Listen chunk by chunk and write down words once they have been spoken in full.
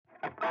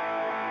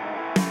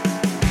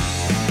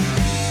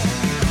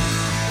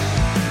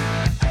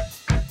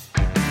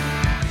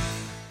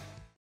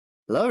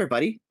Hello,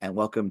 everybody, and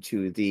welcome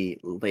to the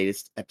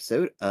latest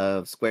episode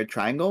of Squared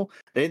Triangle.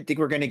 I didn't think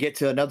we are going to get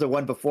to another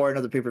one before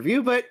another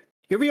pay-per-view, but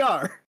here we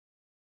are.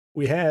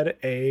 We had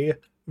a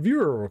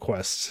viewer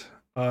request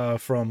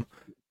from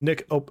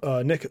Nick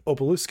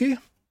Opalewski,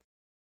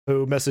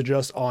 who messaged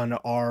us on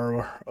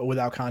our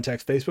Without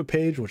Context Facebook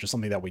page, which is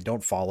something that we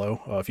don't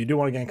follow. If you do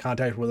want to get in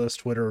contact with us,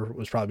 Twitter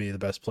was probably the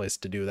best place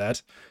to do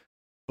that.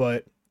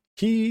 But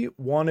he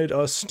wanted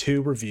us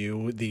to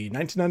review the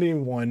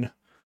 1991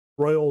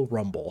 Royal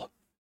Rumble.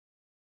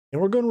 And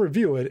we're going to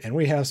review it, and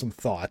we have some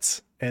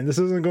thoughts. And this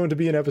isn't going to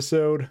be an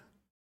episode,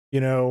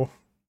 going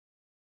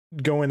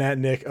at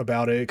Nick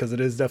about it, because it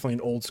is definitely an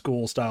old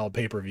school style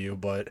pay-per-view,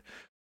 but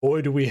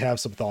boy, do we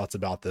have some thoughts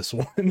about this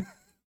one.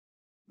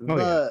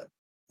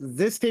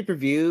 This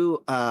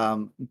pay-per-view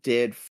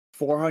did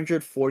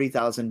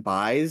 440,000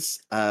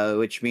 buys,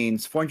 which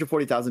means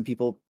 440,000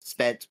 people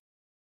spent,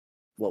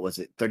 what was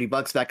it,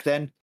 $30 back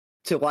then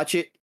to watch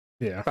it?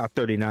 Yeah. About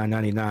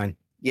 $39.99.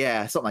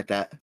 Yeah, something like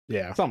that.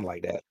 Yeah. Something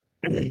like that.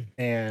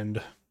 And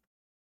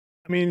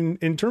I mean,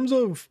 in terms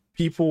of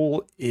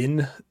people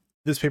in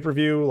this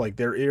pay-per-view, like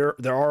there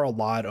are a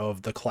lot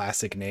of the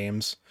classic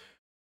names,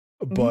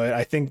 but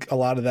I think a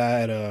lot of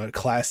that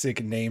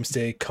classic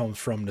namesake comes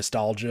from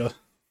nostalgia,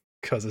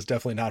 because it's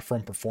definitely not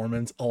from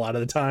performance a lot of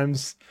the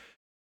times.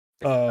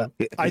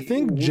 I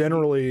think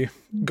generally,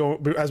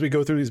 as we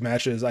go through these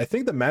matches, I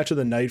think the match of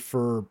the night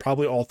for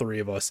probably all three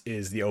of us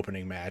is the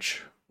opening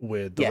match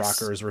with the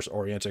Rockers versus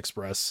Orient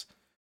Express,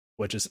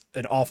 which is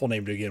an awful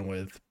name to begin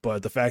with.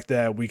 But the fact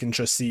that we can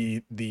just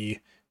see the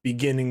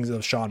beginnings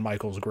of Shawn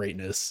Michaels'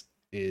 greatness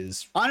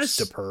is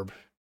superb.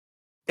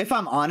 If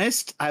I'm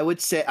honest, I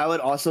would say I would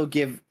also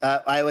give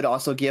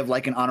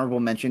like an honorable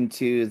mention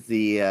to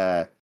the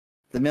 $1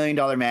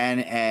 Million Man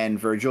and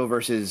Virgil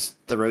versus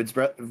the Rhodes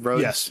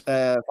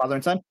father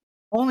and son.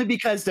 Only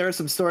because there is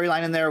some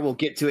storyline in there. We'll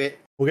get to it.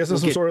 We'll get to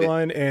some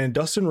storyline, and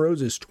Dustin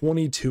Rhodes is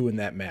 22 in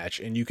that match,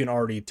 and you can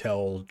already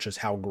tell just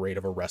how great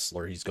of a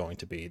wrestler he's going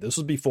to be. This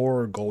was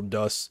before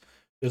Goldust.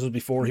 This was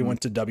before he went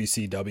to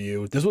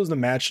WCW. This was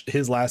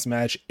his last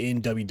match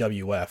in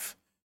WWF,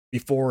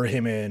 before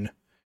him and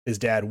his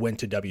dad went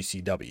to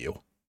WCW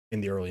in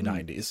the early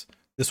 90s.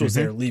 This was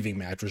their leaving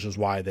match, which is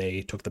why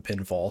they took the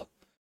pinfall.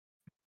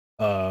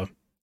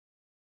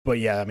 But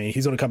yeah, I mean,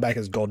 he's going to come back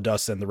as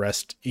Goldust, and the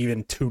rest,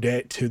 even to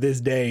this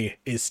day,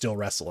 is still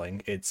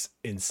wrestling. It's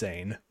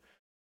insane.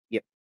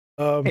 Yep.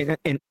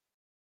 And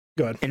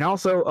go ahead. And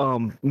also,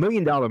 $1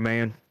 Million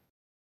Man.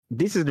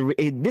 This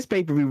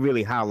pay-per-view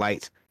really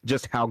highlights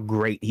just how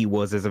great he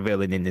was as a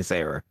villain in this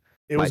era.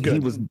 It was good. He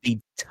was the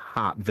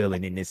top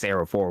villain in this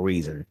era for a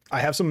reason. I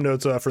have some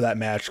notes for that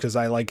match, because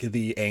I like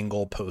the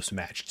angle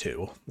post-match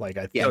too. Like,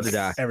 I think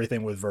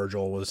everything with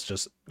Virgil was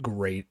just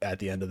great at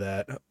the end of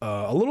that.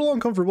 A little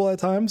uncomfortable at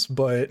times,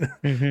 but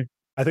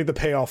I think the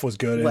payoff was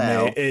good.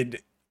 And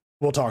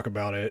we'll talk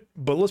about it.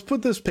 But let's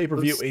put this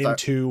pay-per-view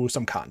into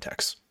some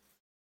context.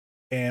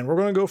 And we're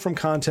going to go from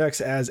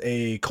context as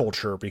a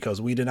culture,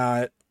 because we did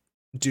not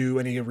do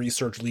any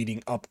research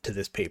leading up to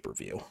this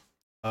pay-per-view.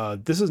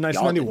 This is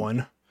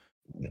 1991.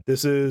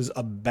 This is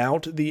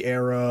about the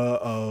era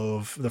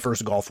of the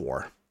first Gulf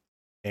War.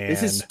 And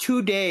this is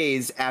 2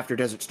 days after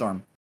Desert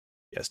Storm.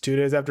 Yes, 2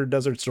 days after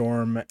Desert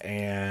Storm,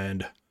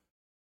 and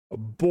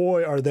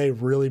boy, are they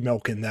really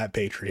milking that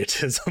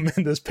patriotism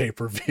in this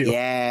pay-per-view.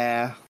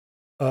 Yeah.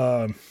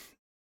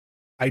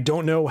 I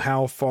don't know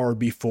how far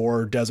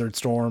before Desert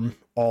Storm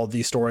all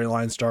these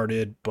storylines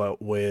started,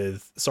 but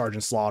with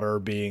Sergeant Slaughter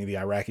being the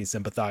Iraqi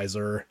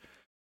sympathizer,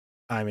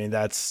 I mean,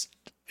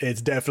 it's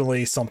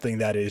definitely something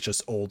that is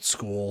just old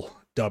school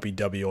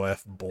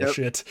WWF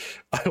bullshit.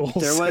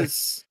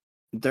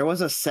 There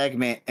was a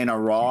segment in a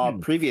Raw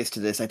previous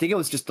to this. I think it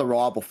was just the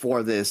Raw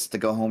before this, the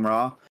Go Home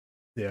Raw.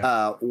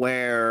 Yeah.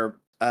 Where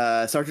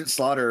Sergeant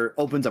Slaughter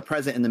opens a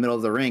present in the middle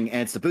of the ring,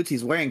 and it's the boots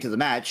he's wearing to the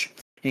match,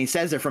 and he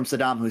says they're from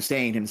Saddam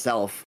Hussein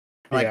himself.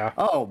 Like,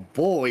 oh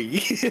boy.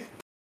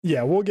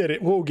 Yeah, we'll get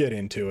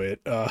into it.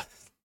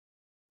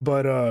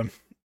 But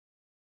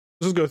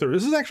let's go through.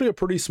 This is actually a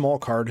pretty small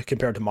card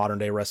compared to modern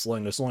day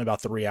wrestling. It's only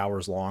about 3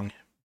 hours long,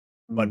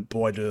 but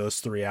boy, do those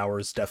 3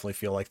 hours definitely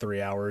feel like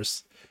 3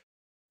 hours.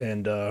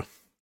 And a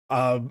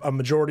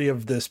majority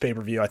of this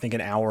pay-per-view, I think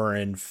an hour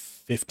and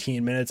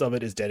 15 minutes of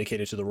it, is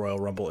dedicated to the Royal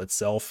Rumble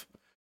itself.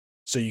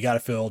 So you got to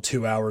fill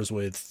 2 hours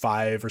with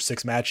 5 or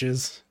 6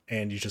 matches,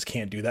 and you just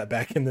can't do that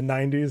back in the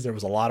 90s. There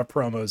was a lot of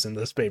promos in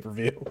this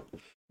pay-per-view.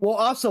 Well,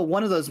 also,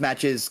 one of those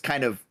matches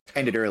kind of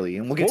ended early,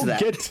 and we'll get to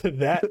that. We'll get to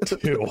that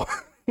too.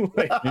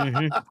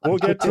 We'll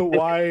get to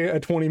why a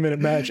 20-minute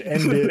match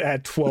ended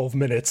at 12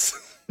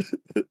 minutes.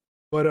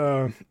 But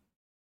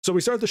so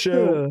we start the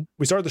show.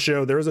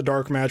 There is a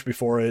dark match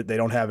before it. They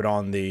don't have it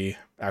on the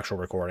actual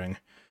recording.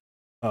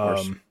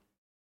 But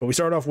we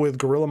start off with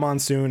Gorilla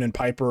Monsoon and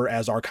Piper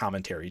as our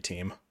commentary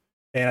team.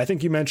 And I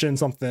think you mentioned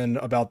something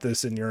about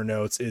this in your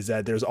notes, is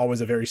that there's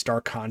always a very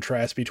stark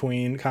contrast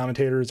between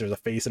commentators. There's a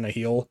face and a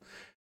heel.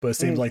 But it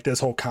seems like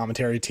this whole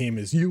commentary team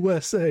is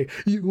USA,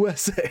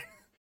 USA.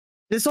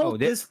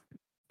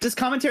 This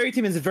commentary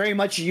team is very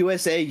much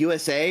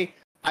USA,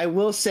 I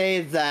will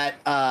say that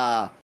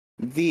I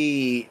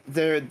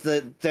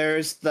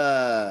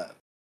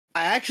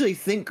actually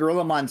think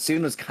Gorilla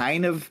Monsoon was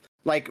kind of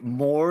like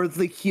more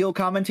the heel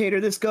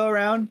commentator this go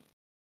around.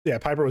 Yeah,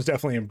 Piper was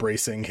definitely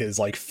embracing his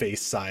like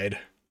face side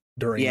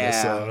during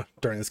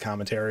this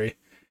commentary,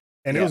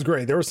 and it was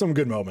great. There were some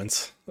good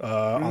moments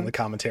on the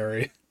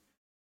commentary.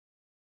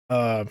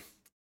 Yeah,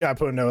 I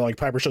put a note like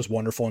Piper's just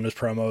wonderful in his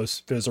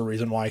promos. There's a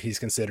reason why he's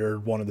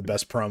considered one of the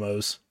best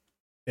promos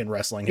in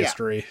wrestling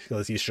history,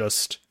 because he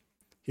just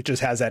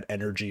has that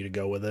energy to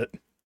go with it.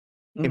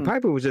 And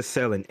Piper was just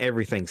selling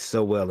everything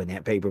so well in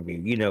that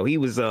pay-per-view. You know, he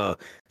was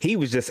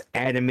just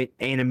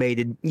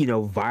animated, you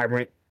know,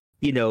 vibrant.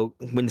 You know,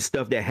 when the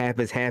stuff that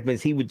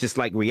happens, he would just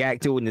like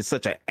react to it in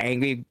such an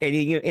angry,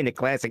 in a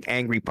classic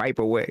angry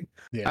Piper way.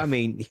 Yeah. I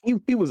mean,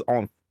 he was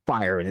on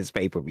fire in his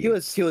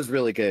pay-per-view. He was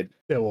really good.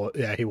 Yeah, well,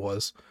 yeah, he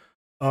was.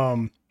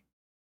 A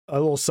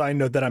little side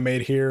note that I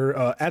made here,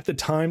 at the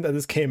time that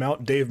this came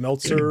out, Dave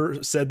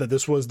Meltzer said that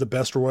this was the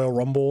best Royal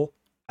Rumble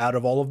out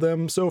of all of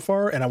them so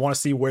far, and I want to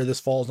see where this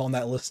falls on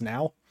that list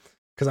now,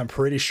 because I'm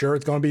pretty sure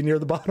it's going to be near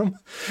the bottom.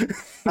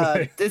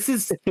 This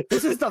is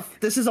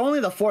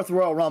only the fourth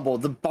Royal Rumble.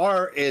 The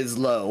bar is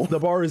low. The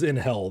bar is in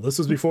hell. This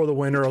was before the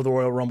winner of the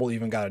Royal Rumble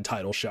even got a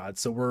title shot,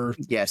 so we're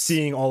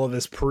seeing all of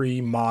this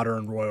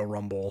pre-modern Royal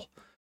Rumble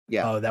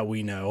that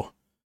we know.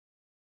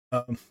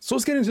 So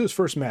let's get into this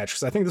first match,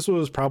 because I think this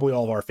was probably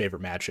all of our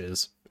favorite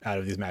matches out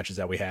of these matches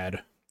that we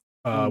had.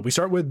 We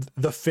start with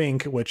the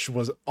Fink, which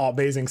was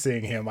amazing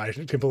seeing him. I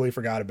completely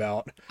forgot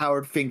about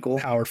Howard Finkel.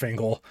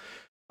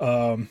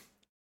 The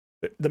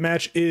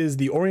match is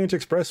the Orient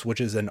Express,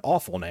 which is an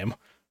awful name,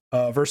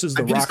 versus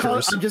the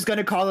Rockers. I'm just going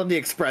to call them the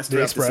Express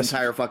throughout this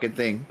entire fucking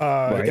thing.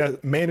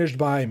 Managed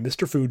by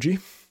Mr. Fuji,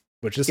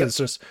 which is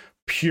just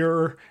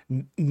pure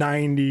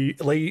late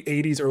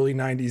 80s, early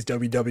 90s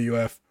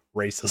WWF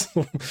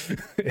racism.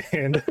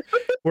 And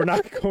we're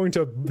not going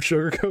to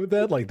sugarcoat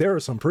that. Like, there are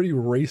some pretty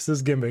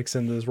racist gimmicks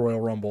in this Royal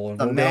Rumble. And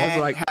the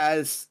man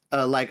has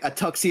like a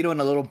tuxedo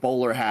and a little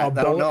bowler hat.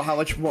 I don't know how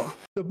much more.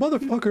 The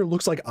motherfucker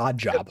looks like Odd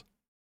Job.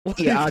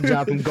 Yeah, Odd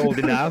Job from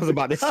GoldenEye. I was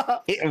about to say,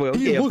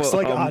 he looks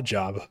like Odd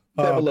Job.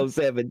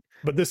 007.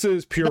 But this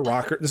is pure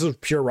rocker. This is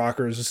pure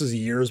Rockers. This is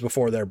years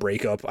before their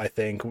breakup. I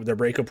think their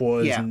breakup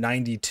was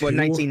 92. Well,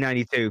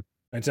 1992.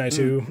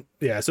 1992.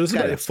 Yeah, so this is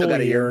a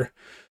full year.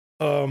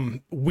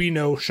 We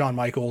know Shawn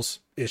Michaels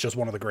is just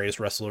one of the greatest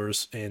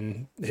wrestlers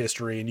in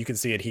history, and you can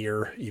see it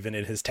here, even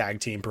in his tag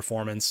team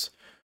performance.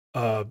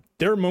 There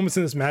are moments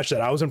in this match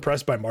that I was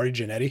impressed by Marty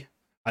Jannetty.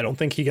 I don't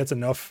think he gets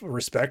enough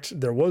respect.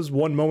 There was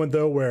one moment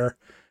though where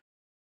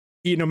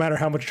no matter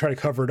how much you try to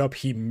cover it up,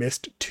 he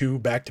missed 2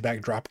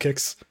 back-to-back drop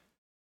kicks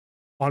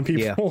on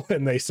people,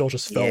 and they still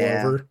just fell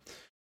over.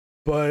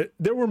 But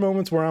there were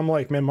moments where I'm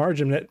like, man,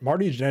 Marty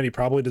Jannetty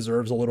probably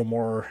deserves a little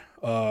more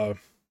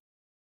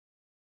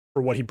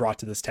for what he brought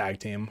to this tag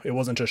team. It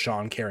wasn't just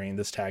Shawn carrying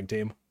this tag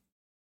team.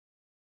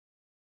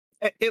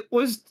 It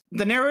was,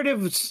 the narrative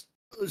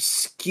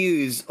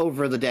skews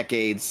over the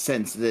decades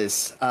since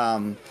this,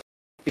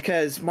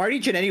 because Marty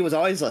Jannetty was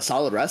always a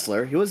solid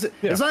wrestler. It's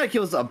not like he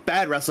was a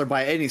bad wrestler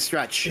by any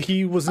stretch.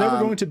 He was never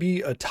going to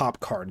be a top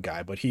card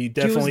guy, but he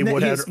definitely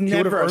would have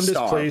earned his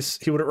place.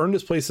 He would have earned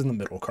his place in the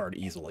middle card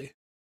easily.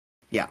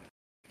 Yeah.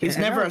 He was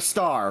never a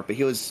star, but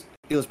he was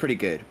pretty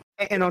good.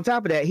 And on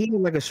top of that, he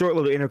had like a short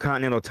little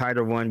Intercontinental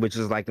title run, which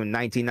was like in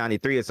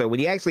 1993 or so, when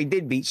he actually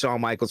did beat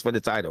Shawn Michaels for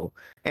the title.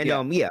 And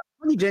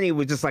Marty Jannetty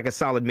was just like a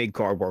solid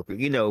mid-card worker.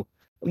 You know,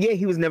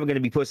 he was never going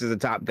to be pushed as a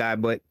top guy,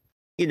 but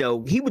you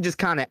know, he would just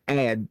kind of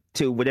add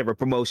to whatever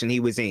promotion he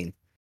was in.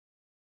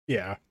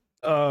 Yeah.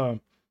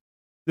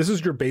 This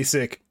is your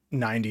basic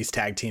 90s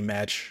tag team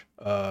match.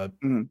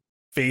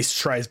 Face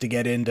tries to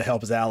get in to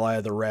help his ally.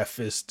 The ref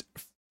is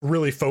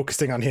really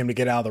focusing on him to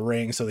get out of the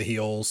ring, so the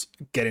heels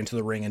get into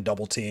the ring and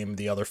double team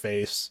the other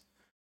face.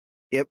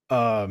 Yep.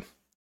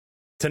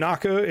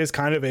 Tanaka is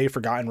kind of a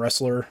forgotten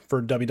wrestler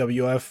for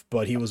WWF,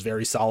 but he was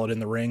very solid in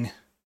the ring.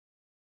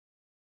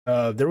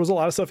 There was a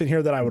lot of stuff in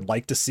here that I would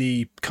like to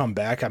see come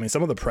back. I mean,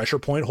 some of the pressure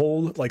point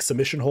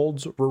submission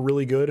holds were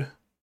really good.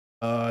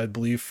 I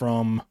believe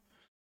from,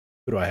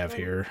 who do I have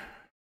here?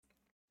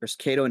 There's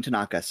Kato and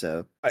Tanaka.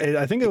 So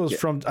I think it was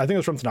from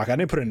Tanaka. I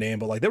didn't put a name,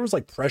 but like there was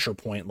like pressure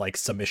point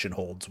submission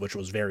holds, which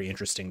was very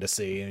interesting to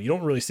see. You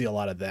don't really see a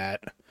lot of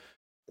that.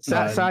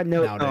 Side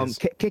note,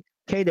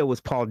 Kato was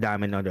Paul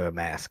Diamond under a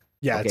mask.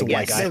 Yeah, it's a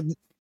white guy.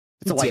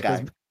 It's a white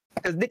guy.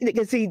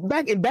 Because see,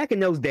 back in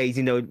those days,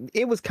 you know,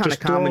 it was kind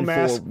of common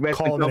for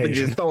wrestling companies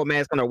to just throw a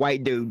mask on a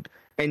white dude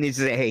and just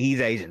say, "Hey,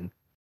 he's Asian,"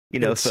 you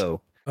know.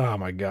 Oh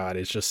my god,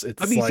 it's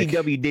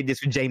WCW did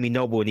this with Jamie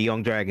Noble and the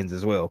Young Dragons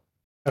as well.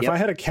 If I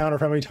had a count of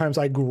how many times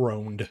I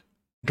groaned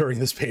during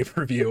this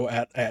pay-per-view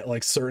at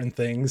like certain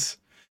things,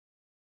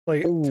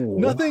 like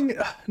nothing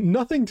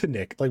to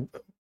Nick. Like,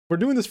 we're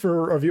doing this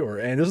for a viewer,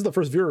 and this is the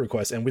first viewer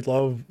request, and we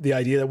love the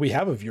idea that we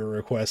have a viewer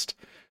request.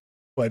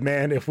 But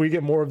man, if we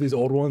get more of these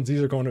old ones,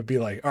 these are going to be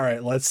like, all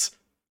right, let's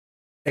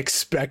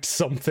expect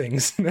some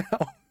things now.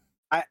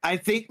 I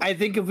think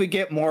if we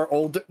get more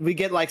older, we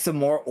get like some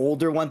more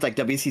older ones like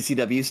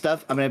WCCW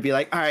stuff. I'm gonna be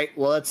like, all right,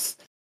 well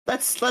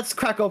let's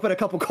crack open a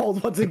couple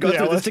cold ones and go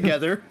through this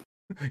together.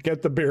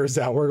 Get the beers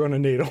out. We're gonna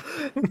need them.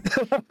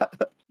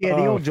 Yeah,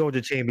 the old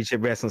Georgia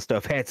Championship Wrestling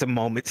stuff had some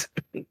moments.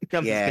 I'm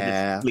just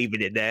gonna leave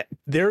it at that.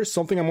 There's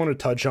something I'm going to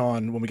touch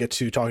on when we get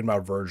to talking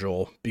about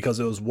Virgil, because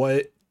it was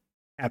what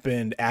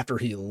happened after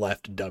he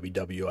left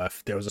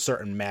WWF. There was a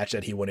certain match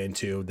that he went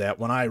into that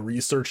when I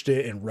researched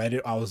it and read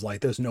it, I was like,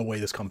 there's no way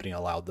this company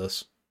allowed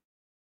this.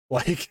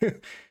 Like,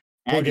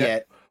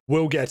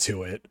 we'll get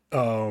to it.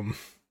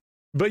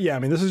 But yeah, I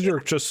mean, this is your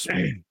just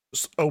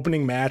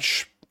opening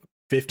match,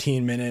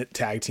 15-minute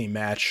tag team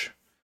match.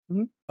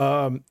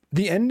 Mm-hmm.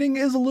 The ending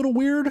is a little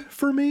weird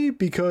for me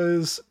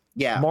because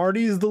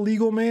Marty's the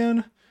legal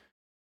man,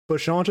 but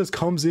Shawn just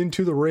comes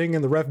into the ring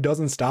and the ref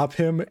doesn't stop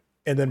him,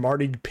 and then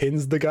Marty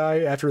pins the guy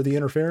after the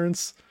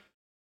interference,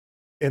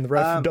 and the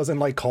ref doesn't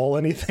like call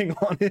anything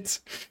on it.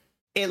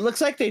 It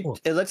looks like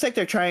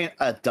they're trying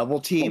a double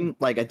team,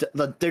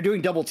 they're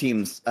doing double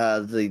teams.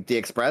 The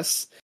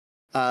Express,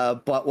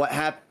 but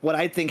what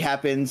I think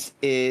happens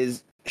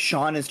is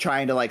Shawn is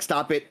trying to like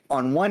stop it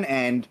on one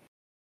end,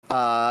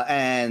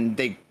 and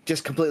they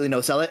just completely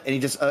no sell it, and he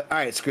just all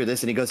right, screw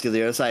this, and he goes to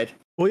the other side.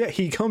 Well, yeah,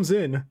 he comes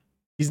in,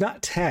 he's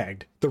not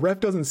tagged. The ref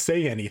doesn't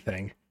say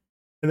anything.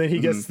 And then he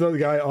gets the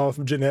guy off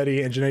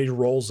Jannetty, and Jannetty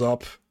rolls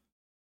up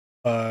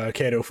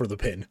Kato for the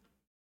pin.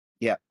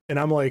 Yeah. And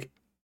I'm like,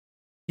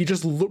 he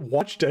just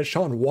watched as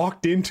Shawn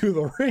walked into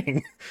the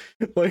ring.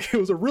 Like, it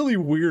was a really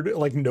weird,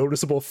 like,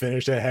 noticeable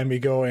finish that had me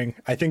going,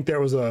 I think there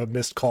was a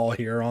missed call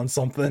here on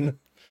something.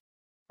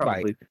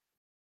 Probably. Right.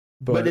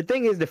 But the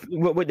thing is,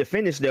 with the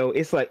finish, though,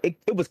 it's like,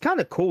 it was kind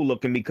of cool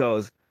looking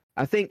because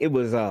I think it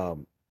was,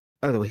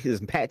 it was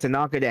Pat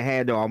Tanaka that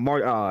had,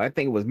 I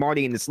think it was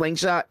Marty in the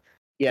slingshot.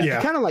 Yeah. He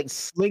kind of like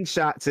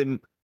slingshots him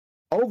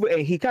over,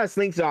 and he kind of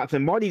slingshots,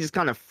 and Marty just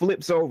kind of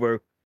flips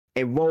over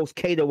and rolls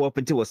Kato up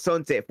into a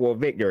sunset for a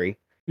victory.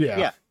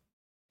 Yeah.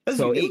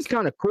 So it was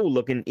kind of cool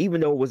looking, even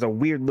though it was a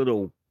weird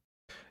little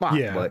spot.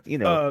 Yeah. But, you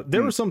know.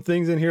 There were some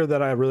things in here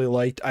that I really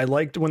liked. I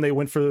liked when they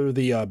went for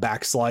the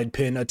backslide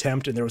pin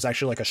attempt, and there was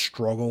actually like a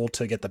struggle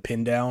to get the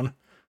pin down.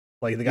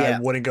 Like the guy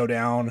wouldn't go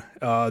down.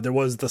 There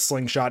was the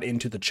slingshot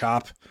into the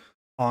chop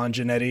on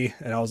Jannetty,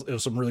 and it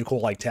was some really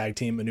cool like tag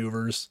team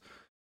maneuvers.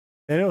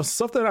 And it was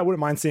stuff that I wouldn't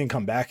mind seeing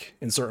come back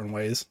in certain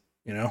ways,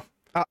 you know?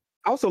 I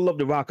also love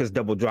the Rockers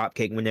double drop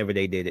kick whenever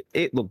they did it.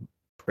 It looked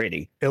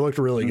pretty. It looked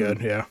really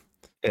good, yeah.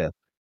 Yeah.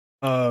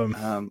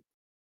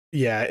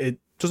 Yeah, it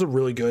just a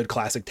really good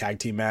classic tag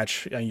team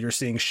match. And you're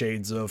seeing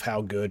shades of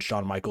how good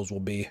Shawn Michaels will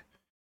be.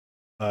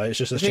 It's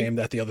just a shame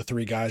that the other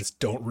three guys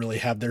don't really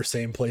have their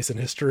same place in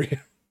history.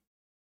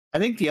 I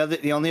think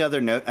the only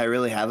other note I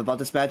really have about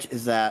this match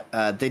is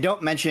that they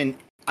don't mention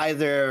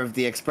either of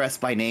the Express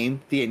by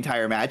name the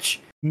entire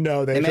match.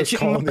 No, they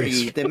just mentioned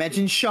Marty. They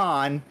mentioned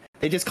Shawn.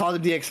 They just called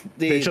him the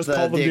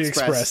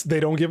Express. They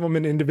don't give them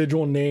an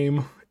individual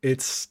name.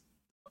 It's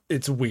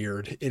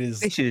weird. It is.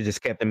 They should have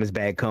just kept them as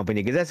bad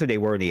company because that's what they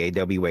were in the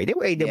AWA. They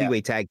were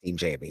AWA tag team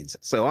champions.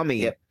 So I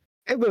mean,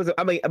 it was.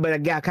 I mean, but I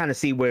got kind of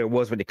see where it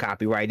was with the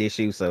copyright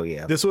issue. So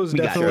yeah, this was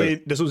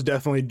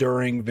definitely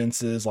during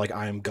Vince's like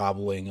I am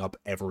gobbling up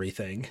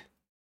everything.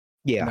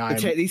 Yeah,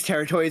 these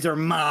territories are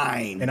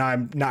mine, and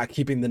I'm not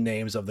keeping the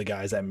names of the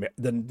guys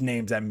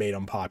that made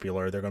them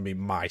popular. They're going to be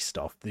my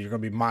stuff. They're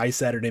going to be my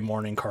Saturday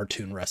morning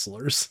cartoon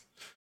wrestlers,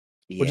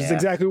 which is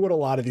exactly what a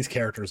lot of these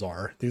characters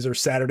are. These are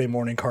Saturday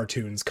morning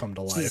cartoons come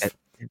to life.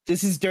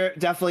 This is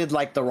definitely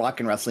like the Rock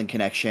and Wrestling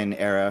Connection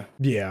era.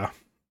 Yeah.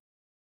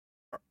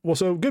 Well,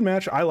 so good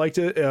match. I liked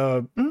it.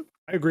 I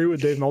agree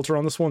with Dave Meltzer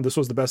on this one. This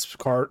was the best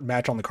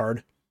match on the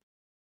card.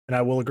 And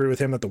I will agree with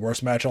him that the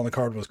worst match on the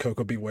card was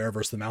Coco Beware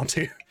versus the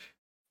Mountie.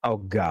 Oh,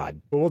 God.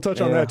 But we'll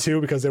touch on that,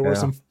 too, because there were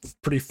some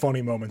pretty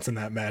funny moments in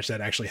that match that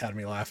actually had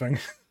me laughing.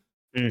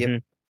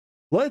 Yep.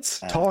 Let's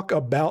talk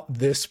about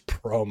this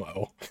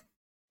promo.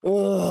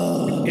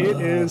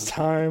 It is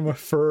time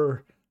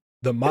for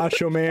the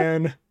Macho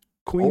Man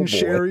Queen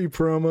Sherry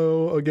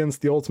promo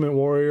against the Ultimate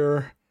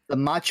Warrior. The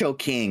Macho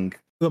King.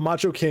 The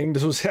Macho King.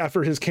 This was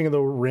after his King of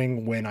the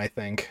Ring win, I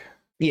think.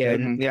 Yeah,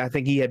 I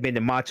think he had been the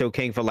Macho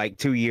King for like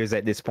 2 years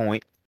at this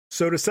point.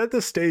 So to set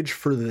the stage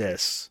for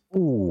this,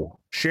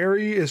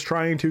 Sherry is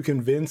trying to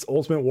convince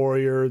Ultimate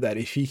Warrior that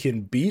if he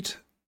can beat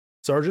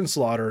Sergeant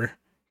Slaughter,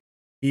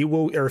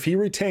 if he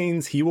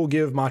retains, he will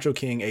give Macho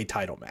King a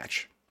title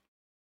match.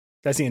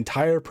 That's the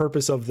entire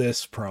purpose of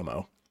this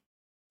promo.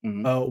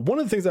 One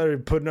of the things that I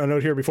put in a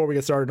note here before we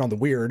get started on the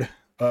weird,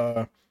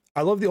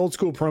 I love the old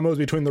school promos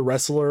between the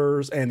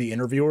wrestlers and the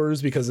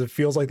interviewers because it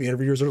feels like the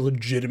interviewers are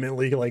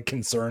legitimately like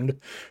concerned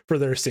for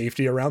their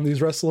safety around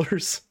these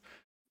wrestlers.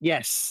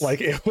 Yes.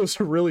 Like it was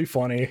really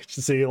funny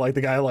to see like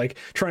the guy like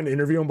trying to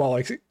interview him while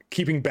like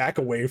keeping back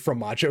away from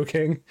Macho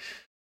King.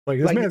 Like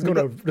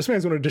this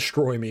man's gonna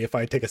destroy me if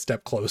I take a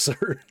step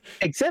closer.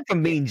 Except for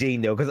Mean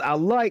Gene though, because I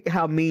like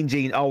how Mean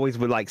Gene always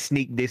would like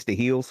sneak diss the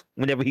heels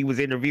whenever he was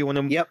interviewing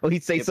them. Yep. Or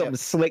he'd say something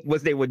slick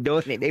what they were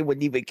doing and they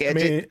wouldn't even catch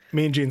it.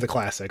 Mean Gene's a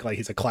classic. Like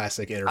he's a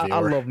classic interviewer. I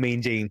love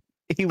Mean Gene.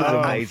 He was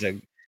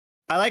amazing.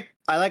 I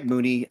like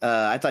Mooney.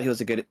 I thought he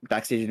was a good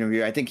backstage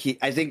interviewer. I think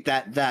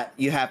that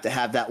you have to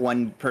have that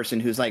one person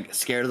who's like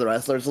scared of the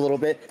wrestlers a little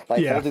bit,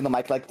 like holding the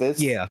mic like this.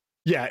 Yeah.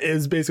 Yeah,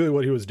 is basically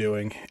what he was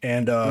doing.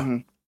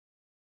 And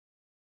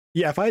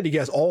yeah, if I had to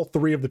guess, all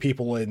three of the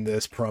people in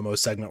this promo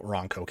segment were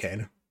on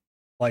cocaine.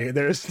 Like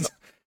there's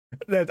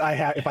that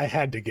if I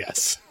had to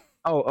guess.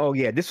 Oh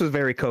yeah, this was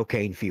very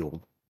cocaine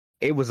fueled.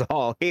 It was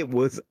all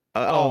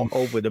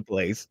over the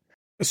place.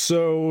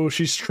 So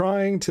she's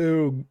trying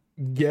to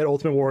get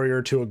Ultimate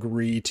Warrior to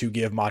agree to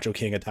give Macho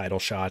King a title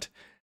shot.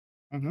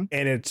 And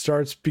it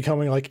starts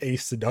becoming like a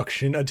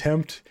seduction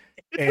attempt.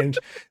 And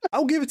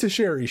I'll give it to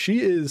Sherry.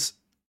 She is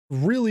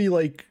really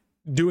like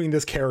doing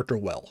this character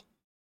well.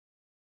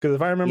 Because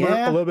if I remember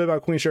a little bit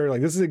about Queen Sherry, like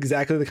this is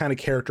exactly the kind of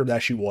character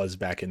that she was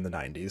back in the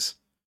 90s.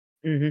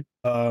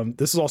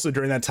 This is also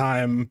during that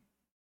time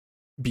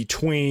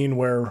between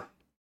where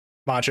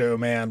Macho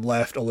Man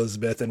left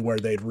Elizabeth and where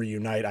they'd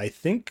reunite, I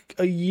think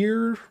a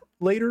year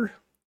later. It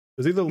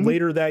was either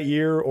later that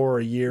year or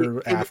a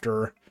year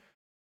after.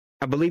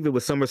 I believe it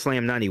was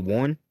SummerSlam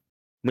 91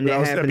 when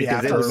that happened.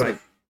 Because it was like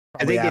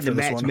they did the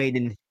match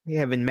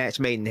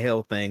made in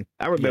hell thing.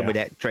 I remember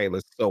that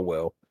trailer so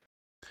well.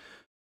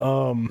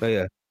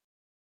 Yeah.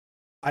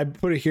 I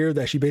put it here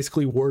that she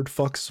basically word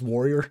fucks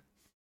Warrior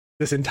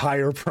this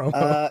entire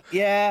promo.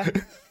 Yeah.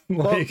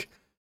 Like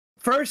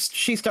first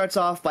she starts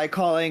off by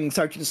calling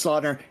Sergeant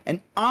Slaughter an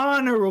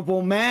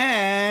honorable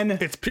man.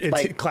 It's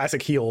like,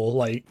 classic heel,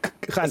 like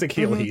classic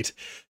heel heat.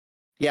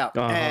 Yeah,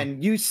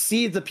 and you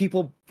see the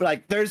people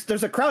like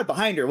there's a crowd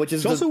behind her, which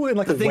is also in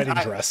like a wedding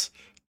dress.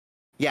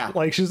 Yeah,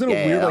 like she's in a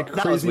weird, like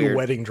crazy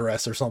wedding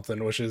dress or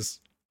something, which is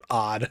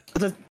odd.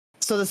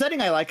 So the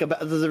setting I like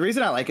about the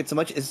reason I like it so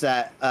much is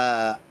that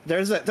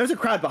there's a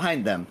crowd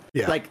behind them.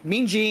 Yeah. Like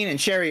Mean Gene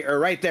and Sherry are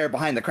right there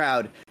behind the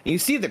crowd. And you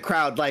see the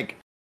crowd like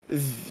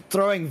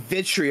throwing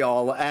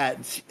vitriol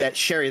at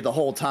Sherry the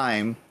whole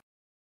time.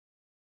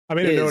 I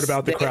made a note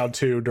about the crowd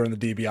too during the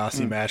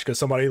DiBiase match because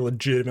somebody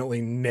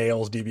legitimately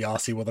nails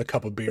DiBiase with a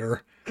cup of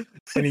beer,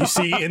 and you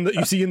see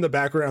in the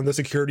background the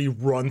security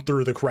run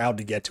through the crowd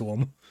to get to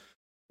him.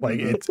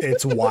 Like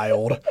it's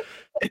wild.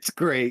 It's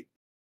great.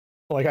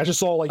 Like I just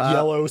saw like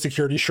yellow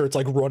security shirts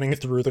like running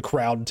through the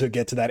crowd to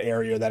get to that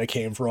area that it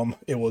came from.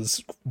 It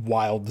was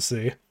wild to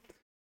see.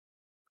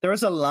 There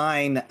was a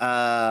line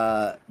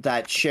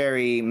that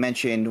Sherry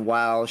mentioned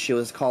while she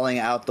was calling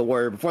out the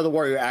Warrior before the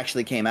Warrior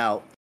actually came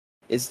out,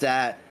 is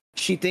that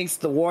she thinks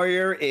the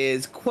Warrior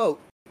is, quote,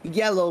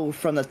 yellow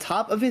from the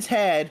top of his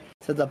head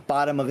to the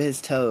bottom of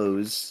his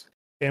toes.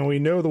 And we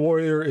know the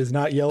Warrior is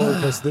not yellow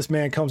because this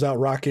man comes out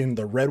rocking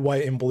the red,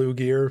 white, and blue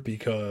gear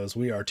because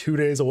we are 2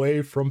 days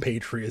away from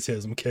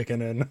patriotism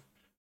kicking in.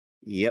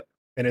 Yep.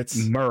 And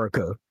it's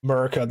America.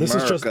 This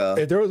is just,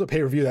 if there was a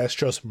pay-per-view that's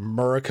just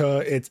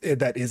America,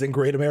 that isn't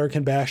Great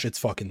American Bash, it's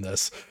fucking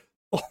this.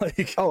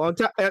 Like, on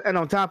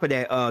top of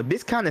that,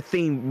 this kind of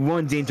theme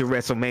runs into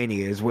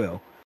WrestleMania as well.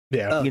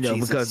 Yeah.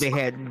 Because they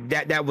had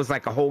that was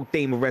like a whole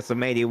theme of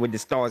WrestleMania with the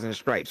Stars and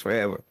Stripes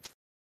forever.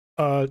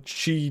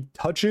 She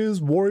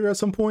touches Warrior at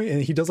some point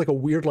and he does like a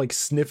weird like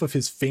sniff of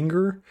his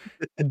finger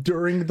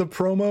during the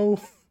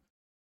promo.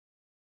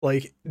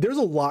 Like there's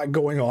a lot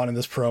going on in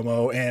this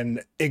promo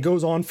and it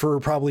goes on for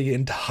probably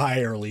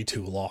entirely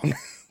too long.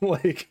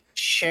 Like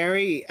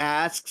Sherry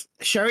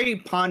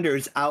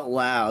ponders out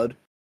loud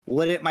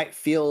what it might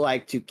feel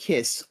like to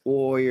kiss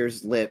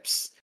Warrior's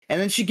lips.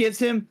 And then she gives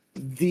him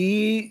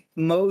the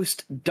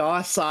most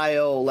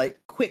docile, like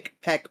quick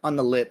peck on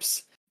the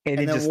lips.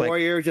 And then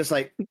Warrior just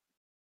like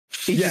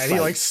he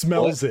like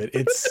smells it.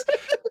 It's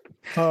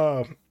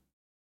by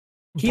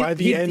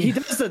the end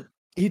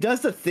he does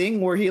the thing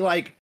where he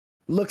like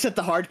looks at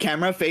the hard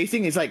camera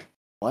facing. He's like,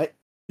 what?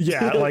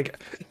 Yeah, like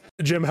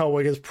Jim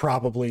Hellwig is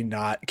probably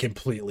not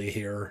completely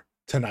here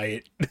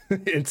tonight.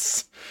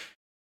 It's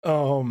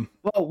well,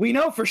 we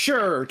know for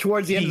sure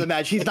towards the end of the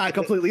match he's not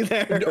completely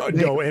there.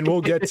 No, and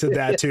we'll get to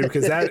that too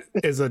because that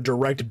is a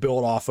direct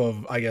build off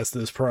of I guess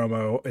this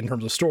promo in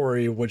terms of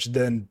story, which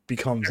then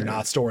becomes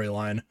not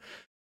storyline.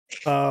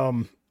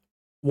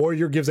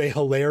 Warrior gives a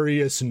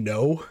hilarious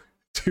no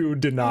to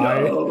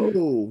deny.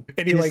 No.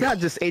 And he it's not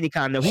just any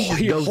kind of,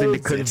 he just goes into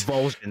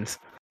convulsions.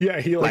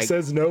 Yeah, he like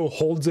says no,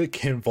 holds it,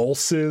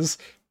 convulses.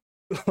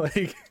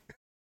 Like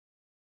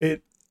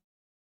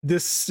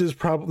this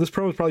promo is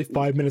probably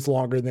 5 minutes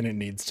longer than it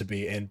needs to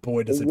be, and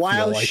boy does it feel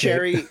like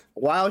it.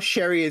 While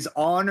Sherry is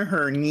on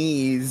her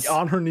knees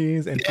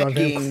in front of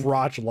him,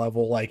 crotch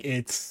level, like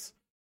it's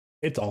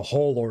a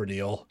whole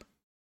ordeal.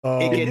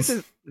 It gets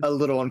a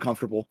little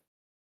uncomfortable.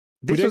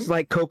 This is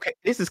like cocaine.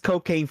 This is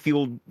cocaine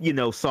fueled,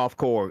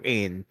 softcore,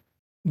 and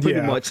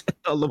pretty much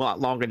a lot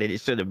longer than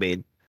it should have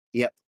been.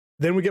 Yep.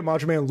 Then we get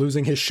Macho Man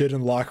losing his shit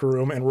in the locker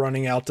room and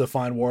running out to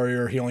find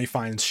Warrior. He only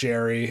finds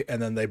Sherry, and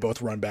then they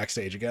both run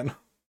backstage again.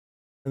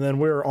 And then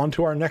we're on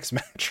to our next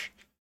match.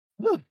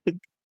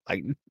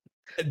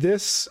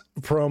 This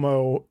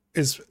promo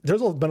there's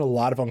been a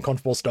lot of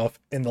uncomfortable stuff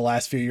in the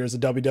last few years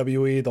of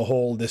WWE. The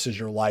whole "This Is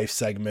Your Life"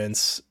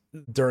 segments.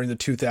 During the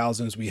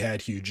 2000s, we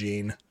had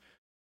Eugene.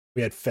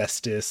 We had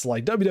Festus.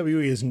 Like,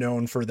 WWE is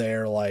known for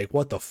their, like,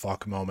 what the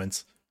fuck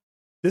moments.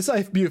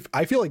 I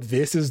feel like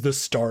this is the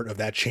start of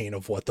that chain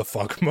of what the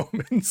fuck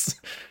moments.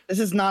 This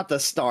is not the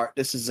start.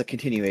 This is a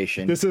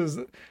continuation. This is,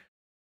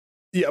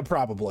 yeah,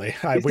 probably.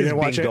 We didn't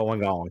watch it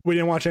going on. We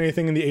didn't watch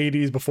anything in the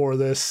 80s before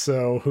this,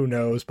 so who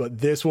knows? But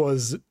this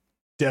was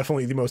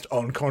definitely the most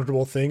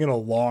uncomfortable thing in a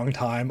long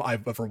time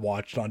I've ever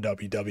watched on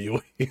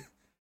WWE.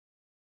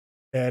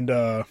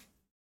 And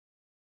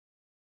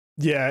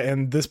yeah,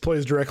 and this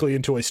plays directly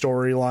into a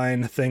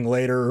storyline thing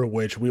later,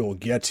 which we will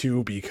get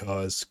to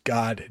because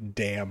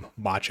goddamn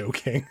Macho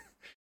King.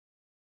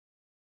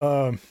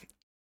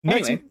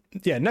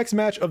 Next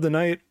match of the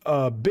night,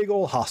 big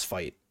ol' hoss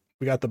fight.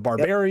 We got the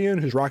Barbarian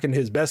who's rocking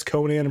his best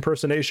Conan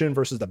impersonation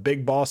versus the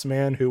Big Boss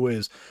Man who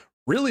is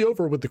really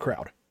over with the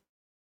crowd.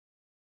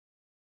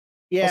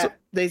 Yeah,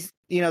 also,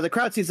 the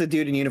crowd sees a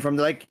dude in uniform.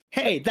 They're like,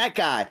 "Hey, that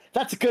guy,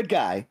 that's a good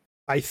guy."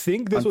 I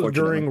think this was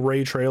during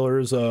Ray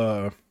Traylor's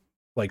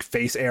like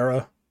face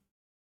era.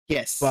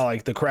 Yes. Well,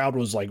 like the crowd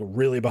was like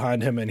really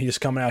behind him, and he's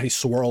coming out, he's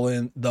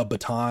swirling the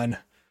baton.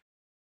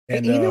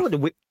 And you know what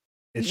the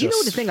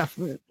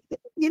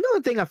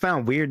thing I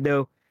found weird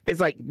though?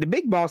 It's like the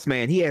Big Boss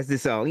Man, he has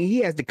this he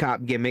has the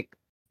cop gimmick,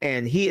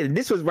 and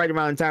this was right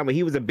around the time when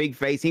he was a big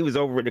face, he was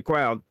over with the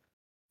crowd.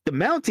 The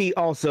Mountie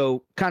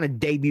also kind of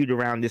debuted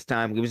around this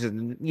time. It was just,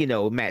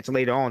 a match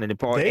later on in the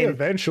part. They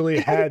eventually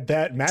had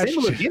that match.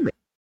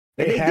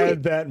 They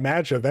had that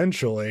match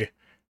eventually,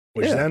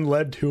 which then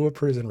led to a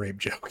prison rape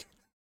joke.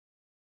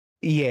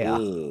 Yeah.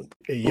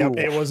 Yep.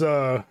 It was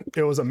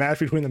a match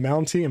between the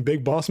Mountie and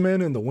Big Boss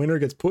Man, and the winner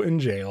gets put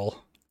in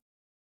jail.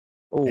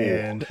 Oh,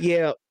 and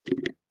yeah.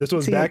 This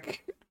was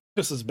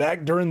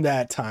back during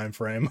that time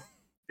frame.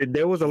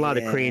 There was a lot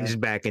of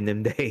cringe back in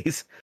them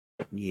days.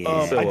 Yeah.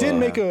 I did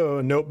make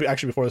a note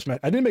actually before this match.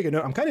 I did make a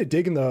note. I'm kind of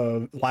digging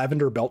the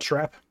lavender belt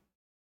strap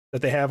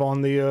that they have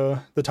on the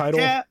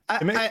title. Yeah,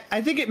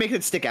 I think it makes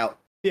it stick out.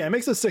 Yeah, it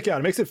makes it stick out.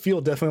 It makes it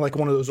feel definitely like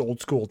one of those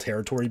old school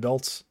territory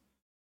belts.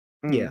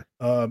 Yeah.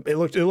 It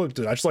looked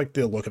good. I just like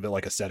the look of it,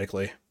 like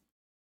aesthetically.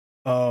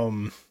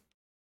 It's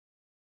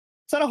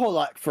not a whole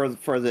lot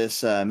for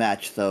this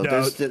match though.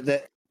 No,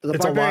 the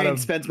Barbarian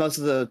spends most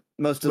of the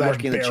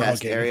working in the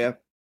chest area.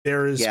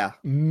 There is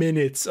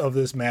minutes of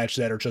this match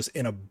that are just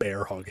in a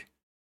bear hug.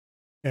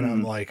 And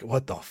I'm like,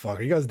 what the fuck?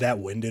 Are you guys that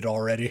winded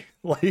already?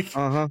 Like,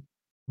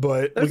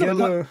 but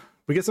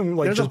we get some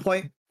like. There's a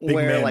point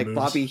where like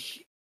moves.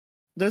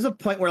 There's a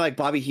point where like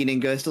Bobby Heenan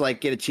goes to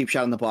like get a cheap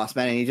shot on the Boss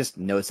Man, and he just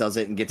no-sells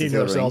it and gets into the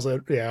ring. He no-sells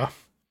it, yeah.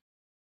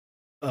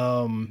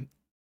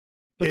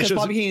 Because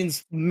Bobby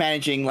Heenan's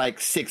managing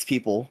like 6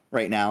 people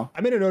right now.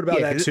 I made a note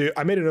about that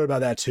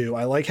too.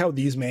 I like how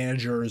these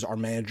managers are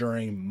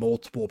managing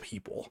multiple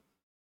people.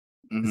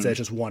 Instead of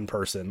just one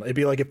person. It'd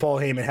be like if Paul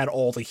Heyman had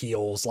all the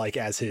heels like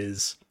as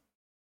his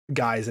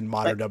guys in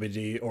modern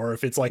WWE, or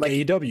if it's like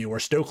AEW where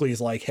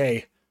Stokely's like,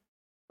 hey,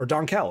 or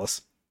Don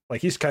Callis.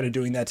 Like he's kind of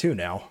doing that too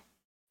now.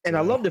 And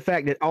I love the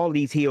fact that all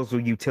these heels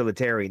were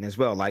utilitarian as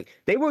well. Like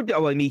they were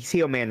these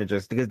heel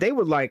managers because they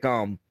were like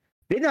they're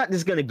not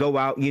just gonna go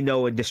out,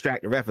 and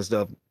distract the ref and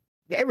stuff.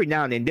 Every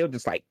now and then they'll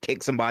just like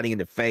kick somebody in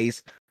the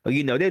face, or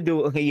they'll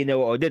do or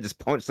they'll just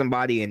punch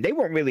somebody, and they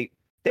were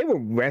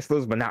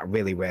wrestlers but not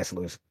really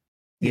wrestlers.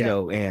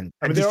 And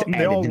I mean,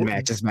 they all were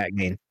matches back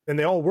then. And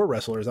they all were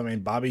wrestlers. I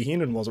mean, Bobby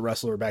Heenan was a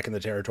wrestler back in the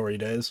territory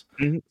days.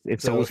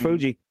 So was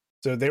Fuji.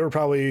 So they were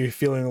probably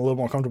feeling a little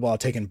more comfortable about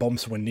taking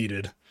bumps when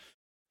needed.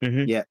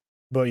 Yeah.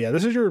 But yeah,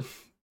 this is your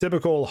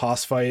typical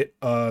hoss fight.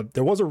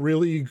 There was a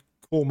really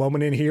cool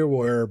moment in here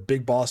where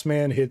Big Boss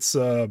Man hits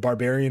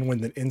Barbarian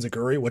with an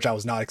Enziguri, which I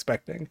was not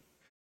expecting.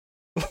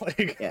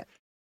 I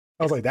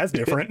was like, that's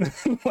different.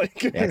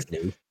 That's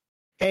new.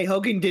 Hey,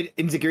 Hogan did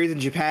Enziguris in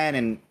Japan,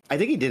 and I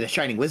think he did a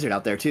Shining Wizard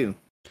out there too.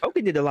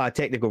 Hogan did a lot of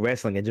technical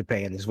wrestling in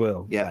Japan as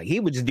well. Yeah, he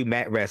would just do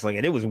mat wrestling,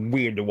 and it was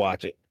weird to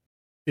watch it.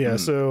 Yeah,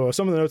 so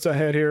some of the notes I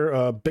had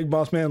here, Big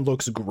Boss Man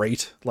looks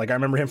great. Like, I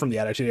remember him from the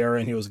Attitude Era,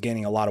 and he was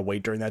gaining a lot of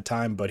weight during that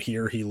time, but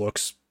here he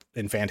looks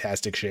in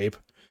fantastic shape.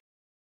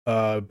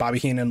 Bobby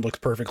Heenan looks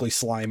perfectly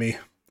slimy.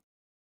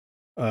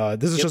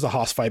 This is just a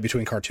hoss fight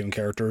between cartoon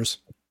characters.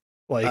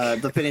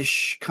 Like the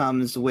finish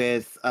comes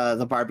with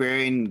the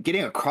Barbarian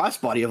getting a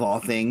crossbody of all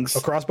things. A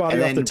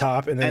crossbody off the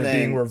top, and then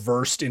being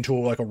reversed into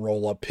like a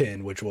roll-up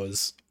pin, which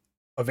was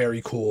a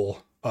very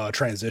cool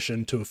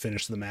transition to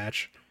finish the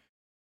match.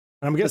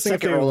 And I'm guessing the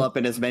second roll-up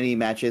in as many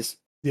matches.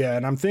 Yeah,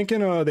 and I'm thinking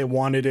they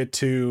wanted it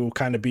to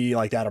kind of be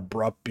like that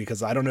abrupt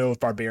because I don't know if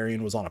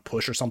Barbarian was on a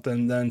push or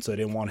something then, so they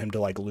didn't want him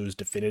to like lose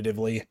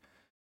definitively.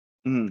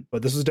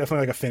 But this was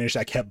definitely like a finish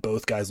that kept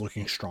both guys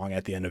looking strong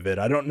at the end of it.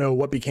 I don't know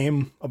what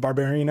became of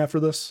Barbarian after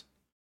this.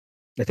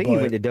 I think he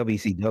went to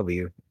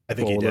WCW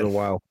for a little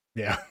while.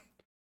 Yeah.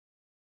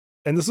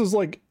 And this is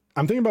like,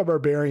 I'm thinking about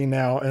Barbarian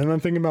now, and I'm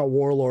thinking about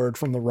Warlord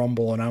from the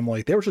Rumble, and I'm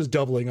like, they were just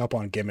doubling up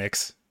on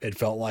gimmicks, it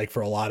felt like,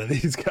 for a lot of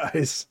these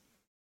guys.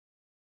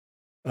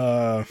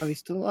 Oh, he's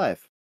still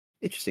alive.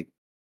 Interesting.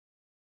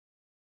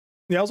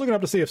 Yeah, I was looking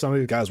up to see if some of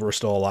these guys were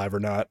still alive or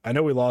not. I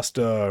know we lost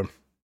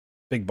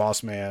Big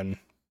Boss Man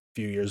a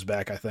few years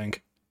back, I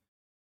think.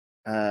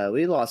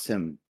 We lost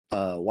him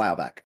a while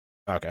back.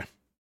 Okay.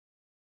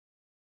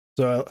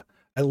 So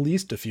at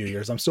least a few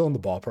years. I'm still in the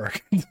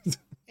ballpark.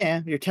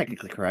 Yeah, you're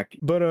technically correct.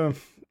 But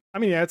I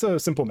mean, yeah, it's a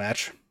simple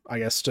match, I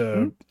guess.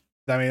 I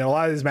mean, a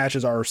lot of these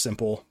matches are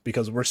simple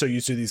because we're so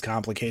used to these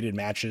complicated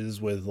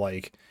matches with,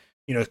 like,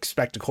 you know,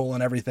 spectacle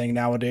and everything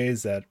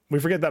nowadays that we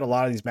forget that a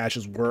lot of these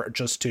matches were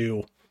just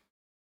to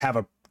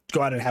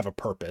go out and have a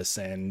purpose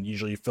and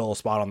usually fill a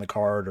spot on the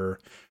card or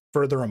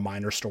further a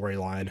minor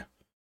storyline.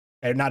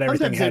 And not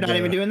everything they're not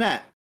even doing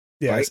that.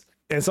 Yeah. Right?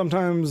 And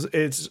sometimes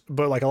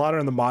but like a lot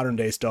of the modern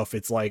day stuff,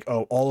 it's like,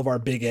 oh, all of our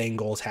big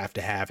angles have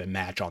to have a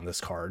match on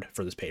this card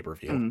for this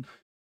pay-per-view.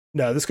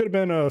 No, this could have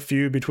been a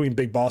feud between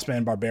Big Boss Man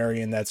and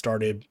Barbarian that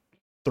started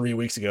 3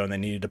 weeks ago and they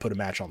needed to put a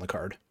match on the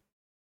card.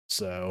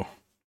 So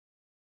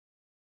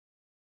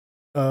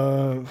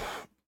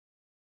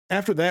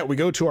after that, we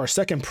go to our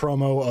second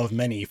promo of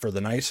many for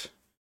the night.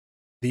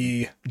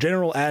 The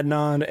General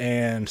Adnan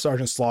and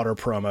Sergeant Slaughter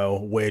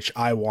promo, which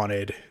I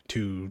wanted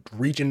to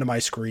reach into my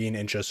screen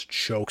and just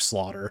choke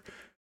Slaughter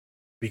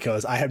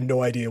because I have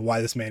no idea why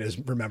this man is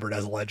remembered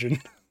as a legend.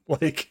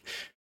 Like,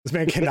 this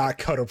man cannot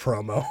cut a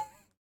promo.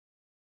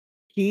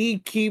 He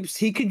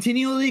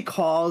continually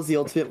calls the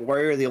Ultimate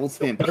Warrior the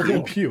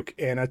Ultimate Puke.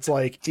 And it's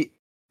like,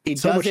 he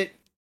so does it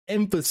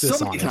emphasis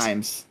so many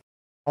times.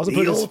 Also,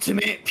 the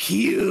Ultimate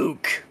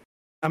Puke.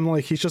 I'm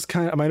like, he's just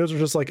kind of, my notes are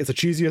just like, it's a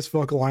cheesy as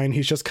fuck line.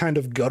 He's just kind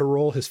of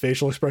guttural. His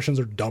facial expressions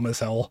are dumb as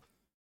hell.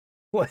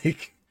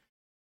 Like,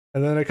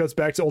 and then it cuts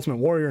back to Ultimate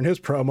Warrior in his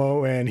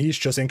promo, and he's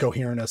just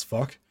incoherent as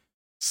fuck.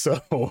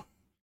 So,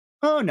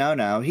 oh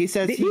no, he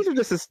says these are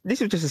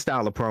just a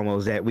style of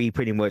promos that we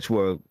pretty much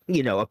were,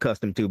 you know,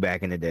 accustomed to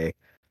back in the day.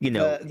 You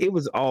know, it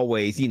was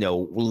always, you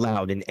know,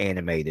 loud and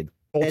animated.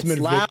 It's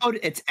loud,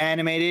 it's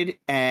animated,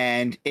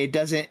 and it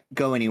doesn't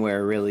go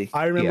anywhere, really.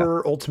 I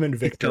remember Ultimate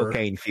Victor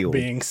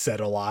being said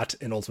a lot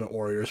in Ultimate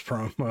Warrior's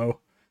promo.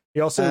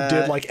 He also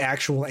did, like,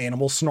 actual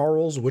animal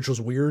snarls, which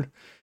was weird.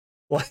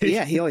 Like,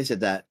 yeah, he always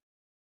did that.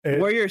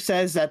 Warrior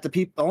says that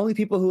the only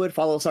people who would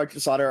follow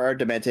Sergeant Slaughter are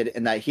demented,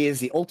 and that he is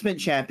the ultimate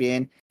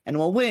champion and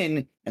will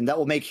win, and that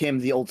will make him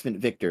the ultimate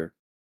victor.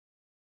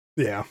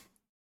 Yeah.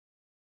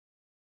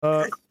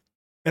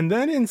 And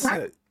then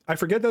I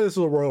forget that this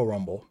was a Royal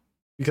Rumble.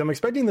 Because I'm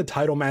expecting the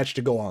title match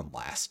to go on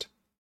last.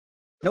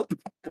 Nope.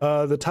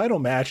 The title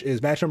match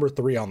is match number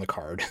 3 on the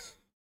card.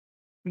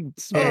 In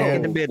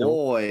the middle.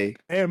 Boy.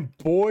 And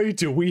boy,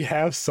 do we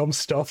have some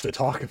stuff to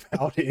talk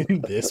about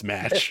in this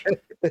match.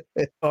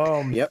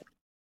 Yep.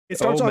 It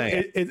starts off.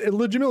 It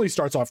legitimately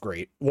starts off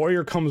great.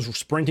 Warrior comes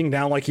sprinting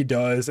down like he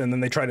does, and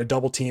then they try to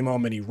double team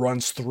him, and he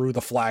runs through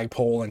the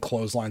flagpole and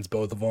clotheslines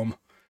both of them.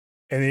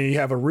 And then you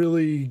have a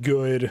really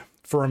good,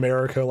 for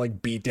America,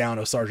 like, beat down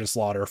of Sergeant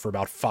Slaughter for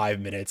about 5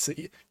 minutes,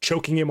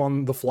 choking him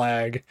on the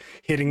flag,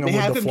 hitting him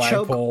with the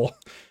flagpole.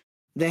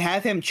 They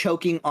have him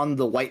choking on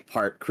the white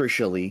part,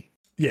 crucially.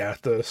 Yeah,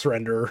 the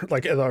surrender,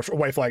 like, the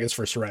white flag is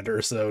for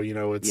surrender, so, you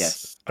know,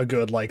 it's a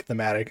good, like,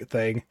 thematic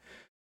thing.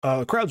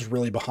 The crowd's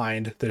really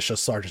behind this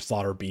just Sergeant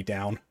Slaughter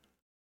beatdown.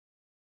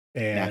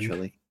 And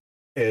naturally,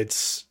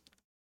 it's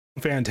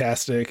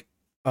fantastic.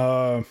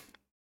 Then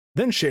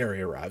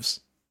Sherry arrives.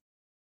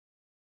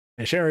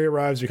 And Sherry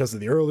arrives because of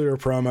the earlier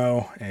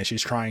promo, and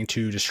she's trying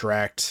to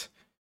distract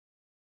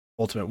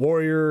Ultimate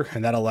Warrior,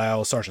 and that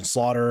allows Sergeant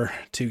Slaughter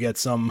to get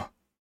some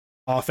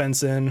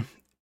offense in.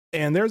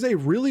 And there's a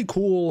really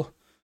cool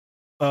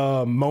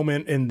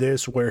moment in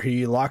this where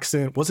he locks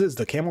in,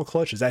 the camel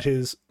clutch? Is that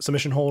his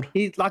submission hold?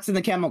 He locks in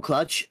the camel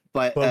clutch,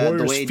 but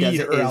Warrior's the way he does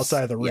it is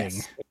outside of the ring.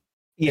 Yes.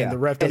 Yeah, and the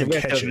ref doesn't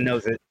catch it.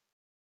 Knows it.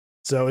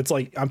 So it's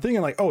like, I'm thinking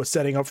like, oh, it's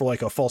setting up for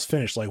like a false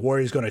finish. Like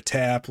Warrior's going to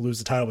tap, lose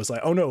the title. It's like,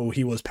 oh no,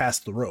 he was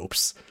past the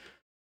ropes.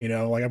 You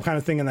know, like I'm kind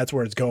of thinking that's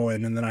where it's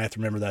going. And then I have to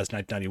remember that it's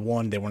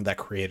 1991. They weren't that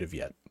creative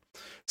yet.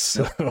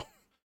 So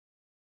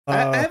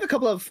I have a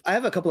couple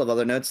of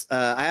other notes.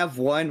 I have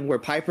one where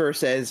Piper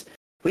says,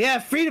 we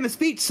have freedom of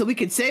speech, so we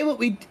can say what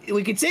we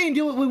can say and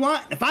do what we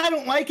want. If I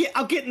don't like it,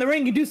 I'll get in the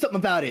ring and do something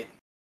about it.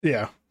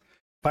 Yeah.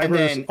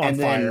 Piper's on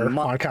fire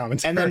on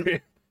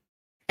commentary.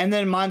 And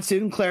then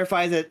Monsoon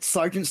clarifies that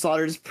Sergeant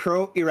Slaughter's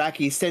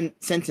pro-Iraqi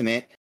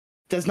sentiment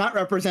does not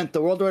represent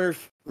the World Order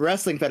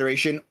Wrestling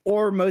Federation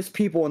or most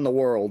people in the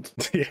world.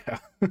 Yeah.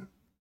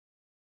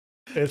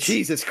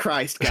 Jesus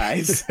Christ,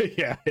 guys.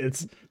 Yeah,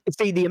 it's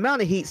See, the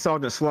amount of heat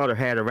Sergeant Slaughter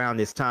had around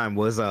this time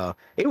was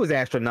it was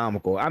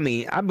astronomical. I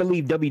mean, I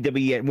believe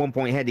WWE at one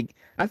point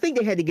I think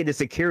they had to get a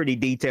security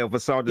detail for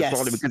Sergeant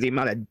Slaughter because the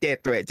amount of death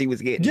threats he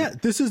was getting. Yeah,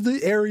 this is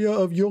the area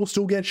of you'll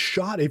still get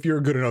shot if you're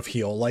a good enough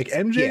heel. Like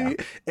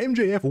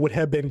MJF would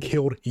have been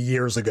killed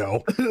years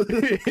ago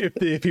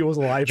if he was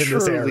alive in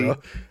this era.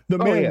 The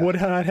man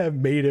would not have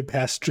made it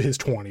past his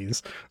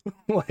 20s.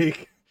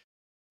 Like,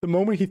 the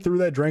moment he threw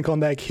that drink on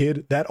that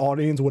kid, that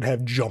audience would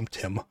have jumped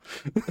him.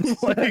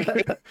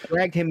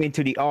 Dragged him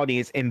into the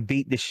audience and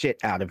beat the shit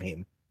out of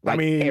him. Like, I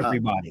mean,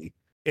 everybody.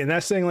 And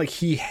that's saying, like,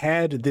 he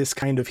had this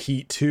kind of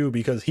heat too,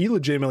 because he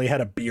legitimately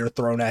had a beer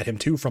thrown at him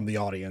too from the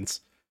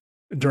audience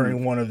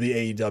during one of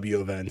the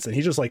AEW events, and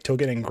he just like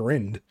took it and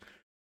grinned.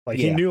 Like,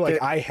 he knew, like,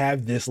 I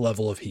have this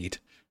level of heat.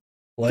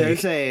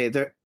 Like,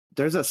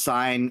 there's a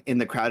sign in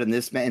the crowd in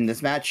this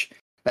match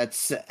that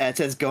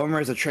says Gomer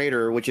is a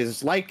traitor, which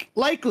is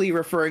likely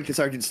referring to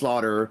Sergeant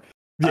Slaughter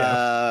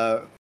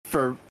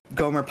for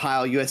Gomer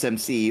Pyle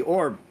USMC,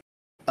 or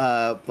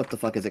what the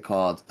fuck is it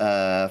called?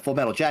 Full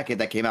Metal Jacket,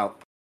 that came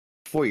out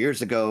 4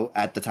 years ago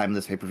at the time of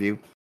this pay-per-view.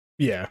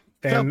 Yeah.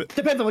 And so,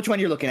 depends on which one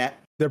you're looking at.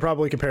 They're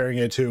probably comparing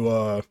it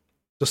to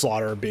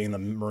Slaughter being the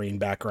Marine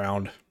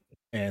background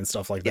and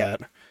stuff like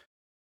that.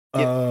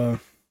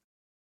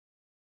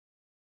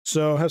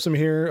 So have some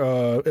here.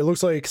 It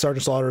looks like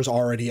Sergeant Slaughter is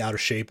already out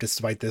of shape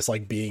despite this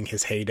like being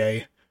his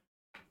heyday.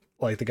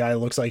 Like, the guy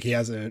looks like he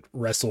hasn't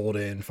wrestled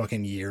in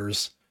fucking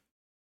years.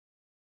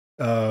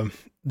 The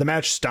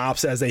match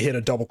stops as they hit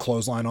a double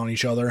clothesline on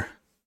each other.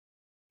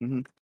 Mm-hmm.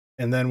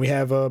 And then we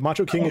have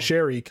Macho King and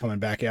Sherry coming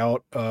back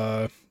out.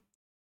 Was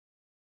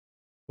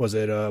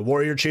it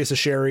Warrior chases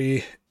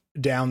Sherry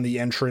down the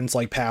entrance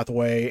like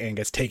pathway and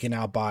gets taken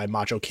out by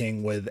Macho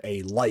King with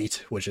a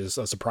light, which is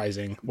a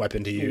surprising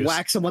weapon to use.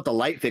 Whacks him with the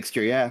light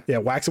fixture, yeah,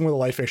 whacks him with a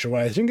light fixture.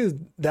 What I think is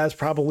that's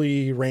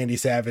probably Randy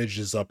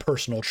Savage's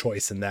personal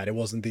choice in that it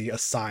wasn't the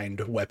assigned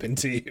weapon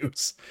to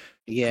use.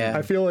 Yeah,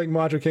 I feel like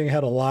Macho King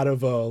had a lot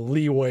of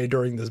leeway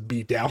during this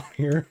beatdown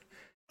here.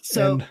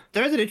 So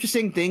there's an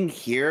interesting thing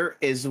here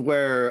is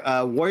where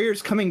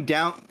Warrior's coming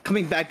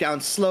back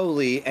down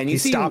slowly, and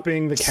he's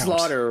stopping the count.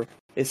 Slaughter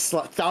is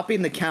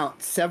stopping the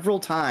count several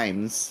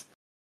times,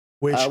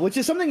 which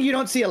is something you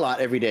don't see a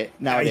lot every day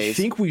nowadays.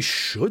 I think we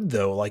should,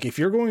 though. Like, if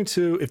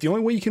the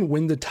only way you can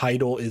win the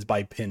title is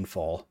by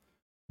pinfall,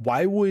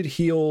 why would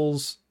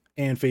heels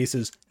and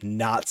faces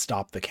not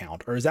stop the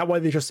count? Or is that why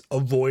they just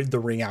avoid the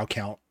ring out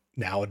count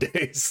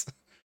nowadays?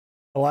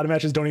 A lot of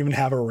matches don't even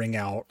have a ring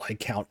out like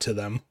count to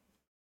them.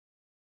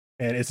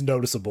 And it's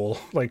noticeable,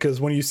 like,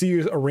 because when you see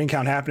a ring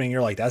count happening,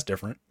 you're like, that's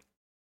different.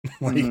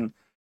 Like,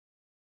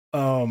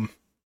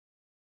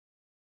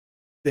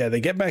 yeah,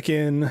 they get back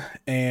in,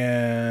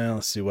 and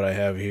let's see what I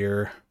have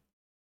here.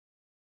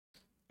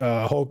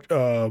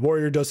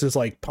 Warrior does this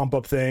like pump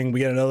up thing. We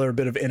get another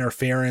bit of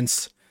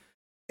interference,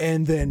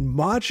 and then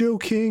Macho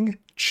King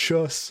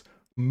just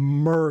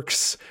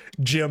murks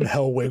Jim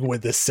Hellwig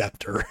with the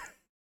scepter.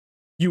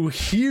 You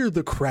hear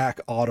the crack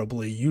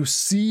audibly. You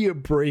see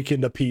it break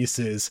into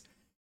pieces.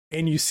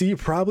 And you see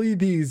probably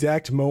the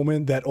exact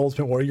moment that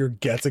Ultimate Warrior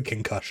gets a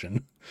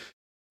concussion.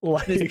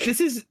 Like,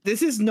 this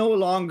is no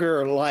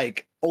longer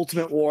like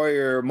Ultimate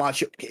Warrior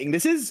Macho King.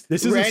 This is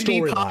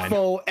Randy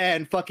Poffo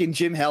and fucking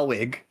Jim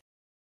Hellwig.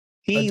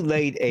 He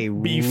laid a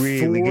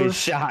really good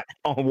shot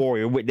on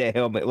Warrior with that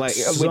helmet, like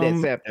with that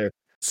scepter.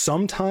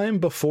 Sometime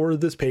before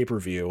this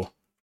pay-per-view,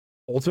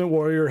 Ultimate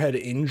Warrior had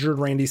injured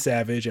Randy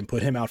Savage and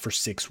put him out for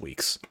 6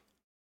 weeks.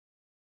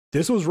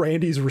 This was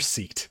Randy's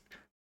receipt.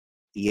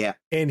 Yeah.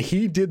 And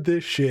he did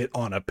this shit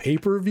on a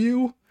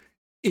pay-per-view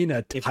in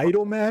a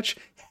title match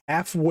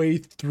halfway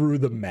through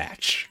the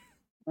match.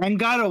 And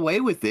got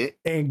away with it.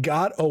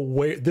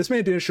 This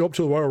man didn't show up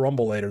to the Royal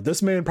Rumble later.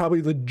 This man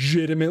probably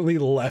legitimately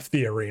left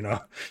the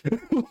arena.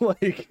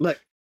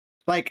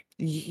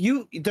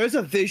 There's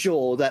a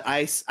visual that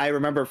I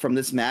remember from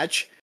this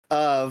match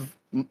of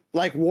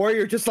like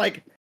Warrior just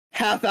like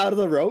half out of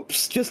the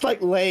ropes, just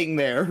like laying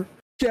there.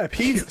 Yeah,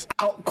 he's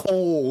out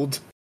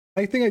cold.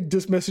 I think I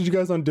just messaged you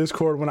guys on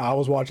Discord when I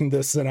was watching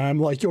this, and I'm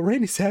like, yo,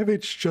 Randy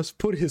Savage just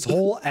put his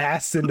whole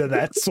ass into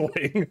that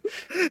swing.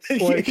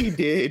 Like, he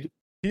did.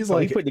 He's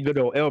like, he put the good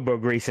old elbow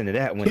grease into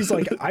that one. He's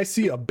like, I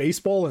see a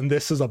baseball and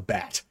this is a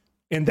bat.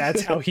 And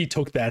that's how he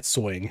took that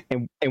swing.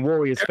 And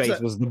Warrior's face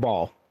was the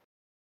ball.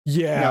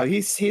 Yeah. No,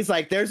 he's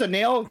like, there's a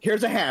nail,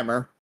 here's a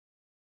hammer.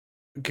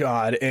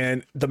 God,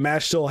 and the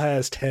match still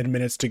has 10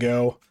 minutes to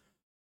go.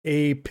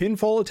 A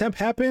pinfall attempt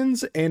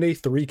happens and a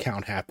 3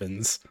 count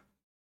happens.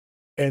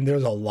 And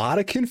there's a lot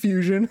of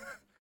confusion.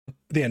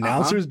 The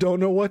announcers don't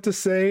know what to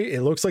say.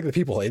 It looks like the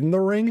people in the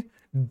ring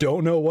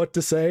don't know what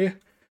to say.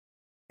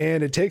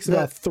 And it takes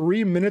about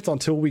 3 minutes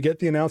until we get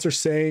the announcer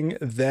saying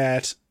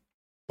that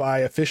by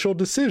official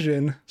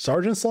decision,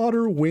 Sergeant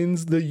Slaughter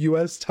wins the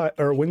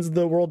wins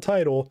the world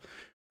title,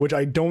 which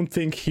I don't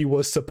think he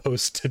was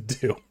supposed to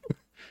do.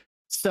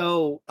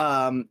 So,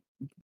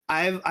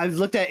 I've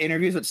looked at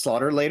interviews with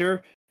Slaughter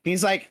later.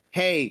 He's like,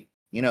 hey,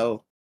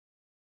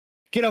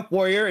 get up,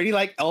 warrior, and he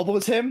like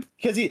elbows him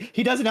because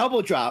he does an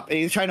elbow drop and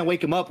he's trying to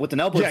wake him up with an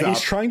elbow drop. Yeah,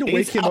 he's trying to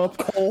wake him up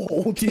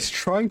cold. He's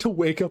trying to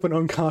wake up an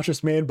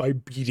unconscious man by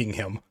beating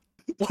him.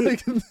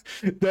 Like,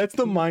 that's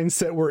the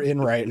mindset we're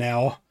in right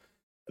now.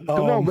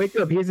 Come on, wake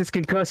up. Here's this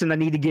concussion I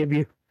need to give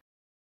you.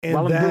 And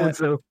while I'm doing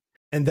so.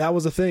 And that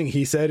was the thing.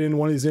 He said in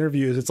one of these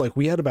interviews, it's like,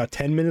 we had about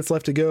 10 minutes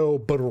left to go,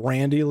 but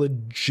Randy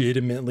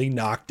legitimately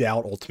knocked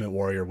out Ultimate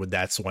Warrior with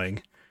that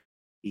swing.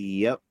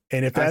 Yep.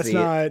 And if that's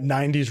not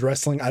 90s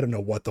wrestling, I don't know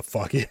what the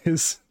fuck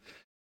is.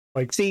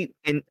 Like, see,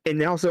 and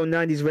also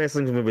 90s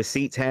wrestling, when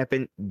receipts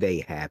happen, they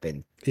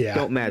happen. Yeah.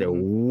 Don't matter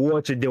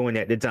what you're doing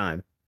at the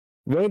time.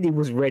 Randy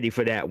was ready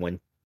for that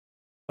one.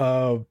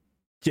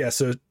 Yeah,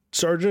 so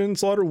Sergeant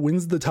Slaughter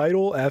wins the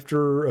title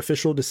after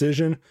official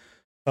decision.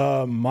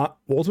 Ultimate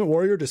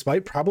Warrior,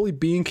 despite probably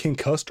being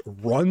concussed,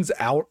 runs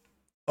out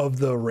of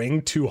the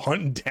ring to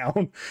hunt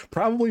down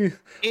probably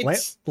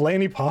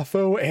Lanny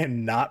Poffo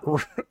and not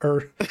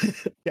or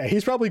yeah,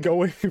 he's probably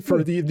going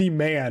for the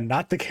man,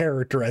 not the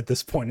character at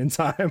this point in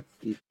time.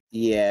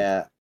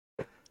 Yeah.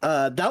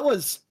 That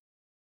was,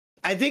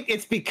 I think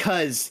it's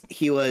because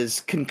he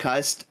was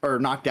concussed or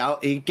knocked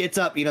out. He gets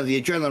up, the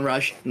adrenaline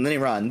rush, and then he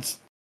runs.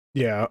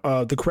 Yeah,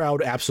 the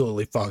crowd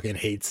absolutely fucking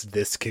hates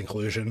this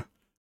conclusion.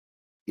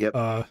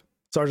 Yep.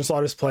 Sergeant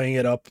Slaughter's playing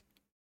it up,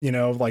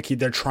 like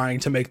they're trying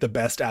to make the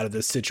best out of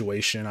this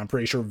situation. I'm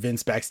pretty sure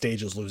Vince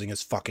backstage is losing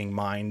his fucking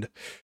mind.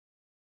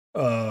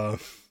 Yeah,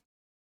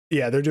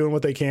 they're doing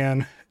what they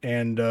can,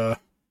 and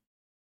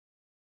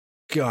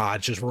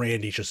God, just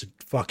Randy just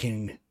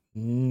fucking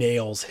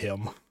nails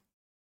him.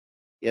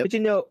 Yep.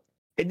 But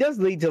it does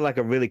lead to like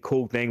a really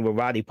cool thing where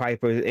Roddy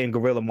Piper and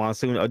Gorilla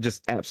Monsoon are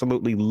just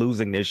absolutely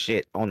losing their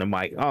shit on the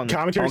mic.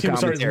 Commentary team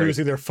started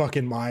losing their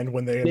fucking mind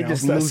when they're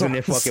just losing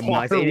their fucking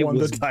minds. It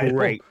was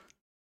great.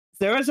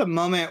 There was a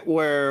moment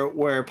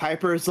where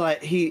Piper's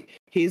like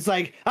he's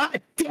like,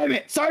 damn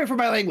it, sorry for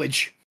my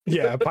language.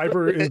 Yeah,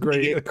 Piper is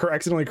great,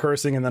 accidentally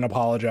cursing and then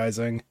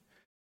apologizing.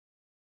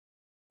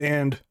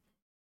 And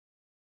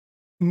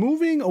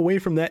moving away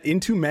from that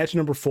into match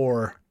number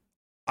 4.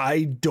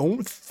 I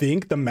don't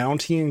think the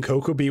Mountie and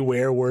Koko B.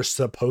 Ware were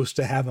supposed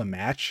to have a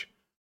match.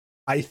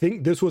 I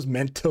think this was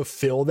meant to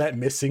fill that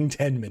missing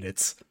 10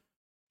 minutes.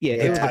 Yeah,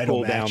 it was a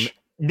cool down.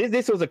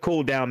 This was a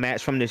cool down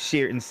match from the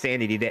sheer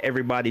insanity that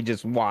everybody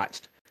just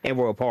watched and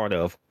were a part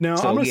of. Now,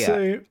 I'm going to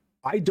say,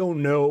 I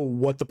don't know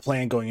what the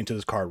plan going into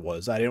this card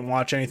was. I didn't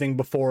watch anything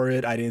before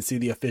it. I didn't see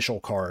the official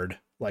card.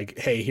 Like,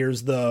 hey,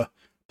 here's the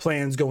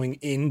plans going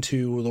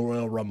into the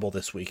Royal Rumble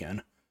this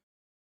weekend.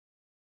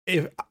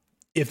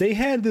 If they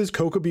had this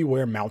Koko B.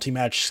 Ware Mountie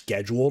match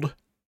scheduled,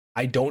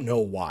 I don't know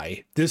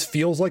why. This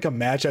feels like a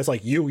match that's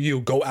like,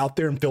 you go out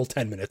there and fill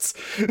 10 minutes.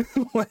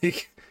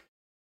 Like,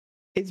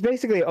 it's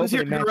basically an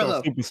opening match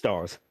on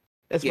Superstars.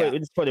 That's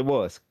what it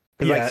was.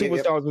 Because like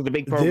Superstars was a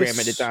big program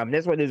at the time.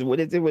 That's what it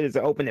is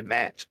an opening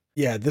match.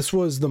 Yeah, this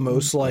was the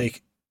most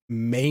like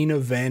main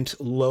event,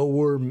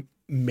 lower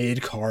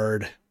mid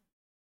card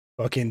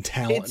fucking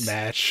talent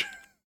match.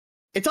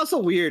 It's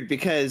also weird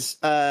because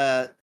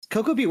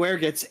Koko B. Ware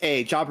gets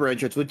a jobber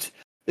entrance, which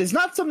is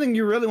not something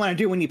you really want to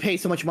do when you pay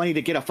so much money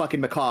to get a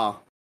fucking McCaw.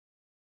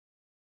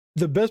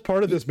 The best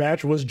part of this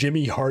match was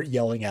Jimmy Hart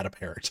yelling at a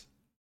parrot.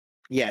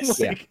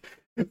 Yes.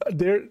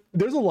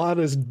 There's a lot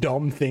of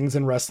dumb things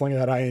in wrestling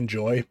that I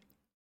enjoy.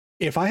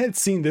 If I had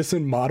seen this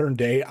in modern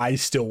day, I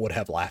still would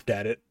have laughed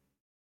at it.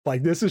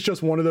 Like, this is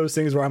just one of those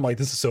things where I'm like,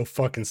 this is so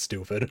fucking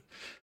stupid,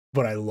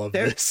 but I love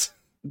this.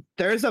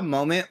 There's a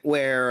moment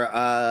where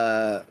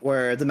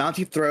the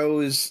Mountie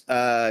throws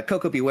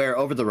Koko B. Ware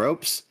over the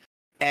ropes,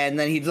 and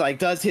then he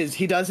does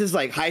his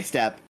like high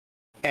step,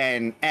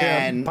 and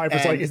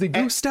Piper's like, is he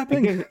goose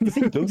stepping?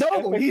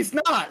 No, he's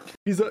not.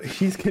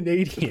 He's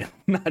Canadian,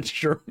 not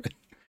German.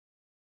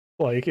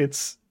 Like,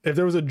 if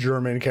there was a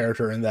German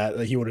character in that,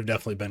 he would have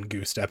definitely been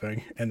goose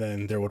stepping, and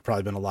then there would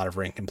probably been a lot of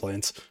ring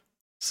complaints.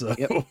 So,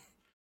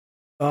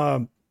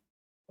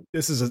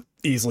 this is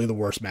easily the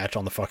worst match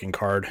on the fucking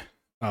card.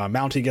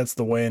 Mountie gets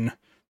the win.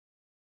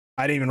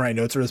 I didn't even write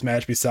notes for this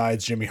match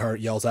besides Jimmy Hart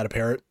yells at a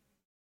parrot.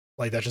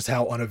 Like, that's just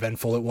how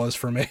uneventful it was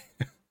for me.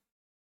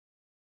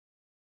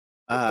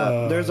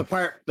 There's a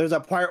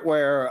part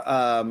where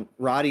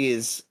Roddy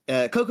is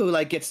Koko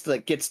like gets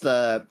like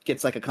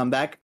a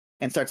comeback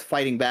and starts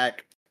fighting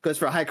back, goes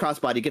for a high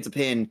crossbody, gets a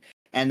pin,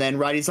 and then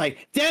Roddy's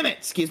like, damn it,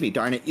 excuse me,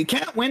 darn it, you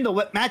can't win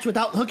the match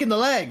without hooking the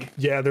leg.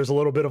 Yeah, there's a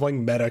little bit of like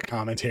meta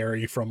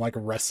commentary from like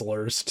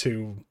wrestlers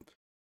to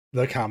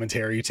the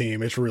commentary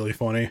team. It's really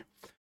funny.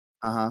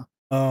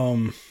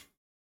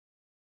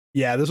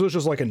 Yeah, this was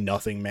just like a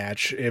nothing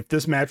match. If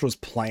this match was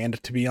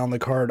planned to be on the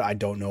card, I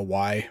don't know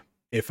why.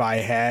 If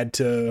I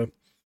do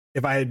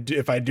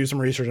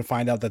some research and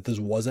find out that this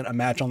wasn't a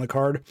match on the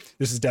card,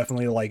 this is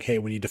definitely like, hey,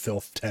 we need to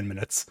fill 10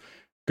 minutes.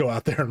 Go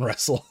out there and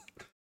wrestle.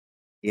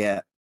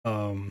 Yeah.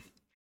 I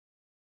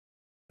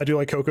do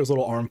like Koko's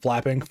little arm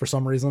flapping for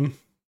some reason,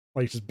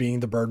 like just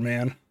being the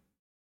Birdman.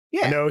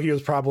 Yeah. I know he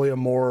was probably a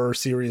more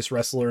serious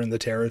wrestler in the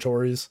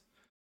territories.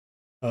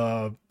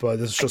 But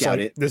this is just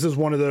like this is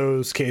one of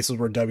those cases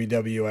where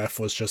WWF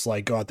was just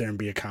like go out there and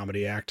be a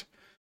comedy act,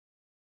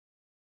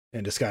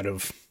 and just kind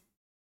of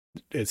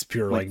it's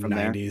pure like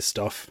 90s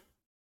stuff.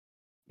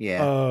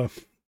 Yeah.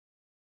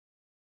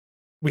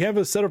 We have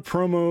a set of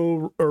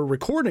promo or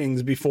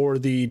recordings before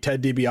the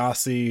Ted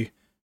DiBiase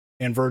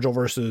and Virgil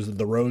versus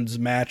the Rhodes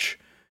match.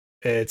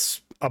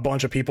 It's a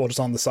bunch of people just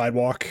on the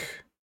sidewalk,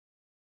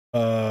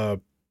 kind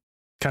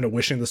of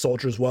wishing the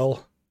soldiers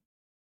well.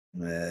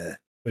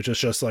 Which is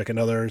just like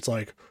another, it's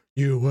like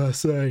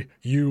USA,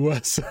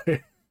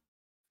 USA.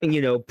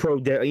 And pro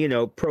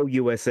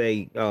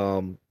USA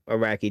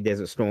Iraqi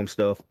Desert Storm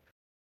stuff.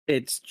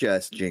 It's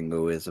just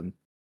jingoism.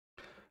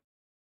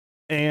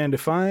 And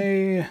if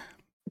I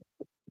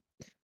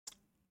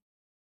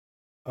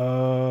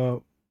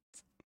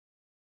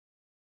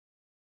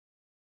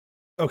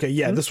okay,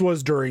 yeah, this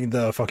was during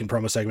the fucking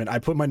promo segment. I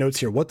put my notes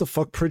here. What the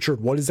fuck,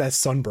 Pritchard? What is that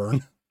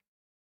sunburn?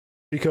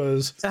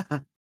 Because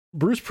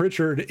Bruce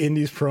Pritchard in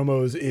these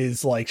promos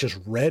is like just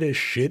red as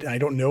shit. And I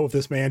don't know if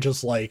this man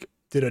just like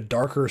did a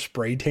darker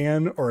spray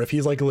tan or if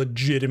he's like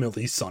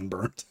legitimately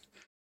sunburned.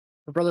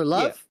 Brother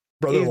Love? Yeah.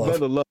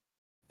 Brother Love.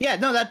 Yeah,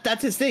 no,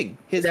 that's his thing.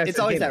 It's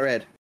always that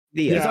red.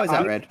 Yeah, it's always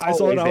that red. I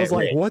saw it. I was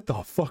like, "What the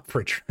fuck,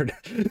 Pritchard?"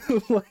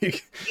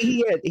 Like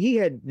he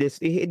had this.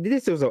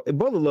 This was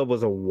Brother Love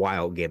was a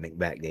wild gimmick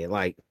back then.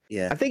 Like,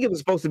 yeah, I think it was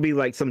supposed to be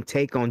like some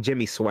take on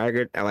Jimmy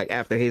Swaggart, like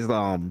after his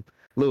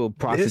little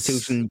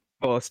prostitution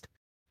bust.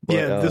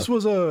 But, this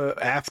was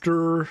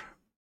after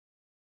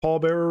Paul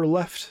Bearer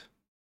left.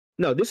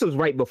 No, this was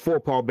right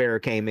before Paul Bearer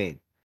came in.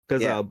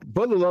 Because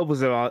Brother Love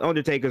was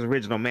Undertaker's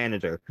original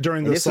manager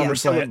during the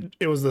SummerSlam.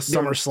 It was the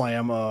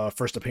SummerSlam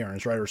first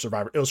appearance, right? Or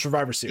Survivor. It was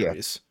Survivor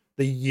Series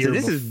the year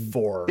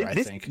before, I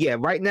think. Yeah,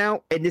 right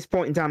now at this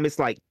point in time, it's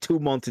like 2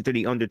 months into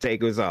the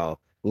Undertaker's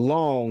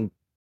long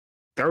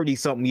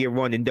 30-something year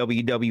run in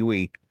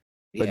WWE.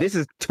 But this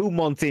is 2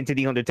 months into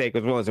the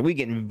Undertaker's run, so we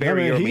getting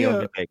very early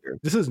Undertaker.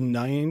 This is the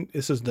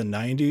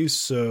 90s,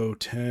 so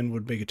 10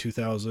 would make it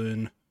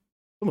 2000,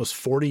 almost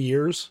 40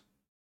 years.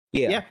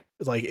 Yeah.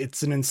 Like,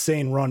 it's an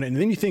insane run. And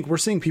then you think we're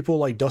seeing people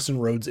like Dustin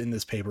Rhodes in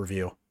this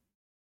pay-per-view.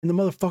 And the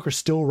motherfucker's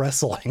still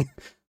wrestling.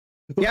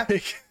 Yeah.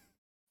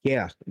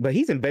 Yeah, but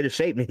he's in better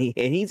shape than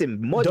he's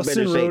in much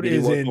Dustin better shape Rhodes than he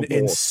was is in before.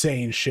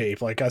 insane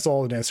shape. Like, I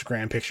saw an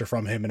Instagram picture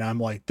from him, and I'm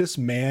like, this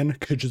man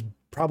could just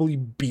probably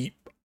beat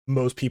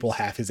most people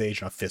half his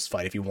age in a fist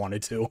fight if he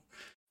wanted to.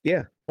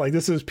 Yeah. Like,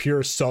 this is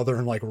pure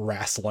Southern, like,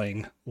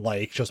 wrestling,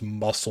 like, just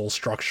muscle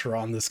structure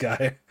on this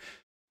guy.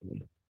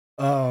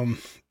 Yeah,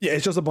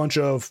 it's just a bunch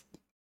of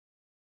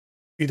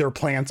either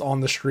plants on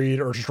the street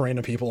or just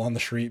random people on the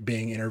street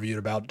being interviewed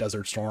about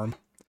Desert Storm.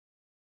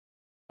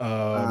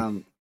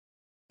 Then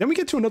we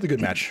get to another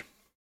good match.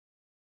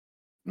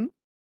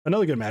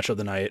 Another good match of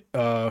the night.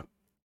 I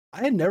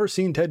had never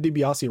seen Ted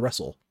DiBiase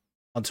wrestle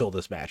until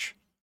this match.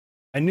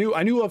 I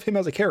knew of him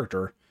as a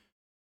character,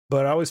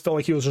 but I always felt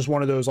like he was just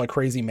one of those like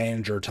crazy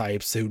manager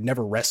types who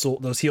never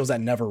wrestled. Those heels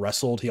that never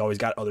wrestled. He always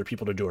got other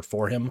people to do it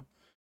for him.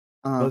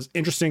 It was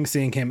interesting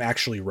seeing him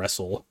actually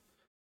wrestle.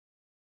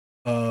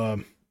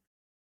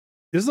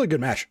 This is a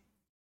good match.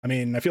 I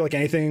mean, I feel like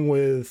anything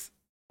with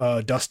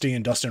Dusty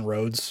and Dustin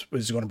Rhodes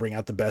is going to bring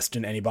out the best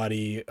in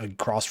anybody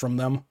across from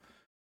them.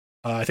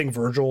 I think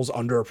Virgil's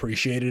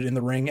underappreciated in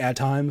the ring at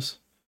times.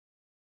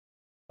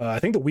 I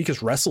think the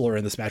weakest wrestler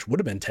in this match would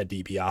have been Ted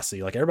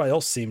DiBiase. Like, everybody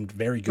else seemed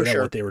very good at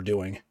what they were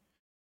doing.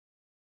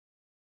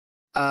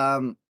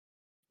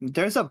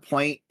 There's a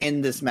point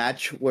in this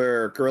match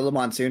where Gorilla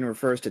Monsoon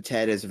refers to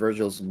Ted as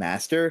Virgil's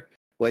master,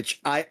 which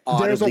I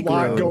there's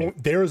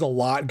a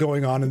lot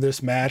going on in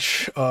this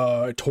match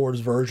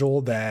towards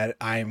Virgil that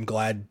I'm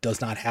glad does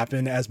not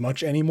happen as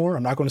much anymore.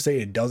 I'm not going to say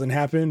it doesn't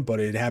happen, but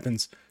it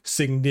happens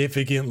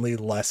significantly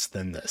less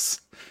than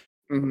this.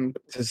 Mm-hmm.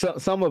 So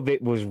some of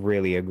it was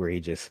really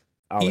egregious.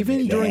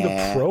 Even during the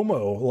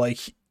promo, like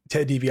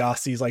Ted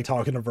DiBiase's like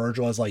talking to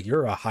Virgil as like,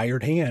 you're a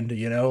hired hand,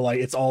 you know, like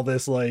it's all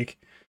this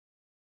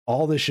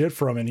shit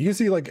from him. You can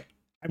see like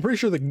I'm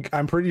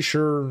pretty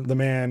sure the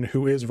man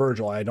who is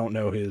Virgil, I don't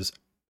know his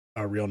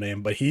real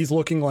name, but he's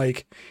looking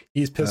like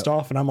he's pissed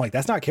off, and I'm like,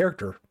 that's not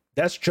character.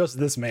 That's just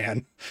this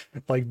man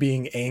like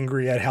being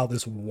angry at how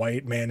this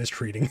white man is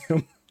treating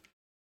him.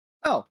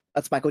 Oh,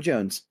 that's Michael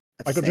Jones.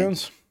 Michael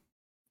Jones?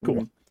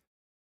 Cool.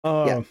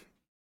 Mm-hmm.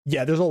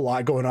 Yeah, there's a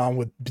lot going on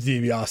with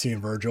DiBiase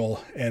and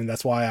Virgil, and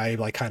that's why I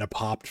like kind of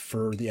popped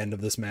for the end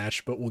of this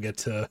match, but we'll get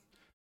to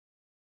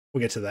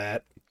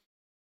that.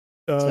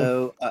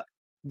 So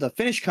the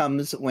finish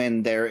comes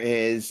when there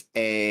is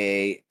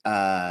there's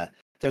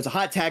a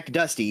hot tag to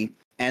Dusty,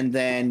 and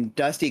then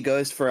Dusty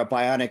goes for a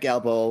bionic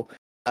elbow,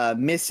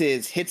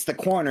 misses, hits the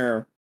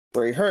corner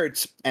where he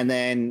hurts, and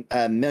then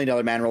 $1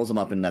 Million Man rolls him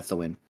up, and that's the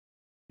win.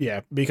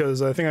 Yeah,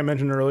 because I think I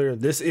mentioned earlier,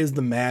 this is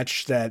the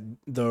match that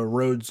the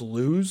Rhodes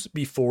lose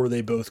before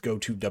they both go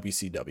to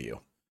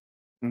WCW.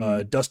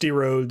 Mm-hmm. Dusty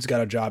Rhodes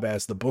got a job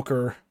as the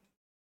booker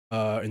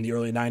in the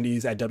early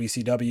 90s at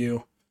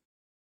WCW,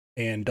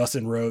 and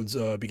Dustin Rhodes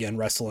began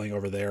wrestling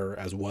over there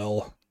as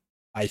well.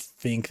 I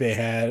think they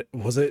had,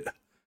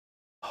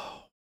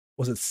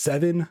 was it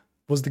 7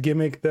 was the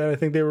gimmick that I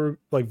think they were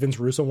like Vince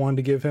Russo wanted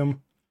to give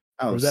him?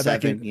 Oh, or was that 7,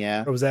 back in,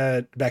 yeah. Or was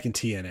that back in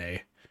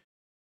TNA?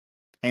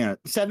 Hang on.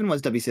 7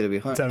 was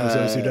WCW. 7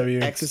 was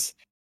WCW.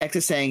 X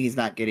is saying he's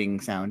not getting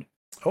sound.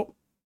 Oh,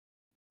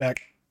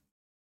 back.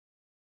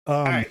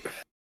 All right.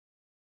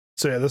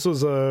 So yeah, this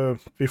was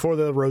before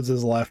the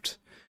Rhodeses left.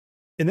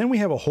 And then we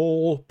have a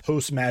whole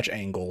post-match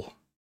angle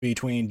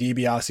between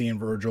DiBiase and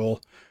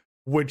Virgil,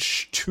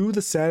 which to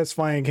the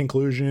satisfying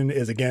conclusion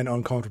is again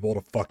uncomfortable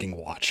to fucking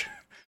watch.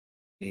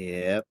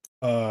 Yep.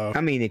 I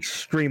mean,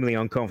 extremely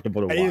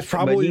uncomfortable to watch. It's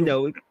probably,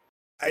 but,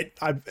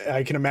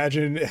 I can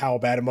imagine how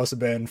bad it must have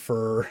been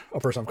for a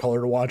person of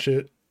color to watch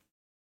it.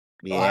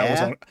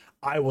 Yeah.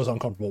 I was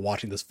uncomfortable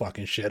watching this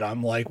fucking shit.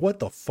 I'm like, what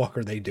the fuck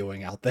are they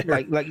doing out there?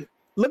 Like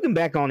looking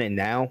back on it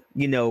now,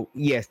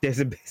 yes, there's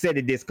a set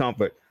of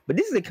discomfort, but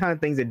this is the kind of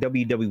things that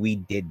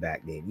WWE did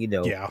back then.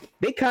 Yeah,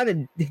 they kind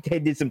of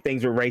did some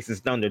things with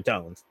racist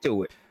undertones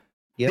to it.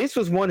 Yep. This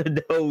was one of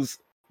those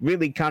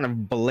really kind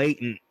of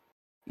blatant,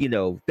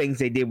 things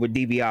they did with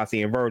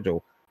DiBiase and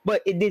Virgil,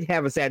 but it did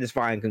have a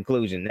satisfying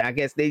conclusion. I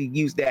guess they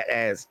used that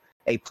as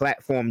a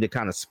platform to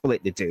kind of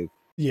split the two.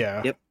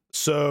 Yeah. Yep.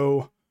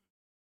 So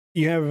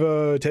you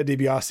have Ted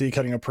DiBiase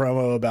cutting a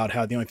promo about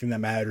how the only thing that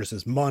matters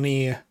is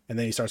money, and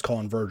then he starts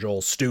calling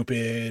Virgil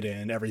stupid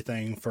and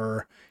everything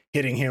for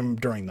hitting him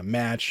during the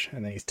match,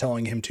 and then he's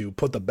telling him to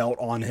put the belt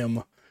on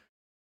him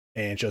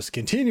and just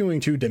continuing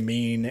to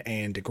demean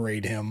and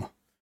degrade him.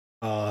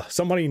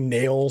 Somebody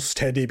nails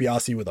Ted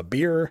DiBiase with a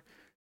beer,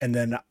 and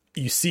then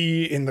you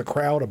see in the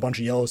crowd a bunch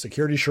of yellow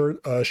security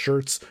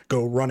shirts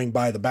go running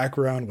by the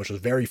background, which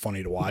was very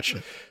funny to watch.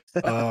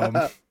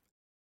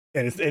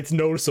 And it's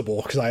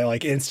noticeable because I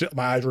like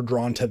my eyes were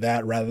drawn to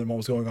that rather than what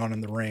was going on in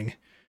the ring.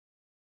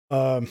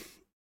 And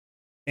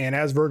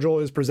as Virgil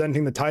is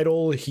presenting the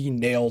title, he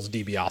nails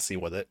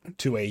DiBiase with it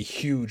to a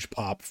huge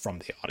pop from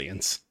the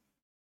audience.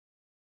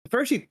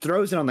 First, he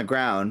throws it on the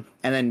ground,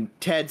 and then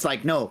Ted's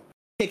like, "No,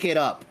 pick it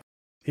up."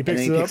 He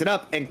picks it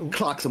up and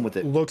clocks him with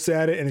it. Looks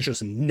at it and it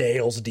just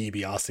nails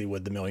DiBiase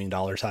with the $1 million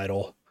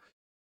title.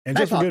 And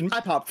just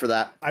I popped for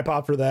that. I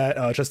popped for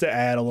that. Just to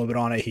add a little bit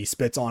on it, he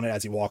spits on it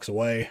as he walks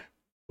away,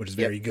 which is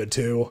very good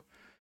too.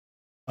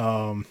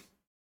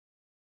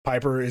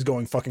 Piper is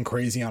going fucking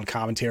crazy on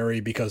commentary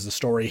because the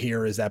story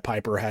here is that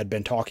Piper had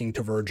been talking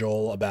to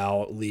Virgil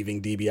about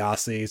leaving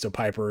DiBiase, so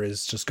Piper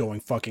is just going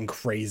fucking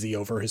crazy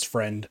over his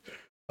friend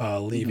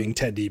leaving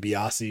Ted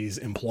DiBiase's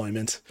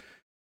employment.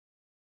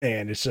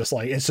 And it's just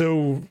like, it's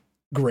so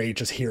great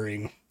just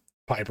hearing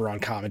Piper on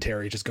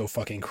commentary just go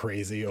fucking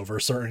crazy over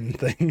certain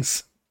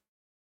things.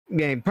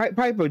 Man,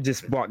 Piper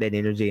just brought that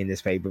energy in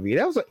this pay-per-view.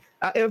 That was like,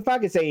 if I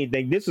could say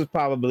anything, this was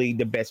probably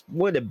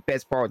one of the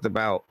best parts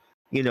about,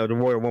 the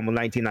Royal Rumble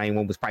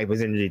 1991 was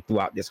Piper's energy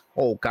throughout this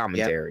whole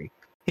commentary. Yep.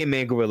 Him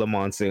and Gorilla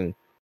Monsoon.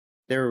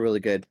 They were really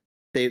good.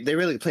 They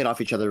really played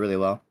off each other really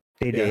well.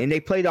 They did, and they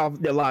played off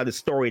a lot of the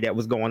story that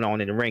was going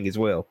on in the ring as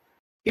well.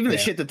 Even the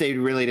shit that they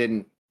really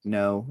didn't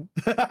know.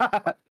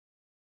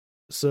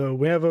 So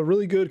we have a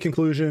really good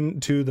conclusion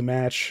to the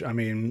match. I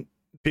mean,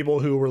 people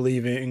who were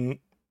leaving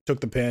took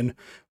the pin.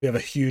 We have a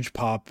huge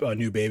pop, a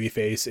new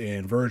babyface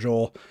in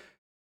Virgil.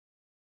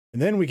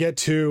 And then we get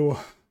to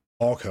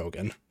Hulk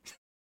Hogan.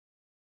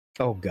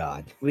 Oh,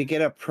 God. We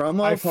get a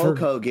promo of Hulk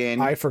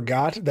Hogan. I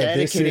forgot that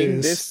this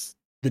is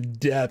the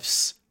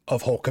depths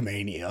of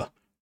Hulkamania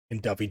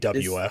in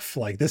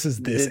WWF. This is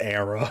this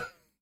era.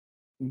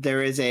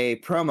 There is a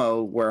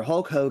promo where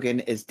Hulk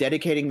Hogan is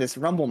dedicating this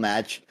Rumble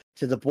match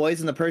to the boys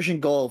in the Persian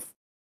Gulf.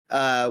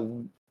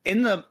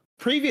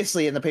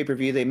 Previously in the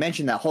pay-per-view, they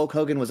mentioned that Hulk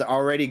Hogan was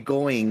already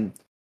going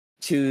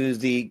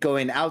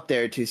out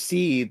there to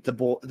see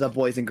the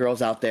boys and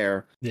girls out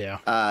there.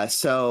 Yeah.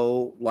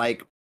 So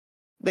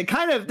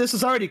this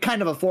was already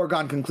kind of a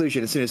foregone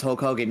conclusion as soon as Hulk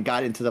Hogan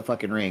got into the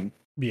fucking ring.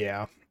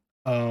 Yeah.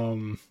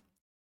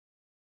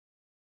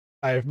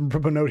 I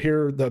put a note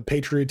here, the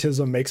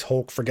patriotism makes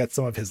Hulk forget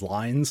some of his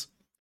lines.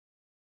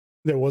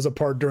 There was a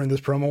part during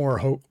this promo where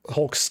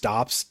Hulk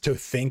stops to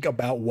think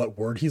about what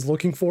word he's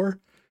looking for.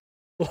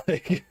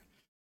 He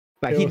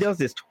does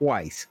this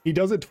twice. He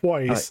does it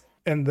twice,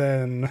 and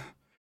then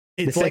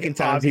it's the second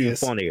time he was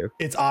funnier.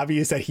 It's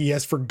obvious that he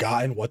has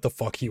forgotten what the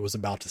fuck he was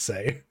about to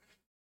say.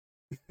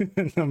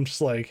 And I'm just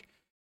like,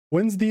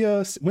 when's the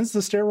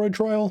steroid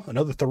trial?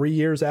 Another 3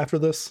 years after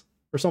this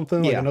or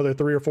something? Like another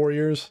 3 or 4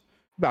 years?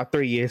 About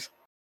 3 years.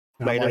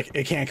 Later.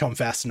 It can't come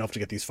fast enough to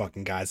get these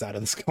fucking guys out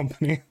of this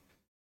company.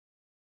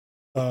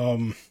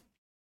 Then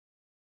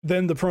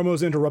the promo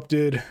is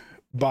interrupted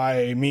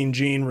by Mean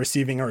Gene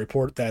receiving a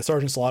report that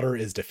Sergeant Slaughter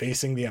is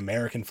defacing the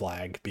American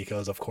flag,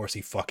 because of course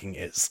he fucking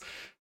is.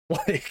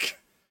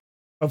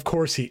 Of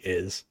course he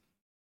is.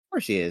 Of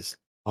course he is.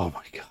 Oh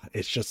my god.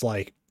 It's just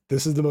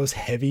this is the most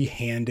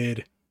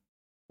heavy-handed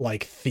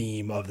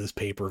theme of this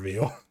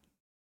pay-per-view.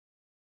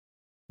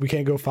 We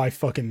can't go 5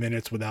 fucking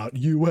minutes without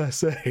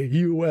USA,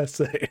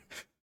 USA.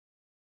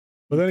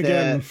 But then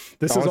again,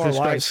 this is our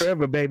lives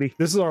forever, baby.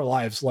 This is our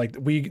lives.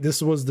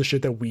 This was the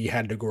shit that we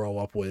had to grow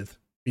up with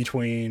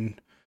between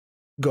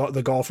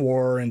the Gulf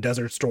War and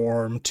Desert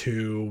Storm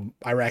to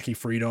Iraqi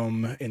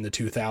freedom in the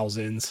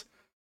 2000s.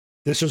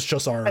 This was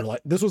just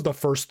this was the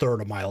first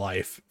third of my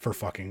life, for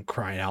fucking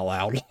crying out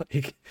loud.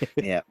 Like,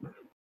 yeah.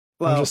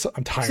 Well,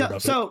 I'm tired of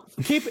it. So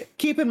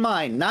keep in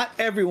mind, not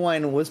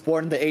everyone was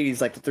born in the 80s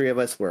like the three of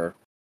us were.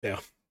 Yeah.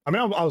 I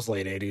mean, I was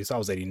late 80s. I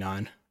was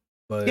 89.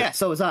 But yeah,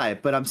 so was I.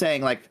 But I'm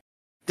saying, like,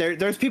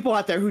 there's people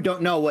out there who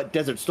don't know what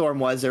Desert Storm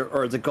was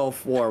or the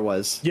Gulf War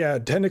was. Yeah,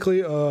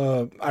 technically,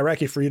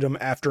 Iraqi freedom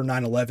after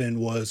 9/11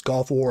 was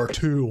Gulf War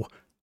 2.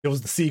 It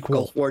was the sequel.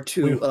 Gulf War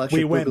 2.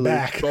 We went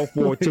back. Gulf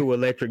War 2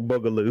 Electric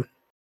Boogaloo.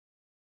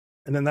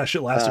 And then that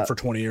shit lasted for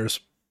 20 years.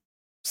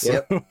 So,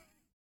 yep.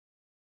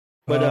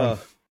 But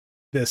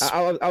this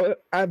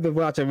I've been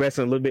watching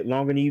wrestling a little bit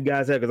longer than you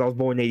guys have, because I was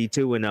born in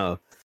 82, and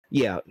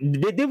yeah,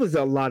 there was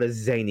a lot of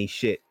zany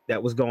shit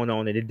that was going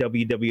on in the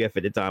WWF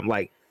at the time.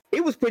 Like,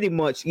 it was pretty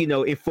much,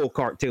 in full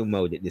cartoon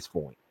mode at this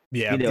point.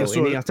 Yeah, and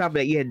then on top of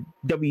that, you had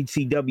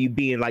WCW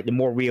being like the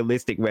more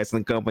realistic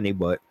wrestling company,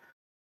 but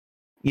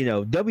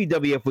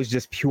WWF was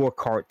just pure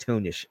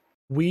cartoonish.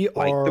 We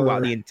are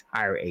throughout the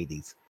entire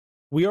 80s.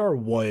 We are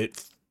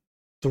what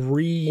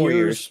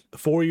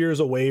 4 years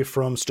away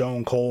from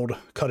Stone Cold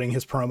cutting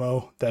his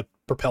promo that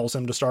propels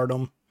him to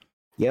stardom.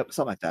 Yep,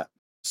 something like that.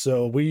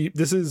 So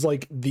this is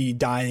like the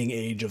dying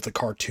age of the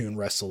cartoon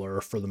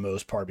wrestler for the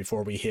most part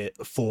before we hit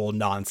full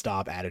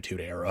nonstop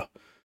Attitude Era.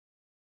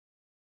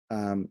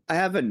 I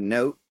have a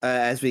note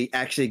as we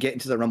actually get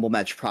into the Rumble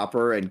match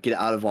proper and get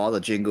out of all the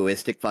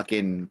jingoistic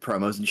fucking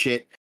promos and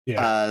shit.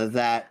 Yeah.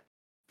 That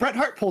Bret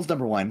Hart pulls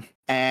number one,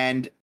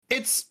 and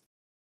it's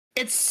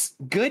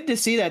good to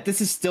see that this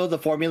is still the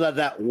formula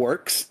that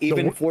works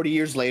even 40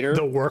 years later.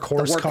 The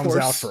workhorse comes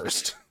out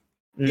first.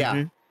 Yeah.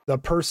 Mm-hmm. The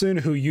person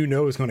who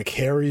is going to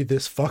carry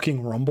this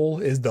fucking Rumble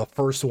is the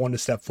first one to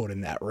step foot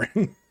in that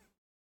ring.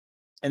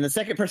 And the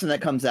second person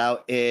that comes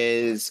out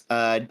is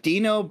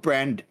Dino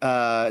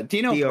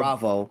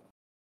Bravo.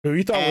 Who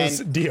you thought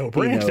was Dio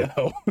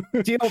Brando.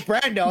 Dio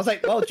Brando. I was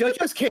like, well,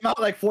 JoJo's came out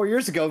like 4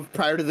 years ago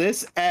prior to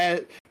this.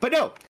 But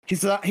no,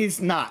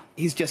 he's not.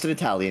 He's just an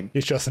Italian.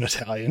 He's just an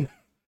Italian.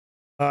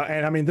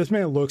 And I mean, this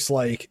man looks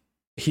like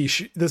he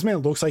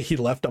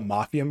left a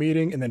mafia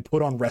meeting and then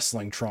put on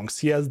wrestling trunks.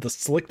 He has the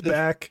slicked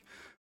back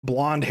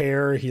blonde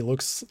hair. He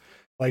looks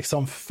like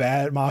some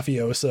fat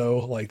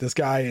mafioso. Like, this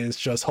guy is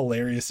just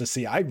hilarious to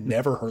see. I've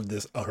never heard of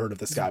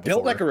this guy before.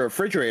 Built like a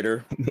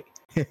refrigerator.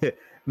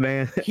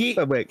 Man.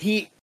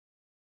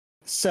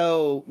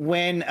 So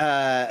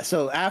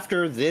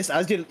after this,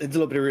 I did a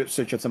little bit of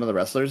research of some of the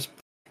wrestlers.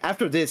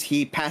 After this,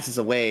 he passes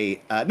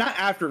away.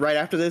 Not right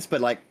after this,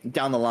 but like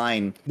down the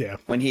line. Yeah.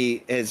 When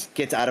he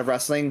gets out of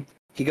wrestling,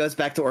 he goes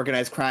back to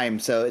organized crime.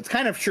 So it's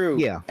kind of true.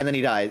 Yeah. And then he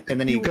died. And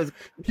then he was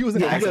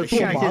an actual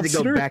mobster.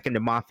 To go back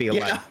into mafia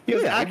life. He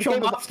was an actual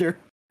mobster.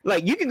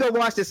 Like, you can go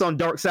watch this on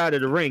Dark Side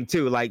of the Ring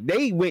too. Like,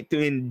 they went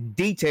through in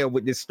detail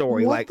with this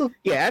story.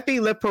 After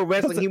he left pro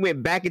wrestling, he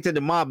went back into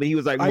the mob, and he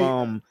was like,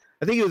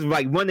 I think he was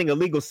like running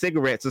illegal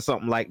cigarettes or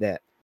something like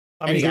that.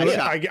 I mean,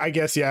 I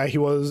guess, yeah, he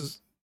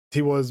was,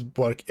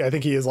 but I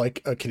think he is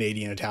like a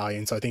Canadian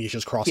Italian, so I think he's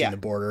just crossing the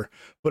border.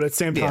 But at the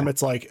same time,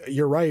 it's like,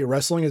 you're right,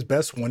 wrestling is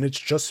best when it's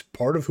just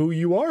part of who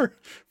you are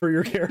for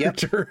your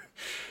character.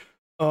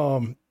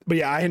 Yep. But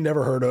yeah, I had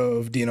never heard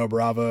of Dino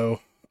Bravo.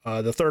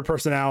 The third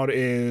person out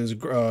is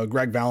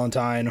Greg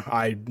Valentine.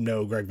 I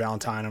know Greg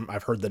Valentine.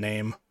 I've heard the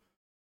name.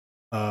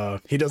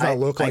 He does not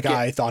look like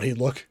I thought he'd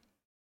look.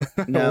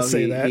 No, I'll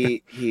say that.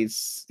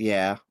 He's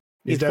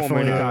definitely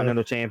former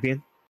Intercontinental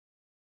Champion.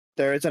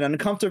 There is an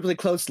uncomfortably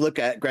close look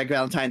at Greg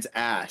Valentine's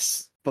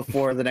ass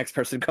before the next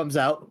person comes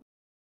out.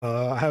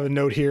 I have a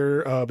note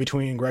here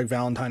between Greg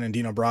Valentine and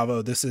Dino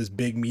Bravo. This is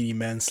big meaty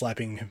men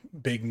slapping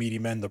big meaty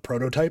men, the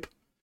prototype.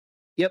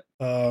 Yep.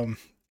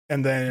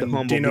 And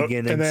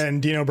then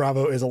Dino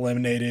Bravo is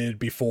eliminated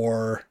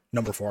before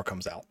number 4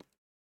 comes out,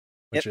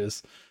 which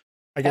is,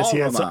 I guess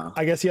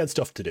he had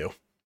stuff to do.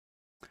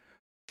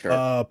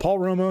 Sure. Paul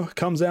Roma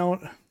comes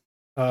out.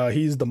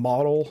 He's the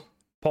model.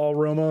 Paul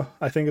Roma,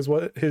 I think, is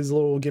what his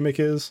little gimmick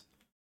is.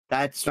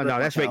 That's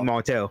Rick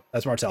Martel.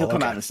 That's Martel. He'll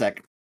come out in a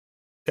sec.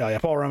 Yeah.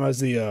 Paul Roma is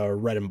the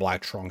red and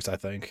black trunks, I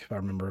think, if I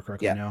remember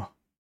correctly now.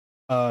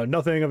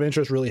 Nothing of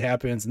interest really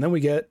happens, and then we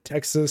get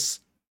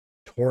Texas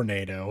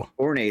Tornado,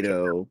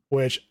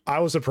 which I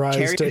was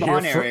surprised to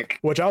hear.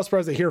 Which I was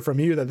surprised to hear from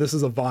you that this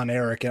is a Von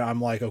Erich, and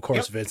I'm like, of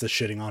course, Vince is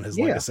shitting on his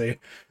legacy.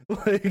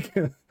 Like,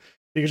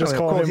 you can just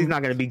call him. He's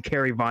not going to be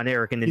Kerry Von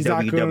Erich in the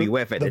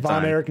WWF at the time. The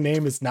Von Erich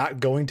name is not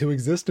going to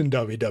exist in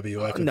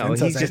WWF. No,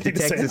 he's just a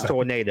Texas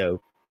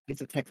Tornado.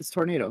 He's a Texas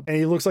Tornado, and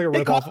he looks like a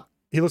ripoff.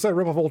 He looks like a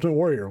ripoff Ultimate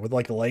Warrior with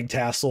like the leg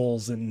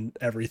tassels and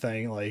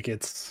everything. Like,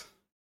 it's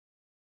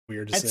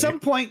weird to see.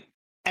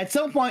 At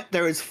some point,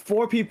 there is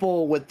 4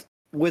 people with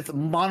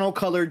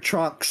monocolored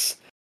trunks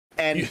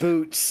and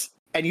boots,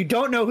 and you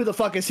don't know who the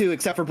fuck is who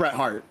except for Bret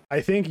Hart.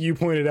 I think you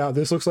pointed out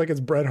this looks like it's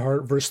Bret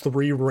Hart versus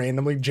 3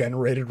 randomly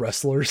generated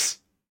wrestlers.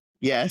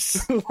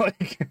 Yes.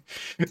 Like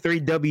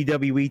 3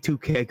 WWE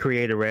 2K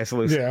creator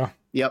wrestlers. Yeah.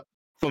 Yep.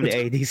 From the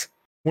 80s.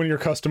 When your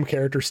custom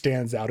character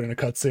stands out in a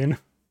cutscene.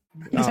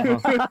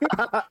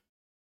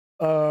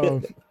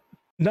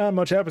 Not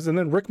much happens, and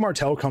then Rick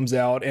Martel comes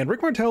out, and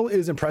Rick Martel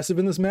is impressive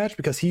in this match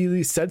because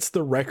he sets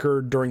the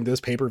record during this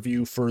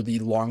pay-per-view for the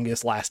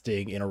longest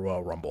lasting in a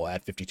Royal Rumble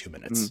at 52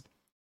 minutes.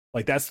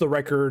 Like, that's the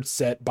record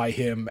set by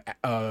him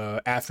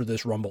after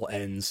this Rumble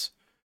ends.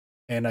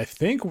 And I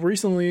think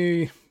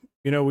recently,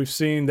 we've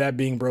seen that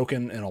being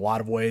broken in a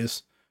lot of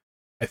ways.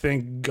 I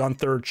think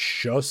Gunther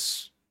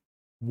just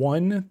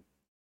won.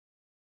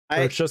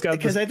 I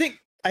think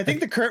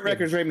the current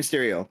record is Rey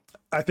Mysterio.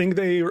 I think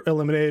they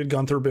eliminated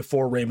Gunther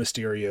before Rey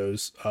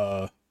Mysterio's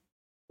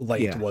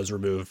light was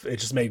removed. It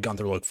just made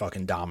Gunther look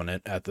fucking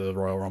dominant at the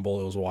Royal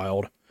Rumble. It was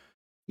wild.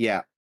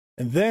 Yeah.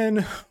 And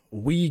then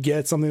we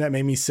get something that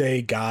made me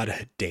say,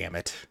 God damn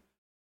it.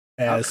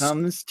 Out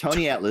comes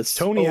Tony Atlas.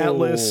 Tony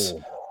Atlas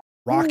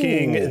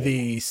rocking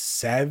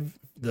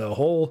the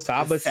whole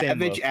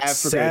savage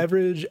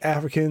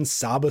African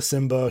Saba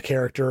Simba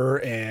character,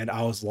 and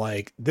I was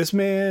like, this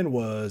man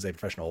was a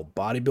professional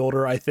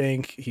bodybuilder. I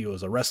think he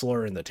was a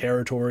wrestler in the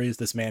territories.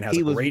 This man has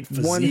a great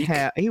physique.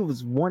 He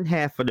was one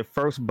half of the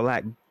first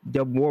Black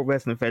World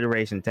Wrestling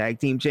Federation Tag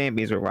Team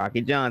Champions with Rocky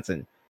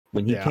Johnson.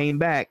 When he came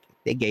back,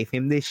 they gave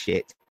him this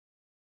shit.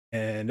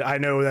 And I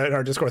know that in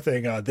our Discord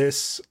thing,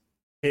 this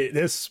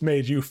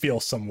made you feel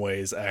some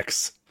ways,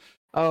 X.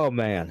 Oh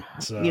man,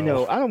 so,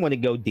 I don't want to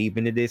go deep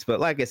into this, but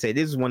like I said,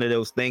 this is one of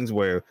those things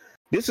where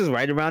this was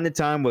right around the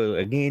time where,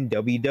 again,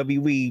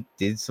 WWE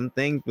did some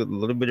things with a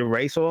little bit of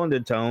racial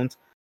undertones.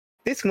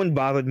 This one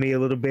bothered me a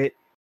little bit,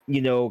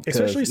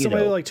 especially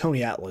somebody like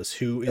Tony Atlas,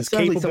 who is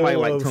capable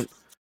of.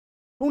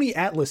 Tony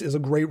Atlas is a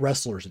great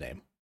wrestler's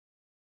name.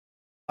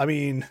 I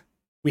mean,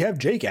 we have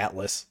Jake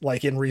Atlas,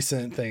 like, in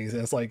recent things,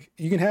 and it's like,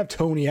 you can have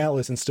Tony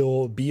Atlas and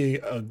still be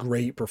a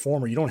great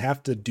performer. You don't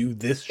have to do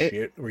this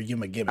shit where you give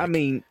him a gimmick. I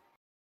mean,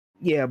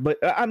 yeah, but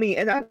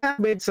and I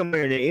read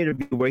somewhere in an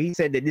interview where he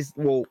said that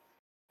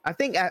I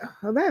think, as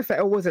a matter of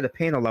fact, or was it a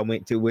panel I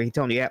went to where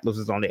Tony Atlas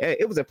was on it?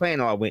 It was a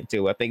panel I went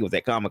to. I think it was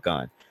at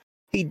Comic-Con.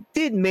 He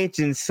did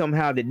mention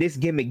somehow that this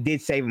gimmick did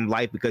save him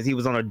life because he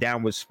was on a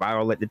downward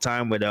spiral at the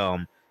time with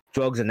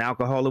drugs and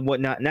alcohol and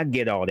whatnot. And I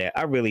get all that.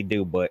 I really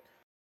do. But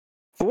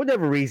for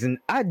whatever reason,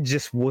 I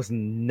just was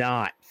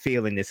not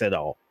feeling this at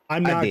all.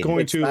 I'm not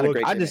going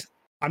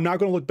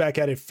to look back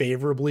at it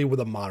favorably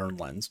with a modern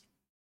lens.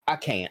 I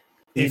can't.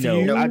 If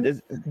you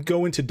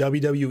go into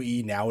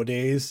WWE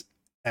nowadays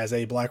as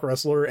a Black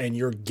wrestler and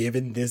you're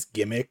given this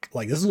gimmick,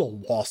 like, this is a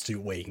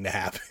lawsuit waiting to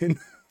happen.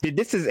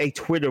 This is a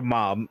Twitter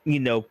mob,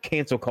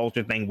 cancel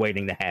culture thing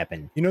waiting to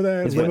happen.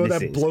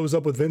 That blows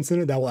up with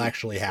Vincent, that will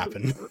actually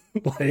happen.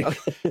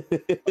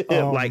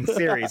 Like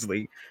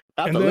seriously.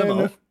 And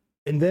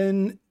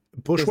then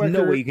Bushwhacker.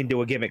 There's no way you can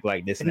do a gimmick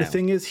like this. And the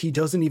thing is, he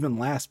doesn't even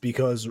last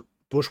because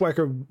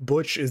Bushwhacker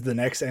Butch is the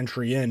next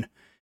entry in.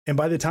 And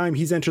by the time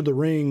he's entered the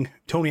ring,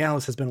 Tony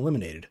Atlas has been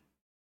eliminated.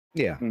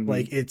 Yeah.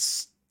 Like,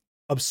 it's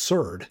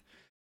absurd.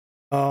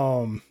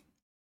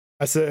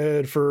 I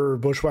said for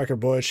Bushwhacker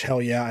Butch, hell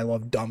yeah, I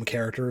love dumb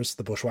characters.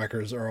 The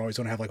Bushwhackers are always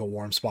going to have like a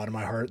warm spot in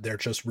my heart. They're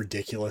just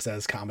ridiculous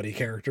as comedy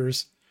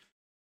characters.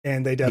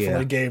 And they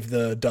definitely gave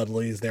the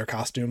Dudleys their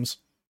costumes.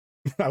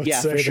 I would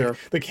say for sure.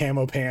 The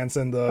camo pants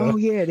and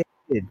the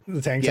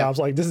tank tops.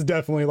 Like, this is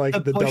definitely like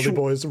the Dudley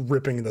Boys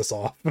ripping this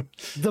off.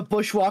 The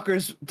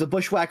Bushwhackers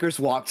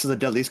walked so the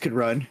Dudleys could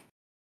run.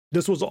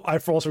 This was, I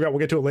also forgot, we'll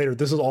get to it later.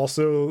 This is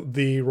also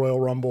the Royal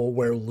Rumble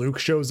where Luke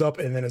shows up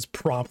and then is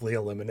promptly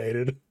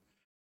eliminated,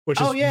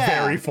 which is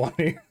very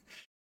funny.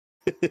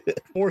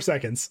 4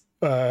 seconds.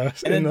 And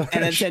then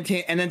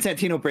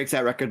Santino breaks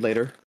that record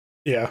later.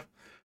 Yeah.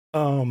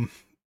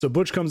 So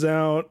Butch comes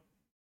out.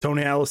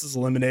 Tony Atlas is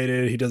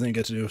eliminated. He doesn't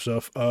get to do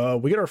stuff.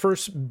 We get our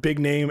first big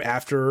name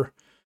after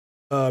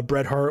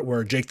Bret Hart,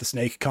 where Jake the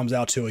Snake comes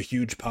out to a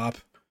huge pop.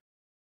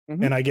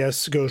 And I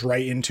guess goes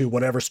right into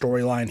whatever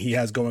storyline he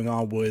has going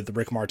on with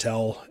Rick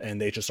Martel, and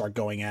they just start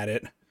going at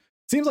it.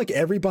 Seems like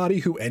everybody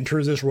who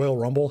enters this Royal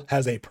Rumble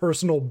has a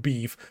personal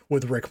beef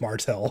with Rick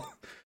Martel.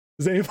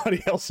 Does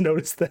anybody else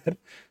notice that?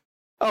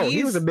 Oh,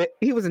 he was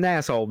an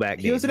asshole back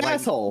then. He was an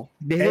asshole.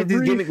 His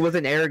gimmick was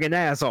an arrogant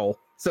asshole.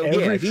 So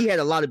he had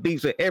a lot of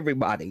beefs with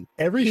everybody.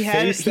 Every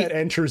face that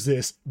enters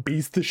this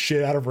beats the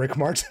shit out of Rick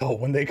Martel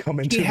when they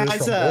come into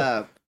this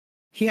Rumble.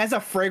 He has a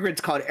fragrance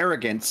called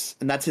Arrogance,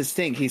 and that's his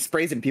thing. He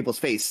sprays in people's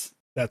face.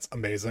 That's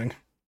amazing.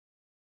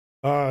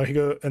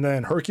 And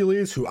then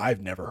Hercules, who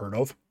I've never heard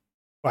of.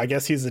 I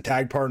guess he's the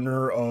tag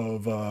partner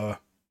of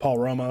Paul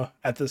Roma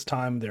at this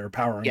time. They're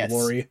Power and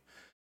Glory.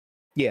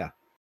 Yeah.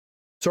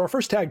 So our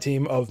first tag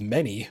team of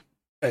many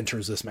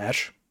enters this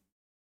match.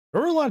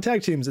 There were a lot of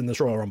tag teams in this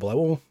Royal Rumble. I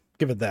will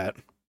give it that.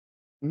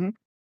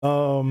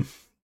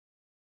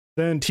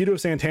 Then Tito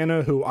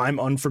Santana, who I'm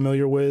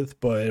unfamiliar with,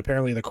 but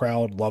apparently the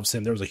crowd loves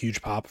him. There was a huge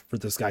pop for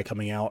this guy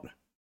coming out.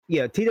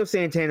 Yeah, Tito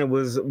Santana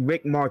was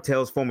Rick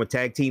Martel's former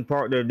tag team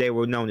partner. They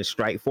were known as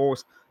Strike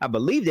Force. I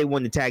believe they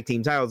won the tag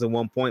team titles at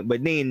one point,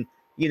 but then,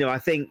 I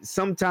think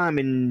sometime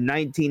in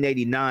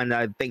 1989,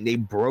 I think they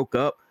broke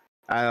up.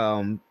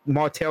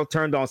 Martel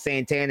turned on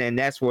Santana, and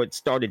that's what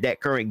started that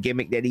current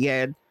gimmick that he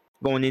had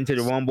going into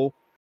the Rumble.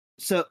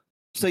 So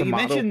So you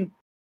mentioned,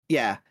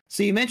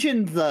 So you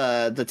mentioned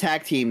the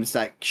tag teams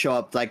that show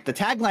up. Like the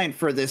tagline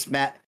for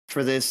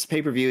this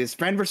pay-per-view is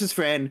friend versus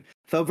friend,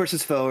 foe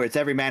versus foe. It's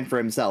every man for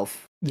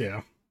himself.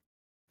 Yeah.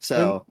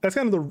 So and that's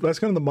kind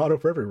of the motto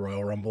for every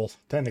Royal Rumble,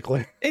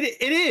 technically.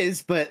 It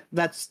is, but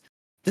this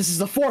is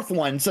the fourth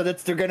one, so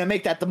they're gonna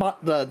make that the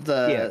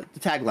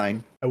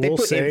tagline. They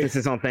put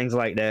emphasis on things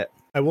like that.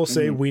 I will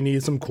say we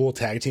need some cool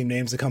tag team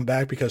names to come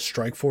back because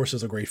Strike Force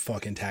is a great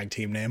fucking tag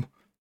team name.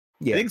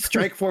 Yeah, I think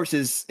Strike Force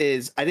is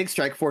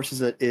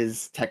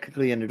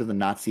technically under the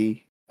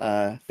Nazi.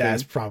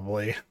 That's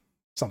probably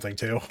something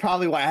too.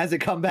 Probably why it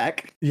hasn't come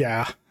back.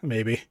 Yeah,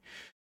 maybe.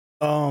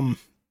 And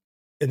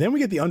then we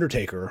get the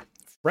Undertaker,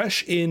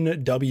 fresh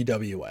in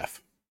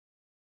WWF,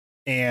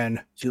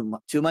 and 2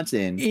 months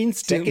in,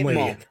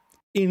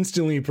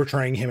 instantly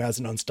portraying him as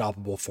an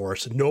unstoppable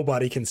force.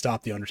 Nobody can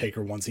stop the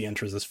Undertaker once he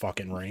enters this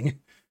fucking ring.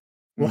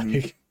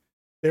 Like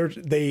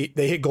they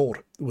hit gold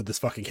with this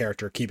fucking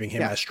character, keeping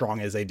him as strong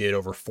as they did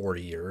over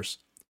 40 years.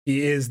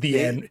 He is the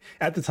end.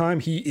 At the time,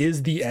 he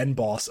is the end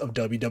boss of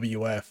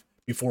WWF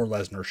before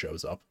Lesnar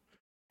shows up.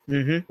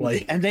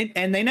 Like, and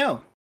they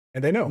know.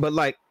 But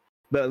like,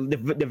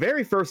 the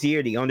very first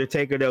year, the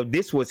Undertaker, though,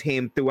 this was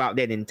him throughout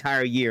that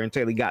entire year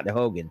until he got to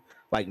Hogan.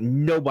 Like,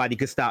 nobody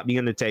could stop the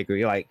Undertaker.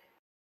 You're like,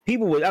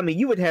 people would. I mean,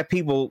 you would have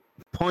people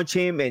punch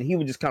him, and he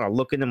would just kind of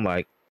look at them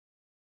like,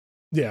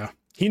 yeah.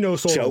 He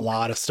knows a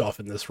lot of stuff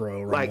in this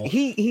Royal Rumble. Like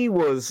he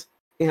was,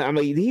 I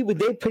mean,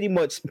 they pretty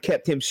much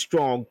kept him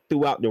strong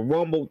throughout the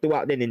Rumble,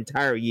 throughout that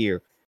entire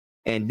year,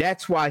 and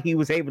that's why he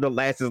was able to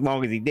last as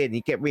long as he did. And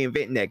he kept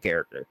reinventing that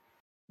character.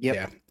 Yep.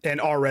 Yeah,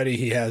 and already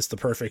he has the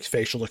perfect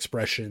facial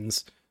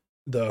expressions,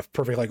 the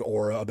perfect like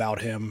aura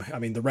about him. I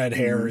mean, the red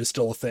hair is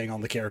still a thing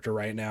on the character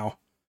right now,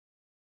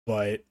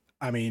 but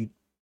I mean,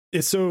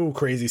 it's so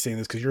crazy seeing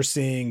this because you're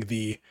seeing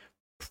the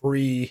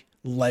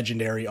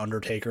pre-legendary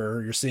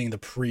Undertaker, you're seeing the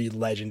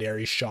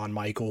pre-legendary Shawn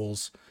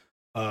Michaels,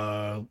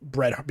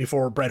 Bret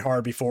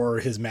Hart before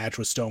his match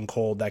with Stone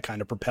Cold, that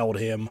kind of propelled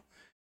him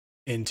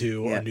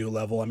into a new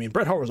level. I mean,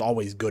 Bret Hart was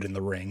always good in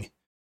the ring,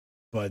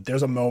 but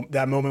there's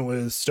that moment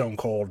with Stone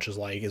Cold just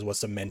like is what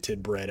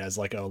cemented Bret as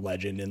like a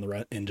legend in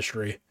the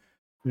industry.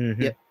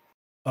 Yep.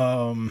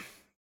 I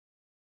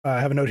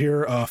have a note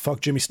here.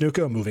 Fuck Jimmy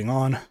Snuka. Moving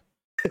on.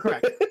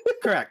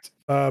 Correct.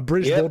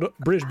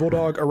 British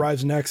Bulldog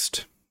arrives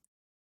next.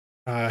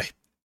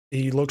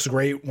 He looks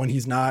great when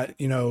he's not,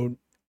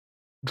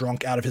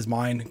 drunk out of his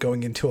mind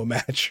going into a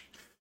match.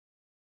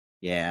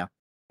 Yeah.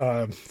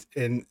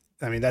 And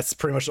I mean, that's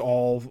pretty much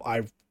all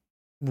I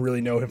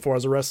really know him for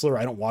as a wrestler.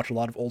 I don't watch a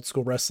lot of old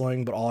school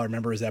wrestling, but all I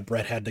remember is that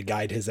Bret had to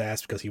guide his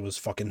ass because he was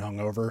fucking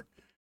hungover.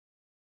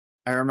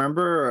 I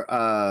remember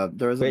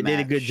there was a match. Bret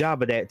did a good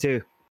job of that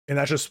too. And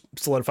that just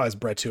solidifies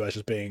Bret too as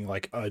just being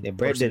like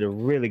Bret did a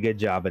really good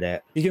job of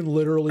that. He can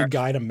literally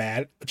guide a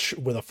match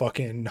with a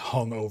fucking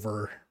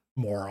hungover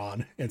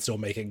moron and still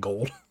make it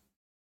gold.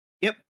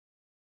 Yep.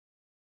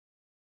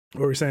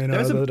 What were we saying?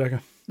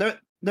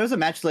 There was a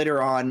match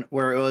later on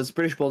where it was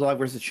British Bulldog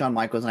versus Shawn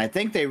Michaels, and I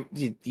think they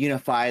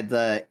unified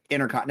the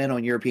Intercontinental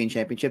and European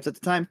Championships at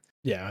the time.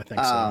 Yeah, I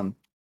think so.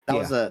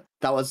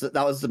 That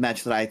was the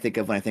match that I think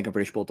of when I think of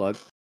British Bulldog.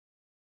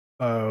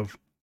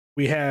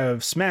 We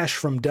have Smash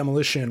from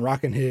Demolition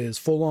rocking his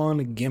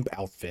full-on gimp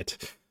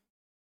outfit.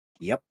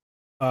 Yep.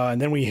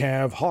 And then we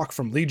have Hawk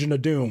from Legion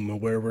of Doom,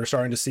 where we're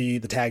starting to see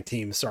the tag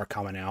teams start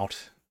coming out.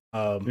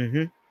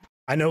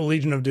 I know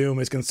Legion of Doom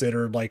is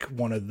considered like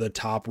one of the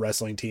top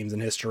wrestling teams in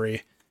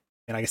history,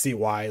 and I can see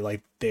why.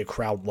 Like, the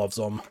crowd loves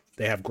them.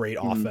 They have great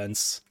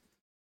offense.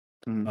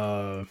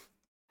 They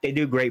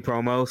do great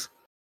promos.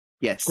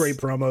 Yes, great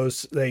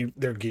promos.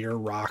 Their gear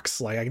rocks.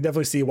 Like, I can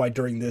definitely see why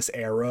during this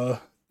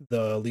era,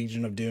 the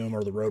Legion of Doom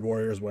or the Road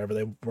Warriors, whatever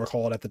they were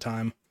called at the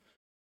time,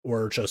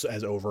 were just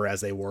as over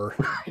as they were.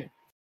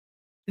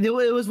 It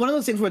was one of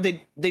those things where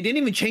they didn't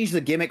even change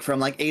the gimmick from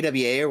like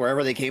AWA or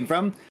wherever they came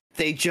from.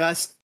 They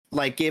just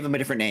like gave them a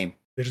different name.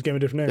 They just gave them a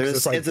different name.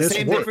 It's like, the this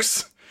same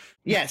works.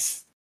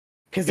 Yes,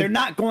 because they're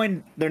not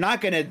going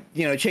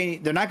to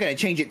change. They're not going to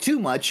change it too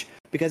much,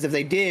 because if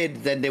they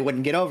did, then they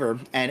wouldn't get over,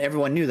 and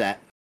everyone knew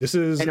that. This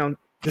is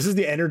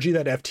the energy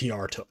that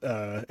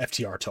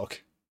FTR took.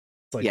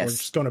 It's like, we're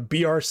just going to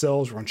be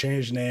ourselves. We're going to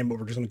change the name, but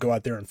we're just going to go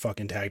out there and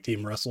fucking tag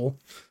team wrestle.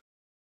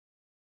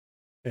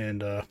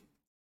 And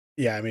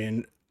yeah, I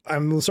mean,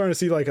 I'm starting to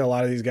see like a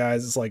lot of these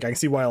guys. It's like I can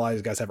see why a lot of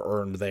these guys have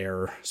earned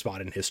their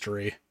spot in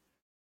history.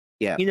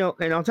 Yeah,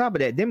 and on top of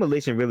that,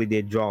 Demolition really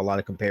did draw a lot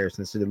of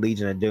comparisons to the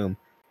Legion of Doom.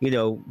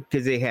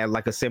 Because they had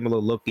like a similar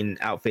looking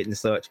outfit and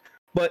such.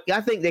 But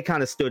I think they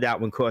kind of stood out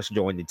when Crush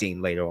joined the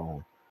team later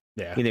on.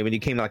 Yeah, when he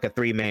came like a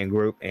 3-man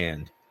group,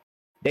 and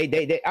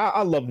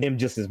I love them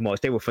just as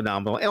much. They were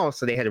phenomenal, and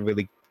also they had a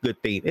really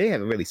good theme. They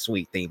had a really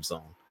sweet theme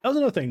song. That was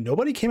another thing.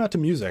 Nobody came out to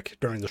music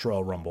during this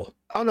Royal Rumble.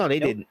 Oh no, they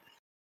didn't.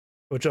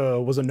 Which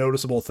was a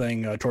noticeable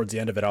thing towards the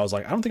end of it. I was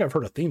like, I don't think I've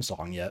heard a theme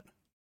song yet.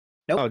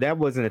 Nope. Oh, that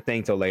wasn't a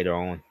thing till later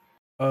on.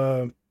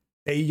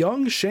 A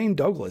young Shane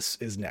Douglas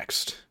is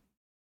next.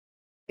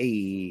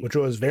 which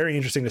was very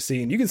interesting to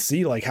see. And you can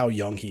see like how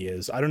young he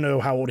is. I don't know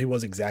how old he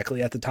was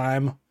exactly at the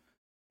time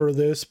for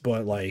this,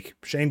 but like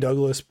Shane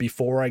Douglas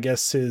before, I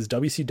guess, his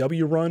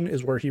WCW run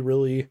is where he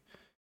really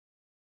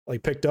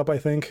like picked up, I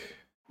think.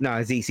 No,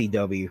 it's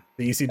ECW.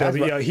 The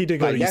ECW, yeah, he did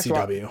go to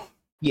ECW. Right.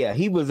 Yeah,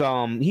 he was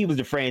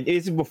the friend.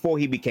 This is before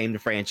he became the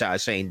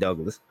franchise Shane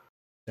Douglas.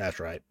 That's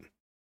right.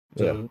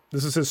 So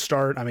this is his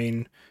start. I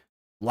mean,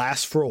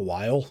 lasts for a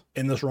while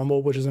in this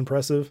Rumble, which is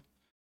impressive.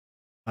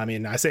 I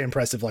mean, I say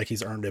impressive like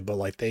he's earned it, but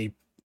like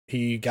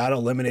he got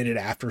eliminated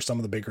after some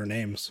of the bigger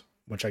names,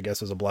 which I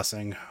guess is a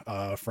blessing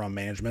from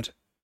management.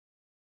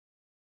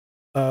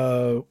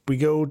 We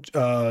go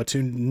to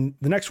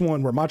the next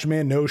one where Macho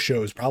Man no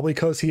shows, probably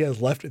because he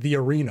has left the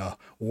arena,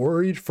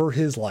 worried for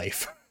his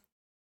life.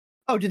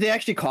 Oh, did they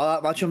actually call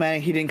out Macho Man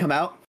and he didn't come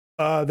out?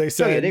 They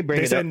said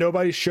they said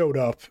nobody showed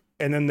up,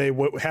 and then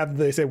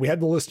they said we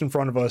had the list in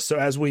front of us, so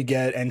as we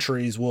get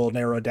entries, we'll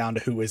narrow it down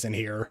to who is in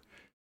here.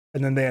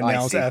 And then they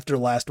announced after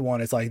last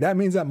one, it's like, that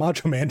means that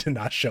Macho Man did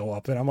not show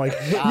up. And I'm like,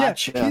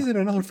 gotcha. Yeah, he's in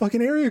another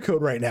fucking area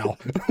code right now.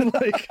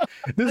 Like,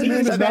 this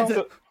man is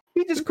not...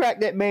 He just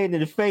cracked that man in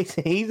the face.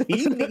 He's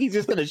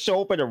just going to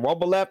show up in a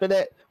Rumble after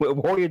that with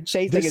Warrior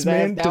chasing his ass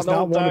down. This man does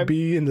not want to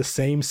be in the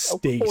same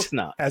state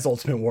as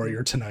Ultimate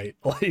Warrior tonight.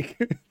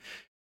 Like,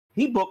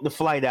 he booked the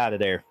flight out of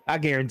there. I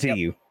guarantee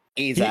you.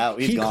 He's out.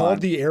 He's gone.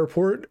 Called the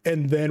airport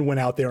and then went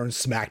out there and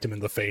smacked him in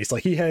the face.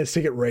 Like, he had his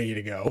ticket ready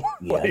to go.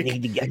 Yeah, like,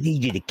 I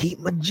need you to keep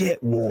my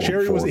jet warm.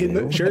 Sherry was in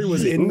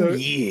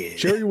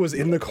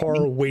the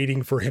car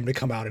waiting for him to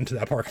come out into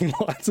that parking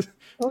lot.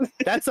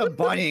 That's a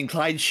Bonnie and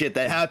Clyde shit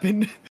that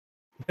happened.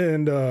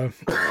 And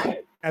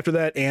after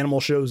that,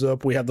 Animal shows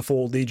up. We have the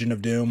full Legion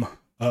of Doom.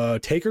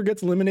 Taker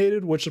gets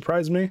eliminated, which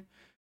surprised me.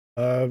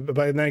 But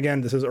then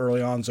again, this is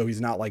early on, so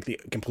he's not like the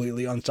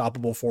completely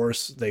unstoppable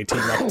force. They team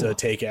up to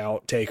take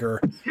out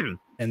Taker,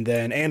 and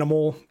then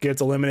Animal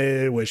gets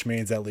eliminated, which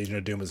means that Legion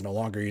of Doom is no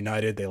longer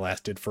united. They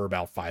lasted for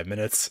about 5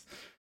 minutes.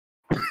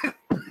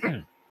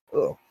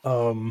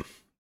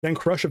 Then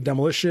Crush of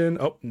Demolition.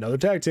 Oh, another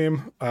tag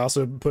team. I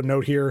also put a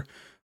note here.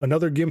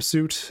 Another gimp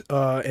suit,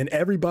 and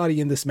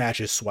everybody in this match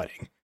is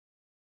sweating.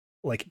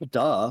 Like,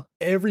 duh.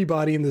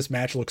 Everybody in this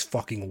match looks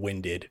fucking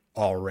winded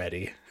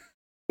already.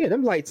 Yeah,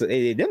 them lights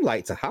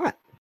are hot.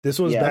 This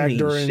was back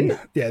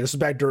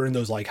during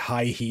those like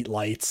high heat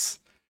lights.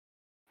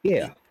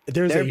 Yeah.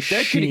 They're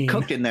pretty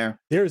cooked in there.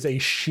 There's a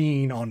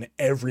sheen on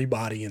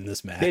everybody in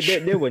this match.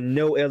 There were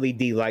no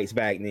LED lights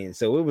back then,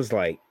 so it was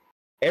like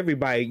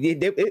everybody.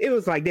 It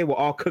was like they were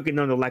all cooking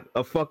under like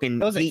a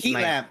fucking. It was a heat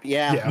lamp.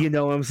 Yeah. You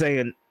know what I'm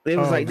saying? It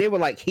was like they were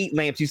like heat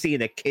lamps you see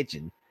in a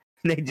kitchen.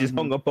 They just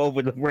hung up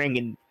over the ring,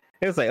 and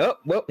it was like, oh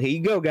well, here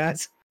you go,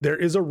 guys. There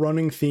is a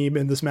running theme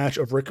in this match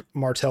of Rick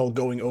Martel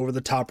going over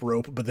the top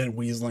rope, but then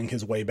weaseling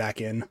his way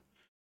back in.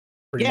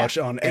 Pretty much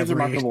on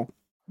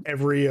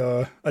every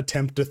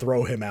attempt to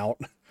throw him out.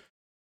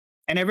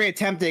 And every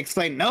attempt to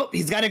explain, nope,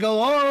 he's got to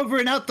go over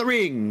and out the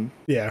ring.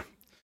 Yeah.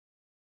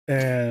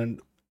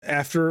 And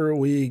after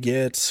we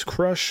get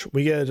Crush,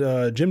 we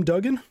get Jim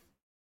Duggan,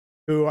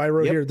 who I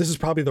wrote here, this is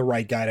probably the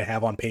right guy to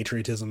have on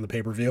Patriotism, the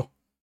pay-per-view.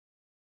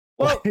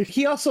 Well,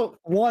 he also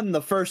won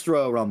the first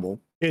Royal Rumble.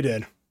 He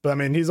did. But I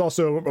mean, he's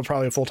also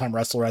probably a full-time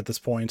wrestler at this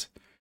point.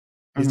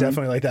 He's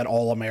definitely like that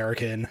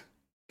all-American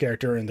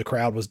character, and the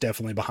crowd was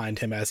definitely behind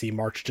him as he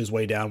marched his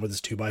way down with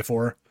his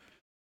 2x4.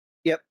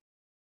 Yep.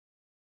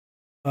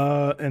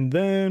 And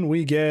then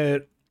we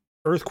get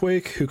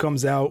Earthquake, who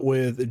comes out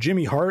with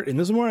Jimmy Hart. And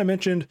this is what I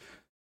mentioned.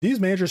 These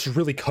managers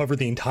really cover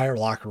the entire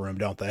locker room,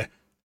 don't they?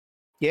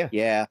 Yeah.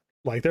 Yeah.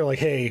 Like, they're like,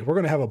 hey, we're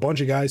going to have a bunch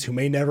of guys who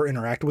may never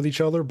interact with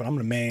each other, but I'm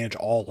going to manage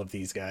all of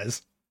these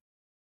guys.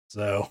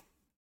 So...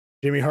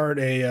 Jimmy Hart,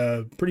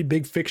 a pretty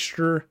big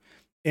fixture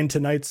in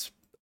tonight's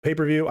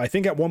pay-per-view. I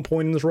think at one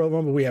point in this Royal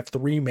Rumble, we have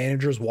 3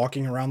 managers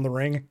walking around the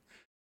ring.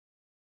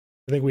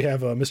 I think we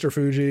have Mr.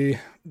 Fuji,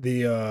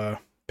 the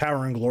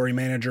Power and Glory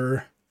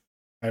manager.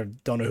 I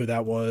don't know who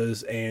that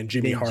was, and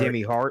Jimmy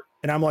Hart.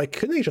 And I'm like,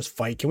 couldn't they just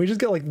fight? Can we just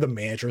get like the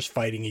managers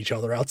fighting each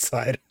other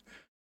outside?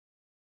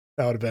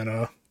 That would have been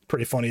a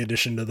pretty funny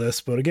addition to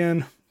this. But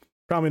again,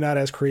 probably not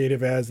as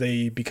creative as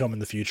they become in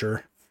the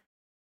future.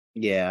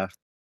 Yeah.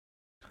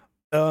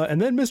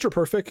 And then Mr.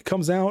 Perfect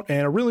comes out,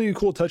 and a really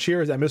cool touch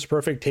here is that Mr.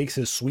 Perfect takes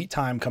his sweet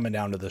time coming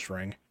down to this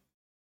ring.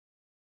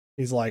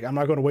 He's like, I'm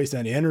not going to waste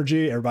any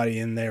energy. Everybody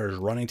in there is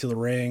running to the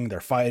ring.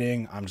 They're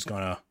fighting. I'm just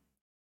going to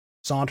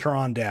saunter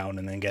on down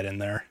and then get in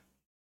there.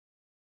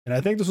 And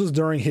I think this was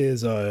during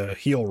his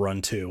heel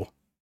run, too.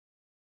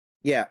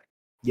 Yeah.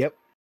 Yep.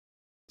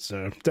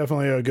 So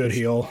definitely a good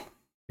heel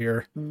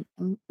here.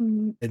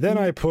 And then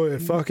I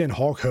put fucking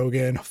Hulk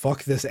Hogan.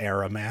 Fuck this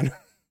era, man.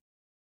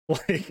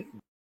 Like...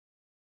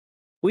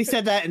 We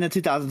said that in the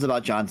 2000s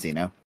about John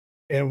Cena.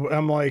 And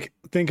I'm like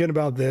thinking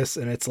about this,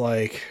 and it's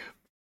like,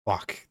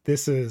 fuck,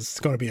 this is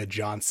going to be a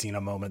John Cena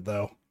moment,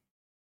 though.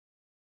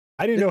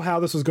 I didn't know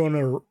how this was going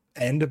to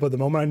end, but the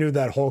moment I knew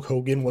that Hulk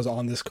Hogan was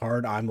on this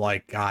card, I'm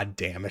like, God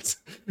damn it.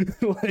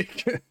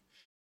 Like,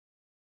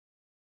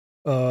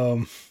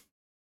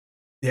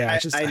 Yeah,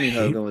 I knew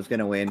Hogan was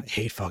gonna win. I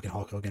hate fucking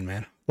Hulk Hogan,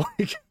 man.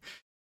 Like,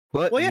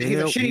 but well, yeah, he's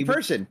a shitty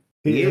person.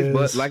 He is,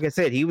 but like I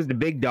said, he was the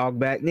big dog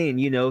back then,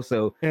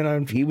 so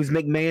he was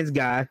McMahon's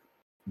guy.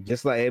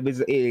 Just like it was,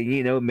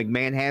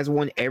 McMahon has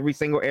won every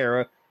single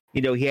era.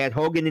 He had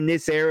Hogan in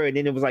this era, and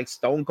then it was like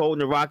Stone Cold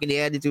and The Rock in the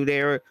Attitude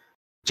Era,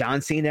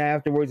 John Cena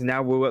afterwards, and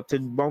now we're up to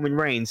Roman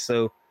Reigns.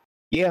 So,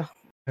 yeah,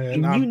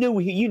 and you knew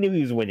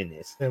he was winning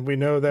this. And we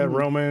know that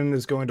Roman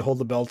is going to hold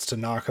the belts to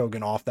knock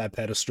Hogan off that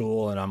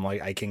pedestal, and I'm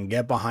like, I can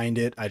get behind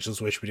it. I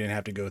just wish we didn't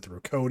have to go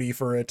through Cody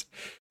for it.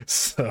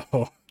 So,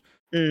 all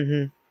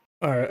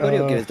right, Cody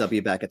will get his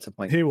W back at some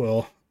point. He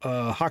will.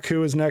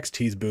 Haku is next.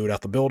 He's booed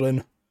out the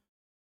building.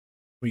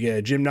 We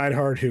get Jim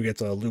Neidhart, who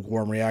gets a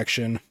lukewarm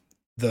reaction.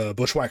 The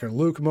Bushwhacker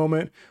Luke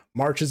moment,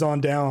 marches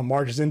on down,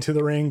 marches into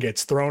the ring,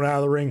 gets thrown out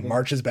of the ring,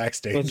 marches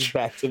backstage.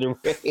 Back to the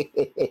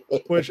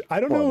ring. Which I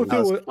don't know if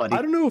it was.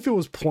 I don't know if it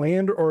was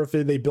planned or if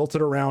they built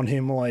it around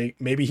him. Like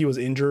maybe he was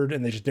injured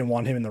and they just didn't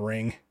want him in the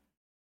ring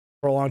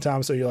for a long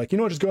time. So you're like,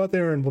 just go out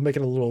there and we'll make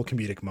it a little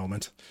comedic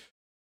moment.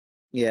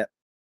 Yeah,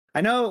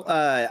 I know.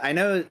 I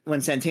know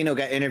when Santino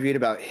got interviewed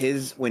about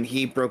when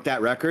he broke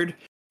that record,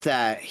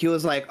 that he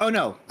was like, "Oh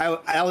no,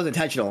 I was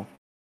intentional."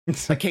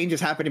 Like Kane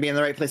just happened to be in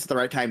the right place at the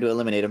right time to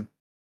eliminate him.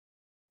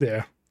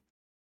 Yeah.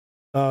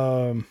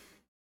 Then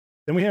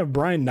we have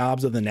Brian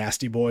Knobbs of the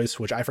Nasty Boys,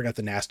 which I forgot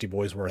the Nasty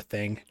Boys were a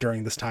thing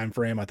during this time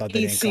frame. I thought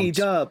they didn't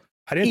come.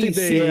 I didn't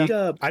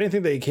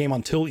think they came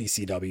until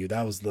ECW.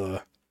 That was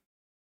the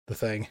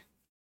thing.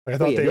 Like, I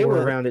thought they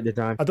were around at the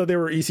time. I thought they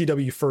were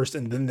ECW first,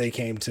 and then they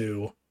came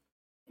to.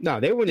 No,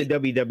 they were in the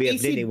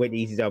WWF. Then they went to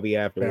ECW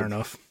afterwards. Fair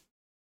enough.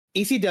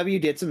 ECW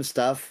did some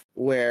stuff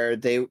where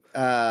they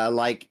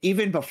like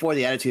even before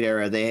the Attitude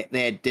Era,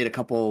 they did a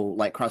couple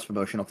like cross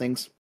promotional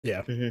things.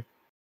 Yeah.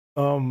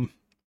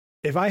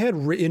 If I had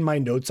written my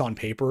notes on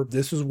paper,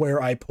 this is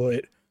where I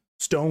put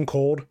Stone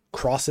Cold,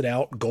 cross it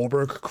out,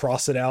 Goldberg,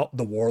 cross it out,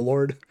 the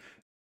Warlord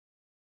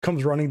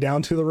comes running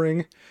down to the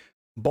ring,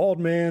 bald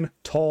man,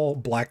 tall,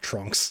 black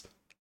trunks.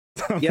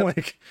 I'm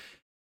like,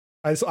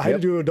 I had to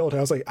do an adult. I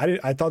was like,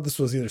 I thought this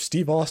was either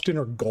Steve Austin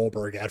or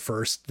Goldberg at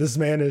first. This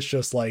man is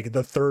just like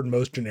the third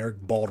most generic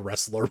bald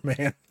wrestler,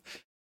 man.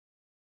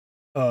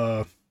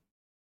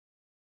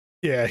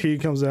 Yeah, he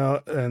comes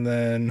out and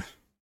then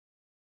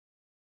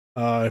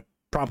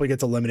promptly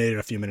gets eliminated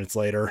a few minutes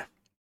later.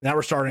 Now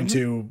we're starting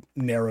to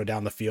narrow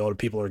down the field.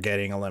 People are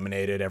getting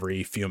eliminated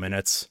every few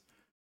minutes.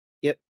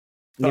 Yep.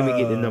 Then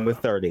we get to number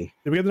 30.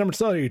 Then we get the number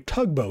 30,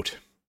 Tugboat,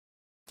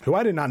 who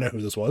I did not know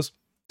who this was.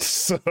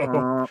 So,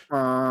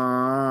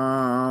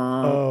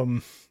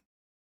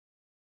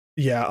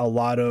 yeah, a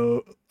lot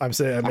of. I'm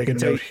making a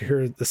note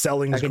here. The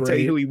selling is great. I can tell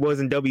you who he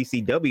was in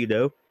WCW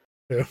though.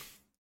 Yeah.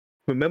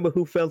 Remember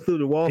who fell through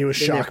the wall? He was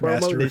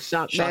Shockmaster. The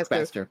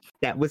Shockmaster.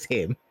 That was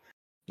him.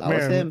 That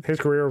was him. His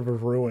career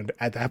was ruined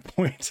at that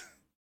point.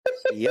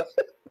 Yep.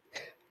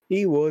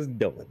 He was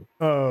done.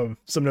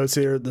 Some notes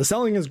here. The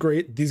selling is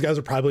great. These guys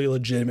are probably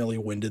legitimately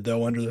winded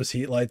though under those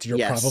heat lights. You're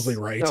probably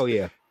right. Oh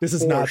yeah. This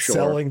is not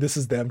selling. This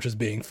is them just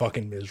being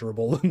fucking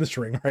miserable in this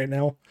ring right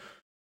now.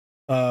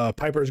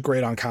 Piper is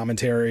great on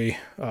commentary.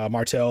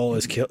 Martel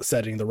is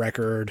setting the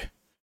record.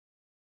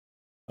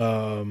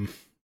 And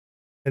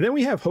then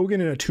we have Hogan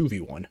in a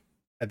 2v1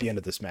 at the end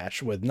of this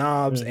match with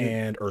Knobbs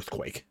and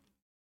Earthquake.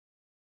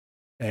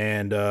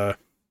 And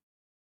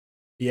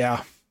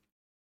yeah.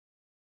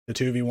 The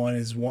 2v1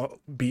 is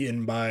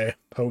beaten by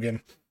Hogan.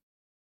 Of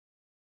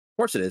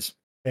course it is.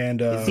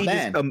 And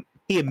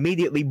he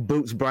immediately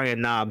boots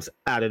Brian Knobbs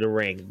out of the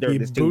ring. He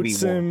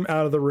boots him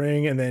out of the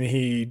ring, and then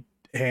he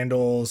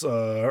handles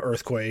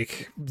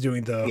Earthquake,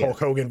 doing the Hulk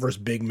Hogan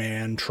versus Big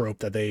Man trope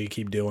that they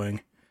keep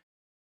doing.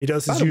 He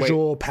does his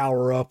usual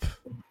power up.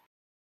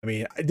 I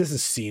mean, this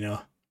is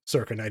Cena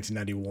circa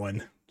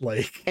 1991.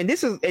 And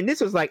this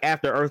was like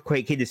after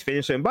Earthquake hit his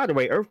finisher. And by the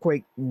way,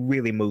 Earthquake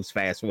really moves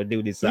fast for a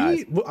dude his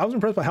size. I was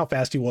impressed by how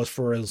fast he was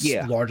for as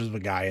large of a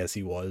guy as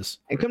he was.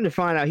 And come to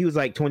find out, he was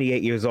like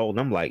 28 years old. And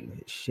I'm like,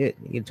 shit,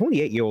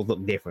 28-year-olds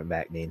look different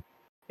back then.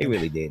 They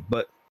really did.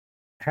 But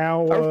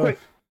how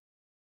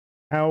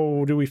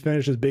do we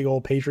finish this big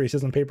old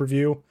patriotism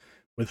pay-per-view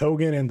with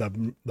Hogan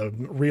and the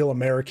real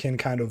American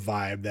kind of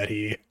vibe that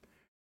he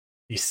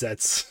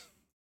sets?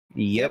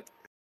 Yep.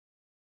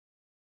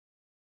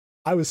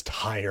 I was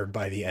tired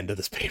by the end of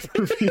this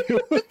pay-per-view.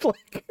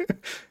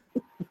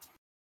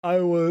 I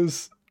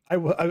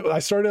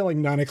started at like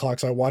 9:00,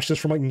 so I watched this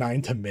from like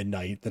 9 to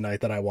midnight the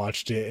night that I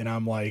watched it, and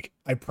I'm like,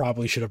 I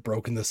probably should have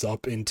broken this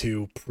up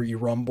into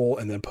pre-Rumble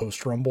and then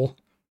post-Rumble,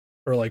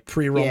 or like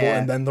pre-Rumble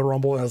and then the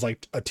Rumble as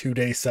like a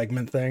 2-day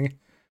segment thing.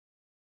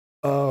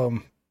 I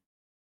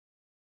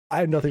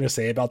have nothing to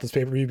say about this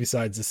pay-per-view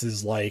besides this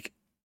is like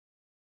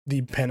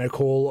the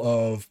pinnacle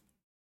of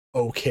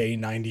okay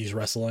 90s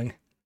wrestling.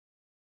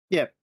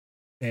 Yeah.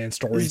 And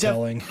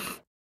storytelling.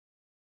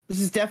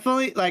 This is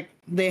definitely like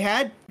they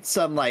had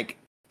some like,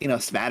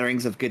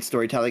 smatterings of good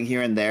storytelling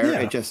here and there. Yeah.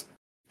 It just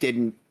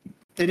they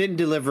didn't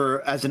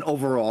deliver as an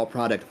overall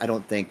product, I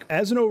don't think.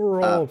 As an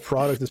overall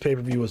product, this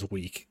pay-per-view was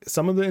weak.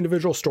 Some of the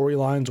individual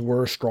storylines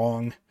were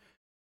strong.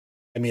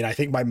 I mean, I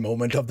think my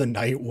moment of the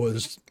night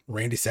was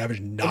Randy Savage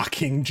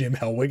knocking Jim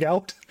Hellwig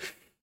out.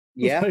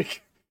 Yeah.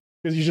 Like,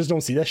 because you just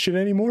don't see that shit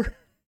anymore.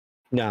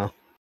 No.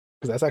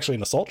 Because that's actually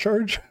an assault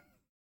charge.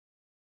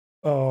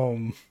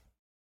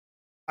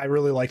 I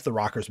really liked the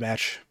Rockers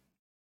match.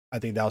 I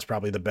think that was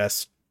probably the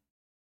best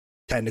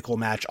technical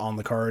match on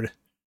the card.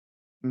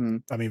 Mm-hmm.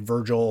 I mean,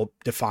 Virgil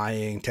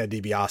defying Ted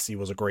DiBiase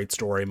was a great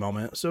story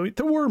moment. So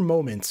there were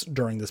moments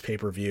during this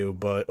pay-per-view,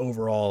 but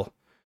overall,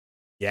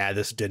 yeah,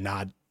 this did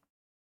not.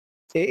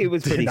 It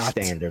was pretty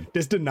standard.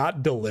 This did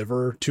not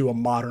deliver to a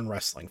modern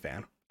wrestling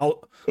fan.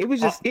 It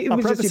was just a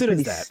pretty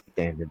standard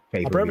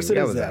pay-per-view. I'll preface it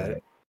as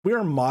that. We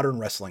are modern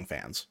wrestling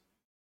fans.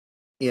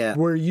 Yeah.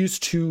 We're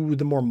used to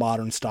the more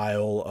modern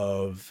style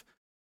of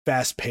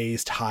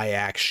fast-paced,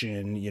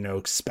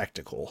 high-action,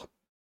 spectacle.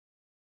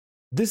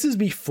 This is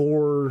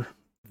before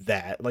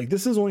that. Like,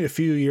 this is only a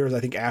few years, I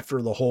think,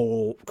 after the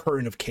whole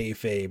curtain of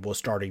kayfabe was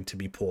starting to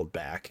be pulled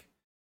back.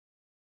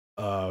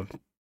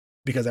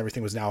 Because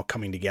everything was now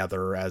coming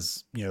together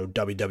as,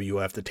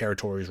 WWF, the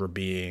territories were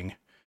being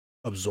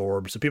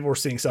absorbed. So people were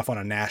seeing stuff on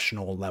a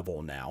national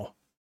level now.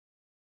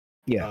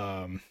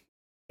 Yeah.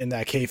 And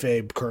that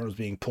kayfabe curtain was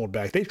being pulled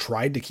back. They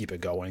tried to keep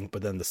it going,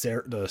 but then the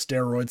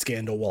steroid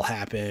scandal will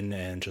happen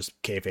and just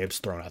kayfabe's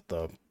thrown out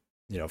the,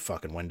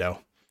 fucking window.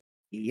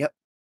 Yep.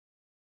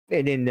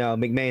 And then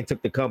McMahon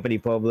took the company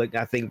public,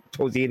 I think,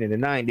 towards the end of the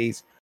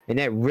 90s. And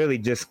that really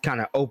just kind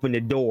of opened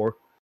the door,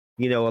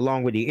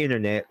 along with the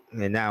internet.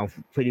 And now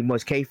pretty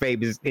much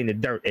kayfabe is in the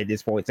dirt at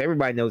this point. So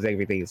everybody knows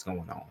everything that's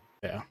going on.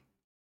 Yeah.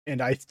 And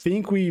I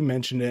think we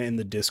mentioned it in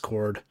the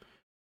Discord.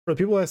 For the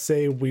people that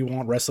say we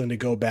want wrestling to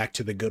go back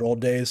to the good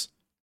old days,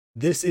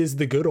 this is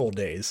the good old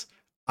days.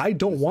 I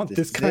don't want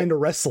this kind of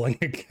wrestling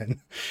again.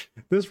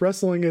 This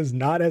wrestling is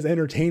not as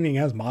entertaining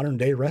as modern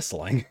day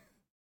wrestling.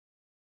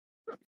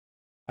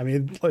 I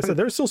mean, like I said,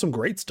 there's still some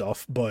great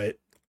stuff, but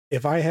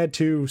if I had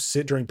to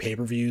sit during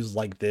pay-per-views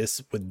like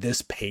this with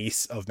this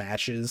pace of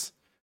matches,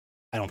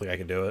 I don't think I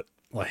could do it.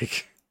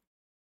 Like,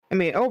 I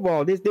mean,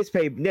 overall, this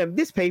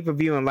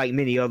pay-per-view and like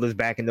many others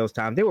back in those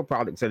times, they were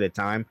products of the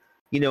time,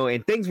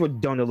 and things were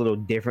done a little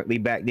differently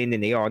back then than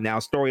they are now.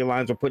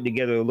 Storylines were put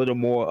together a little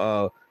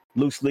more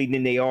loosely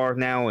than they are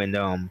now, and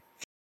I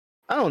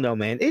don't know,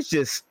 man. It's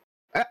just,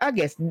 I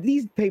guess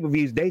these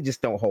pay-per-views, they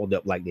just don't hold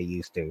up like they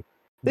used to.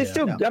 They're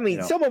some of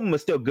them are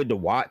still good to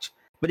watch,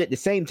 but at the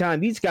same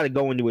time, you just got to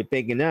go into it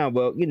thinking now,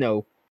 well,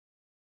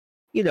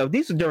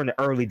 these are during the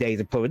early days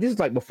of pro. This is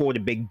like before the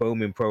big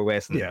boom in pro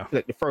wrestling. Yeah.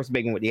 Like the first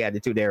big one with the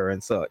Attitude Era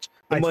and such.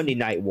 The Monday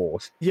Night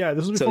Wars. Yeah,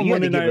 this was before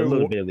Monday Night Wars. A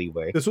little bit of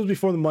leeway. This was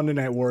before the Monday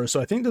Night Wars.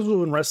 So I think this was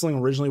when wrestling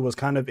originally was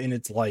kind of in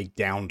its like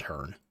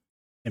downturn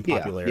in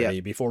popularity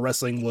before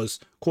wrestling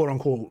was quote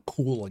unquote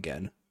cool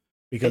again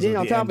because of the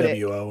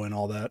NWO and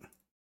all that.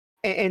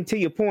 And to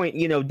your point,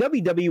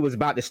 WWE was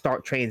about to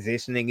start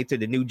transitioning into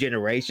the new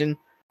generation,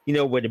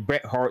 where the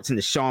Bret Harts and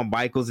the Shawn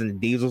Michaels and the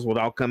Diesels would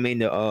all come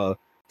into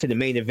to the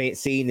main event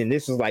scene. And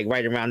this was like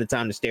right around the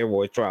time the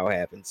steroid trial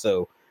happened.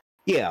 So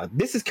yeah,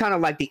 this is kind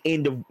of like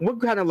we're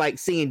kind of like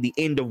seeing the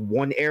end of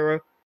one era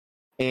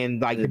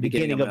and like the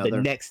beginning of the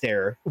next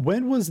era.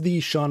 When was the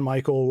Shawn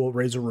Michael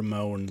Razor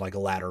Ramon like a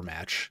ladder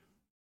match?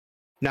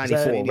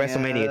 94,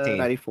 WrestleMania 10.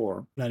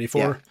 94.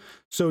 Yeah.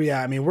 So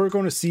yeah, I mean, we're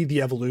going to see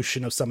the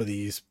evolution of some of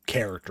these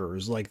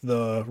characters. Like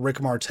the Rick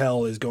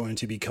Martel is going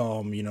to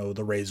become,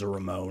 the Razor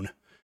Ramon.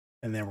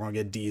 And then we're going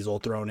to get Diesel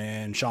thrown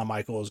in. Shawn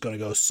Michaels is going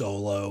to go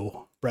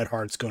solo. Bret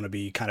Hart's going to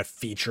be kind of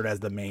featured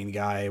as the main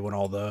guy when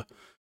all the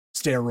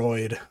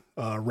steroid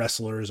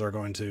wrestlers are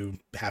going to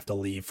have to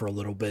leave for a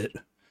little bit.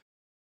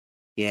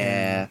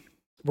 Yeah. And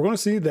we're going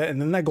to see that.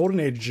 And then that golden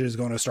age is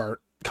going to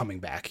start coming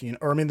back.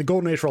 The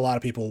golden age for a lot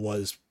of people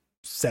was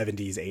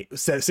 60s,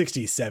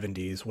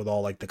 70s with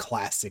all like the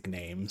classic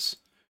names,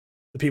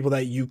 the people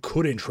that you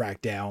couldn't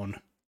track down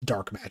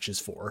dark matches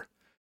for.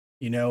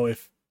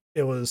 If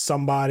it was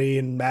somebody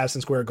in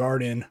Madison Square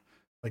Garden,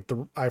 like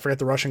I forget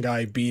the Russian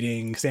guy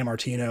beating San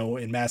Martino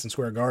in Madison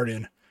Square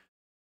Garden,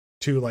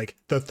 to like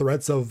the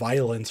threats of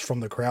violence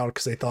from the crowd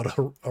because they thought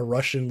a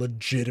Russian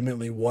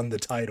legitimately won the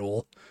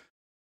title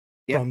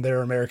from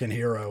their American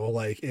hero.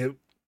 Like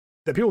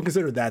that people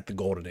consider that the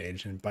golden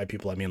age, and by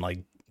people I mean like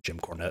Jim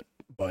Cornette.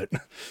 But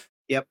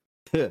yep.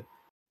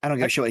 I don't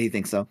give a shit what he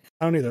thinks though.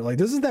 I don't either. Like,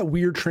 this is that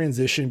weird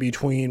transition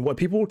between what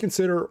people would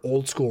consider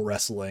old school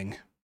wrestling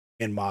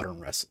and modern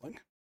wrestling.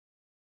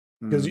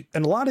 Because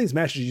in a lot of these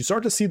matches, you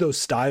start to see those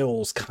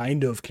styles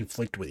kind of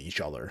conflict with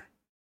each other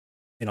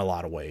in a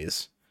lot of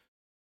ways,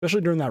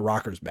 especially during that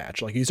Rockers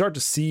match. Like, you start to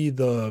see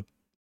the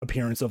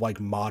appearance of like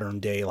modern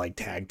day like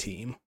tag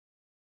team,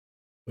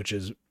 which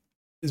is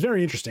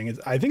very interesting.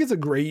 I think it's a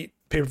great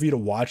pay-per-view to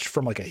watch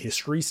from like a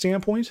history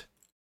standpoint.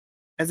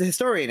 As a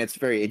historian, it's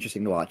very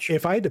interesting to watch.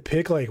 If I had to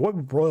pick, like,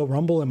 what Royal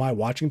Rumble am I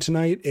watching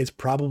tonight, it's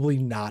probably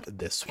not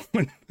this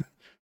one.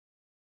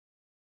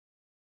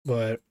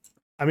 But,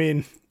 I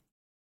mean,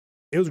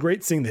 it was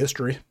great seeing the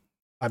history.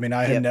 I mean,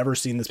 I had never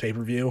seen this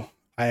pay-per-view.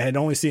 I had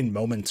only seen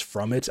moments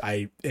from it.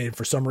 And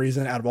for some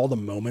reason, out of all the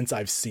moments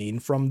I've seen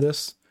from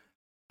this,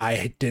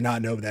 I did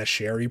not know that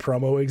Sherry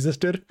promo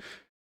existed,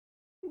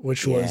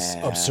 which was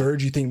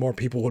absurd. You think more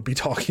people would be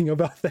talking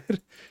about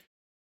that?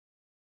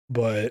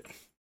 But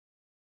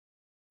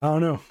I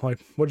don't know. Like,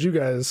 what you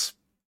guys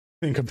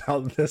think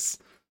about this?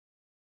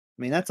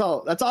 I mean, that's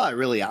all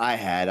I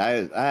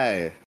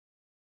had.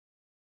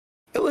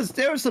 There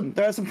was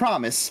some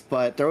promise,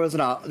 but there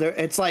wasn't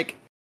it's like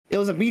it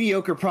was a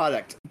mediocre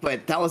product,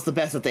 but that was the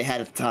best that they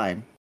had at the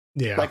time.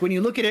 Yeah. Like when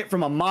you look at it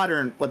from a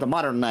modern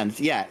lens,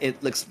 yeah,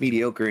 it looks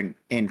mediocre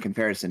in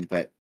comparison,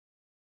 but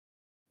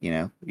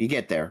you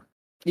get there.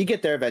 You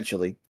get there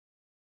eventually.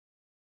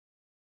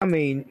 I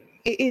mean,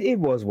 it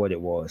was what it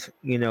was.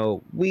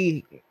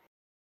 We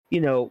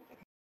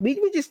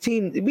just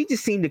seem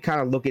to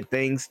kind of look at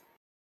things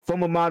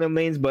from a modern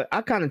lens, but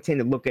I kind of tend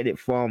to look at it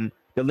from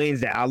the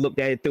lens that I looked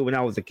at it through when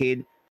I was a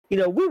kid. We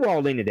were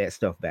all into that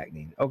stuff back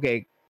then.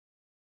 Okay.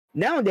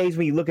 Nowadays,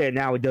 when you look at it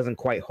now, it doesn't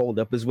quite hold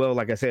up as well,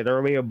 like I said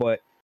earlier, but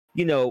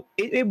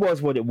it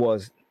was what it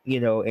was,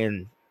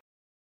 and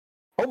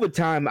over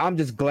time, I'm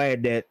just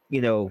glad that,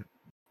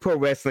 pro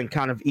wrestling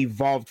kind of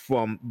evolved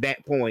from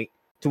that point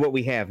to what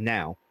we have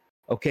now.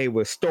 Okay,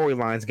 where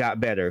storylines got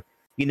better,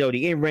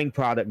 the in-ring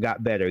product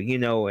got better,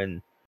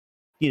 and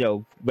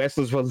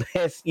wrestlers were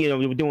less, they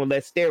were doing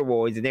less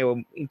steroids and they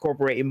were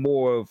incorporating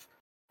more of,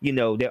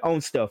 their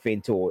own stuff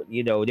into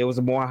it. There was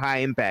a more high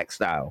impact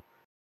style.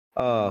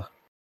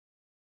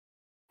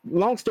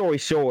 Long story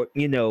short,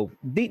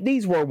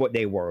 these were what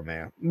they were,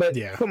 man. But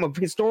from a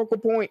historical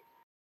point,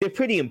 they're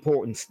pretty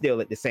important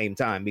still at the same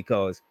time,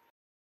 because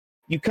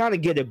you kind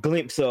of get a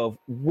glimpse of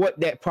what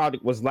that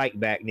product was like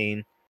back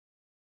then.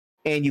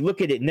 And you look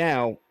at it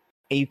now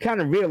and you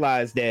kind of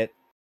realize that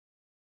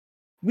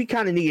we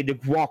kind of needed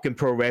to walk in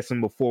pro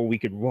wrestling before we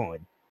could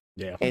run.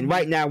 Yeah. And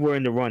right now we're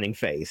in the running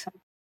phase.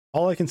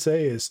 All I can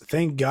say is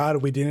thank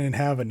God we didn't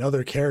have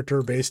another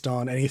character based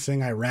on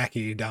anything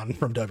Iraqi down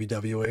from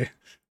WWE.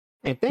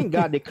 And thank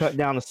God they cut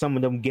down on some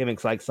of them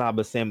gimmicks like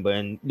Saba Simba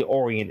and the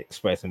Orient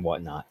Express and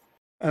whatnot.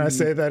 And I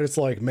say that it's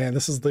like, man,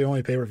 this is the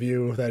only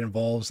pay-per-view that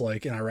involves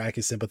like an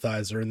Iraqi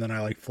sympathizer, and then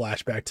I like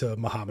flash back to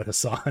Muhammad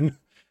Hassan. And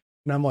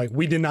I'm like,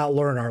 we did not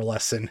learn our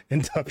lesson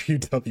in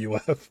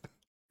WWF.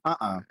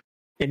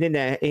 And then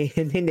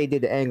they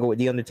did the angle with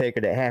The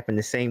Undertaker that happened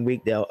the same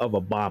week of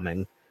a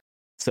bombing.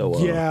 So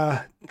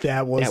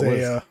that was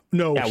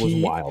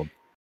wild.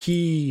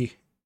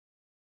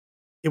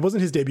 It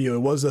wasn't his debut. It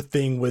was a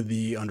thing with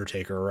The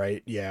Undertaker,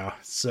 right? Yeah.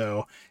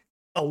 So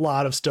a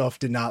lot of stuff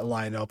did not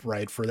line up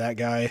right for that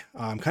guy.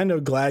 I'm kind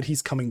of glad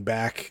he's coming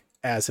back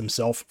as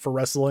himself for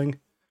wrestling.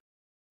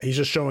 He's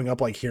just showing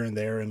up like here and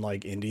there and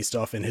like indie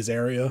stuff in his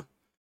area.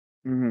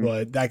 Mm-hmm.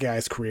 But that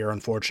guy's career,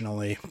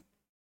 unfortunately,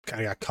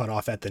 kind of got cut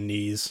off at the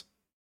knees.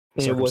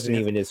 And it wasn't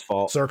even his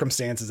fault.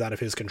 Circumstances out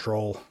of his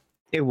control.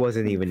 It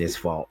wasn't even his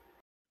fault.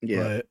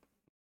 Yeah. But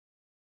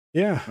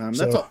yeah.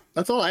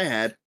 That's all I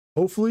had.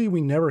 Hopefully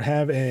we never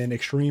have an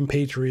extreme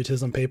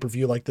patriotism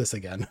pay-per-view like this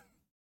again.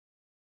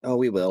 Oh,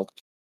 we will.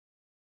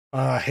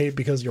 I hate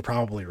because you're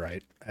probably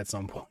right at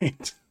some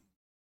point.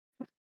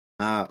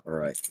 All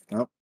right.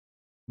 Well,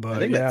 but I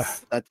think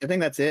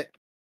that's it.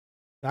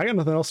 I got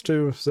nothing else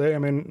to say. I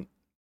mean,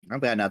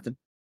 I've got nothing.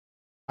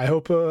 I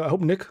hope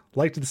Nick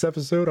liked this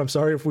episode. I'm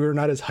sorry if we were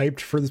not as hyped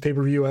for this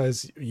pay-per-view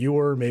as you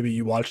were. Maybe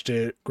you watched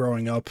it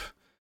growing up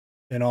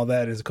and all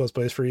that is a close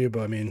place for you.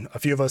 But I mean, a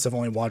few of us have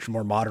only watched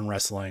more modern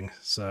wrestling,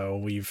 so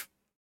we've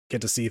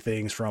get to see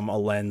things from a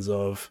lens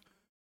of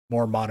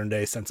more modern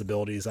day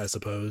sensibilities, I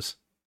suppose.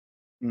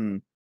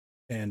 And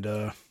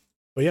but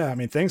yeah, I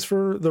mean, thanks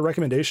for the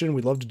recommendation.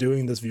 We loved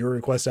doing this viewer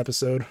request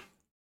episode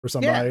for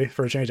somebody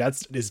for a change.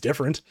 That is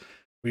different.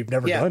 We've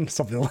never done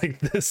something like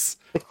this.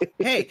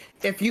 Hey,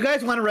 if you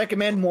guys want to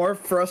recommend more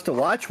for us to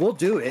watch, we'll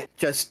do it.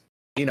 Just,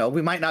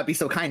 we might not be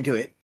so kind to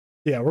it.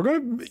 Yeah,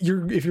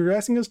 if you're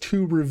asking us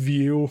to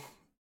review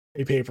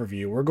a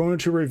pay-per-view, we're going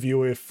to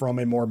review it from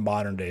a more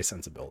modern day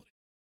sensibility.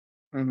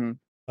 Mm-hmm.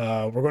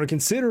 We're going to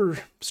consider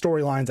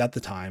storylines at the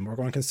time. We're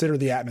going to consider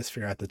the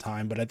atmosphere at the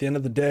time. But at the end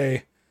of the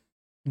day,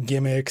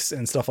 gimmicks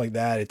and stuff like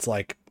that, it's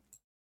like,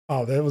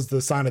 oh, that was the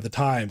sign of the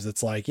times.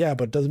 It's like, yeah,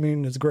 but it doesn't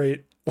mean it's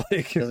great.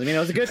 Like, doesn't mean it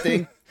was a good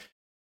thing.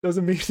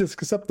 Doesn't mean it's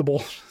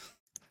acceptable.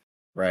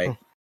 Right.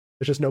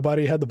 It's just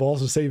nobody had the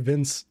balls to say,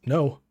 Vince,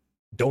 no,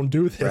 don't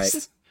do this.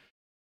 Right.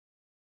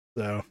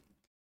 So,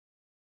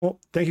 well,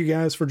 thank you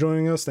guys for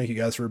joining us. Thank you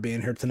guys for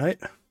being here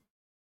tonight.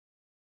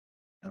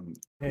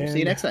 We'll see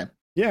you next time.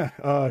 Yeah,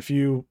 if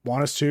you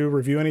want us to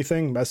review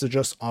anything, message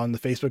us on the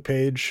Facebook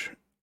page.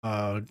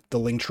 The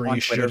link tree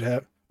should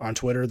have on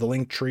Twitter. The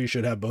link tree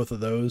should have both of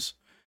those.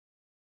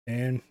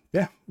 And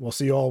yeah, we'll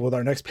see you all with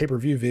our next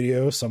pay-per-view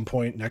video some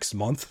point next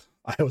month,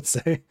 I would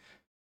say.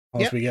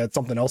 Unless we get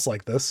something else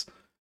like this.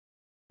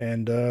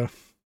 And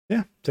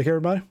yeah, take care,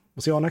 everybody.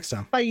 We'll see you all next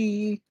time.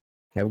 Bye.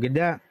 Have a good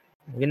day.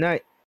 Good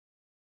night.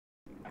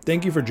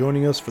 Thank you for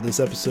joining us for this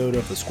episode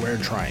of The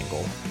Squared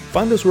Triangle.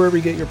 Find us wherever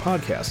you get your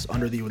podcasts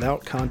under the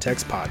Without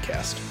Context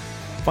podcast.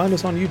 Find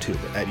us on YouTube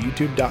at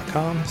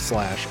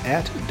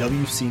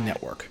youtube.com/@WC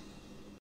Network.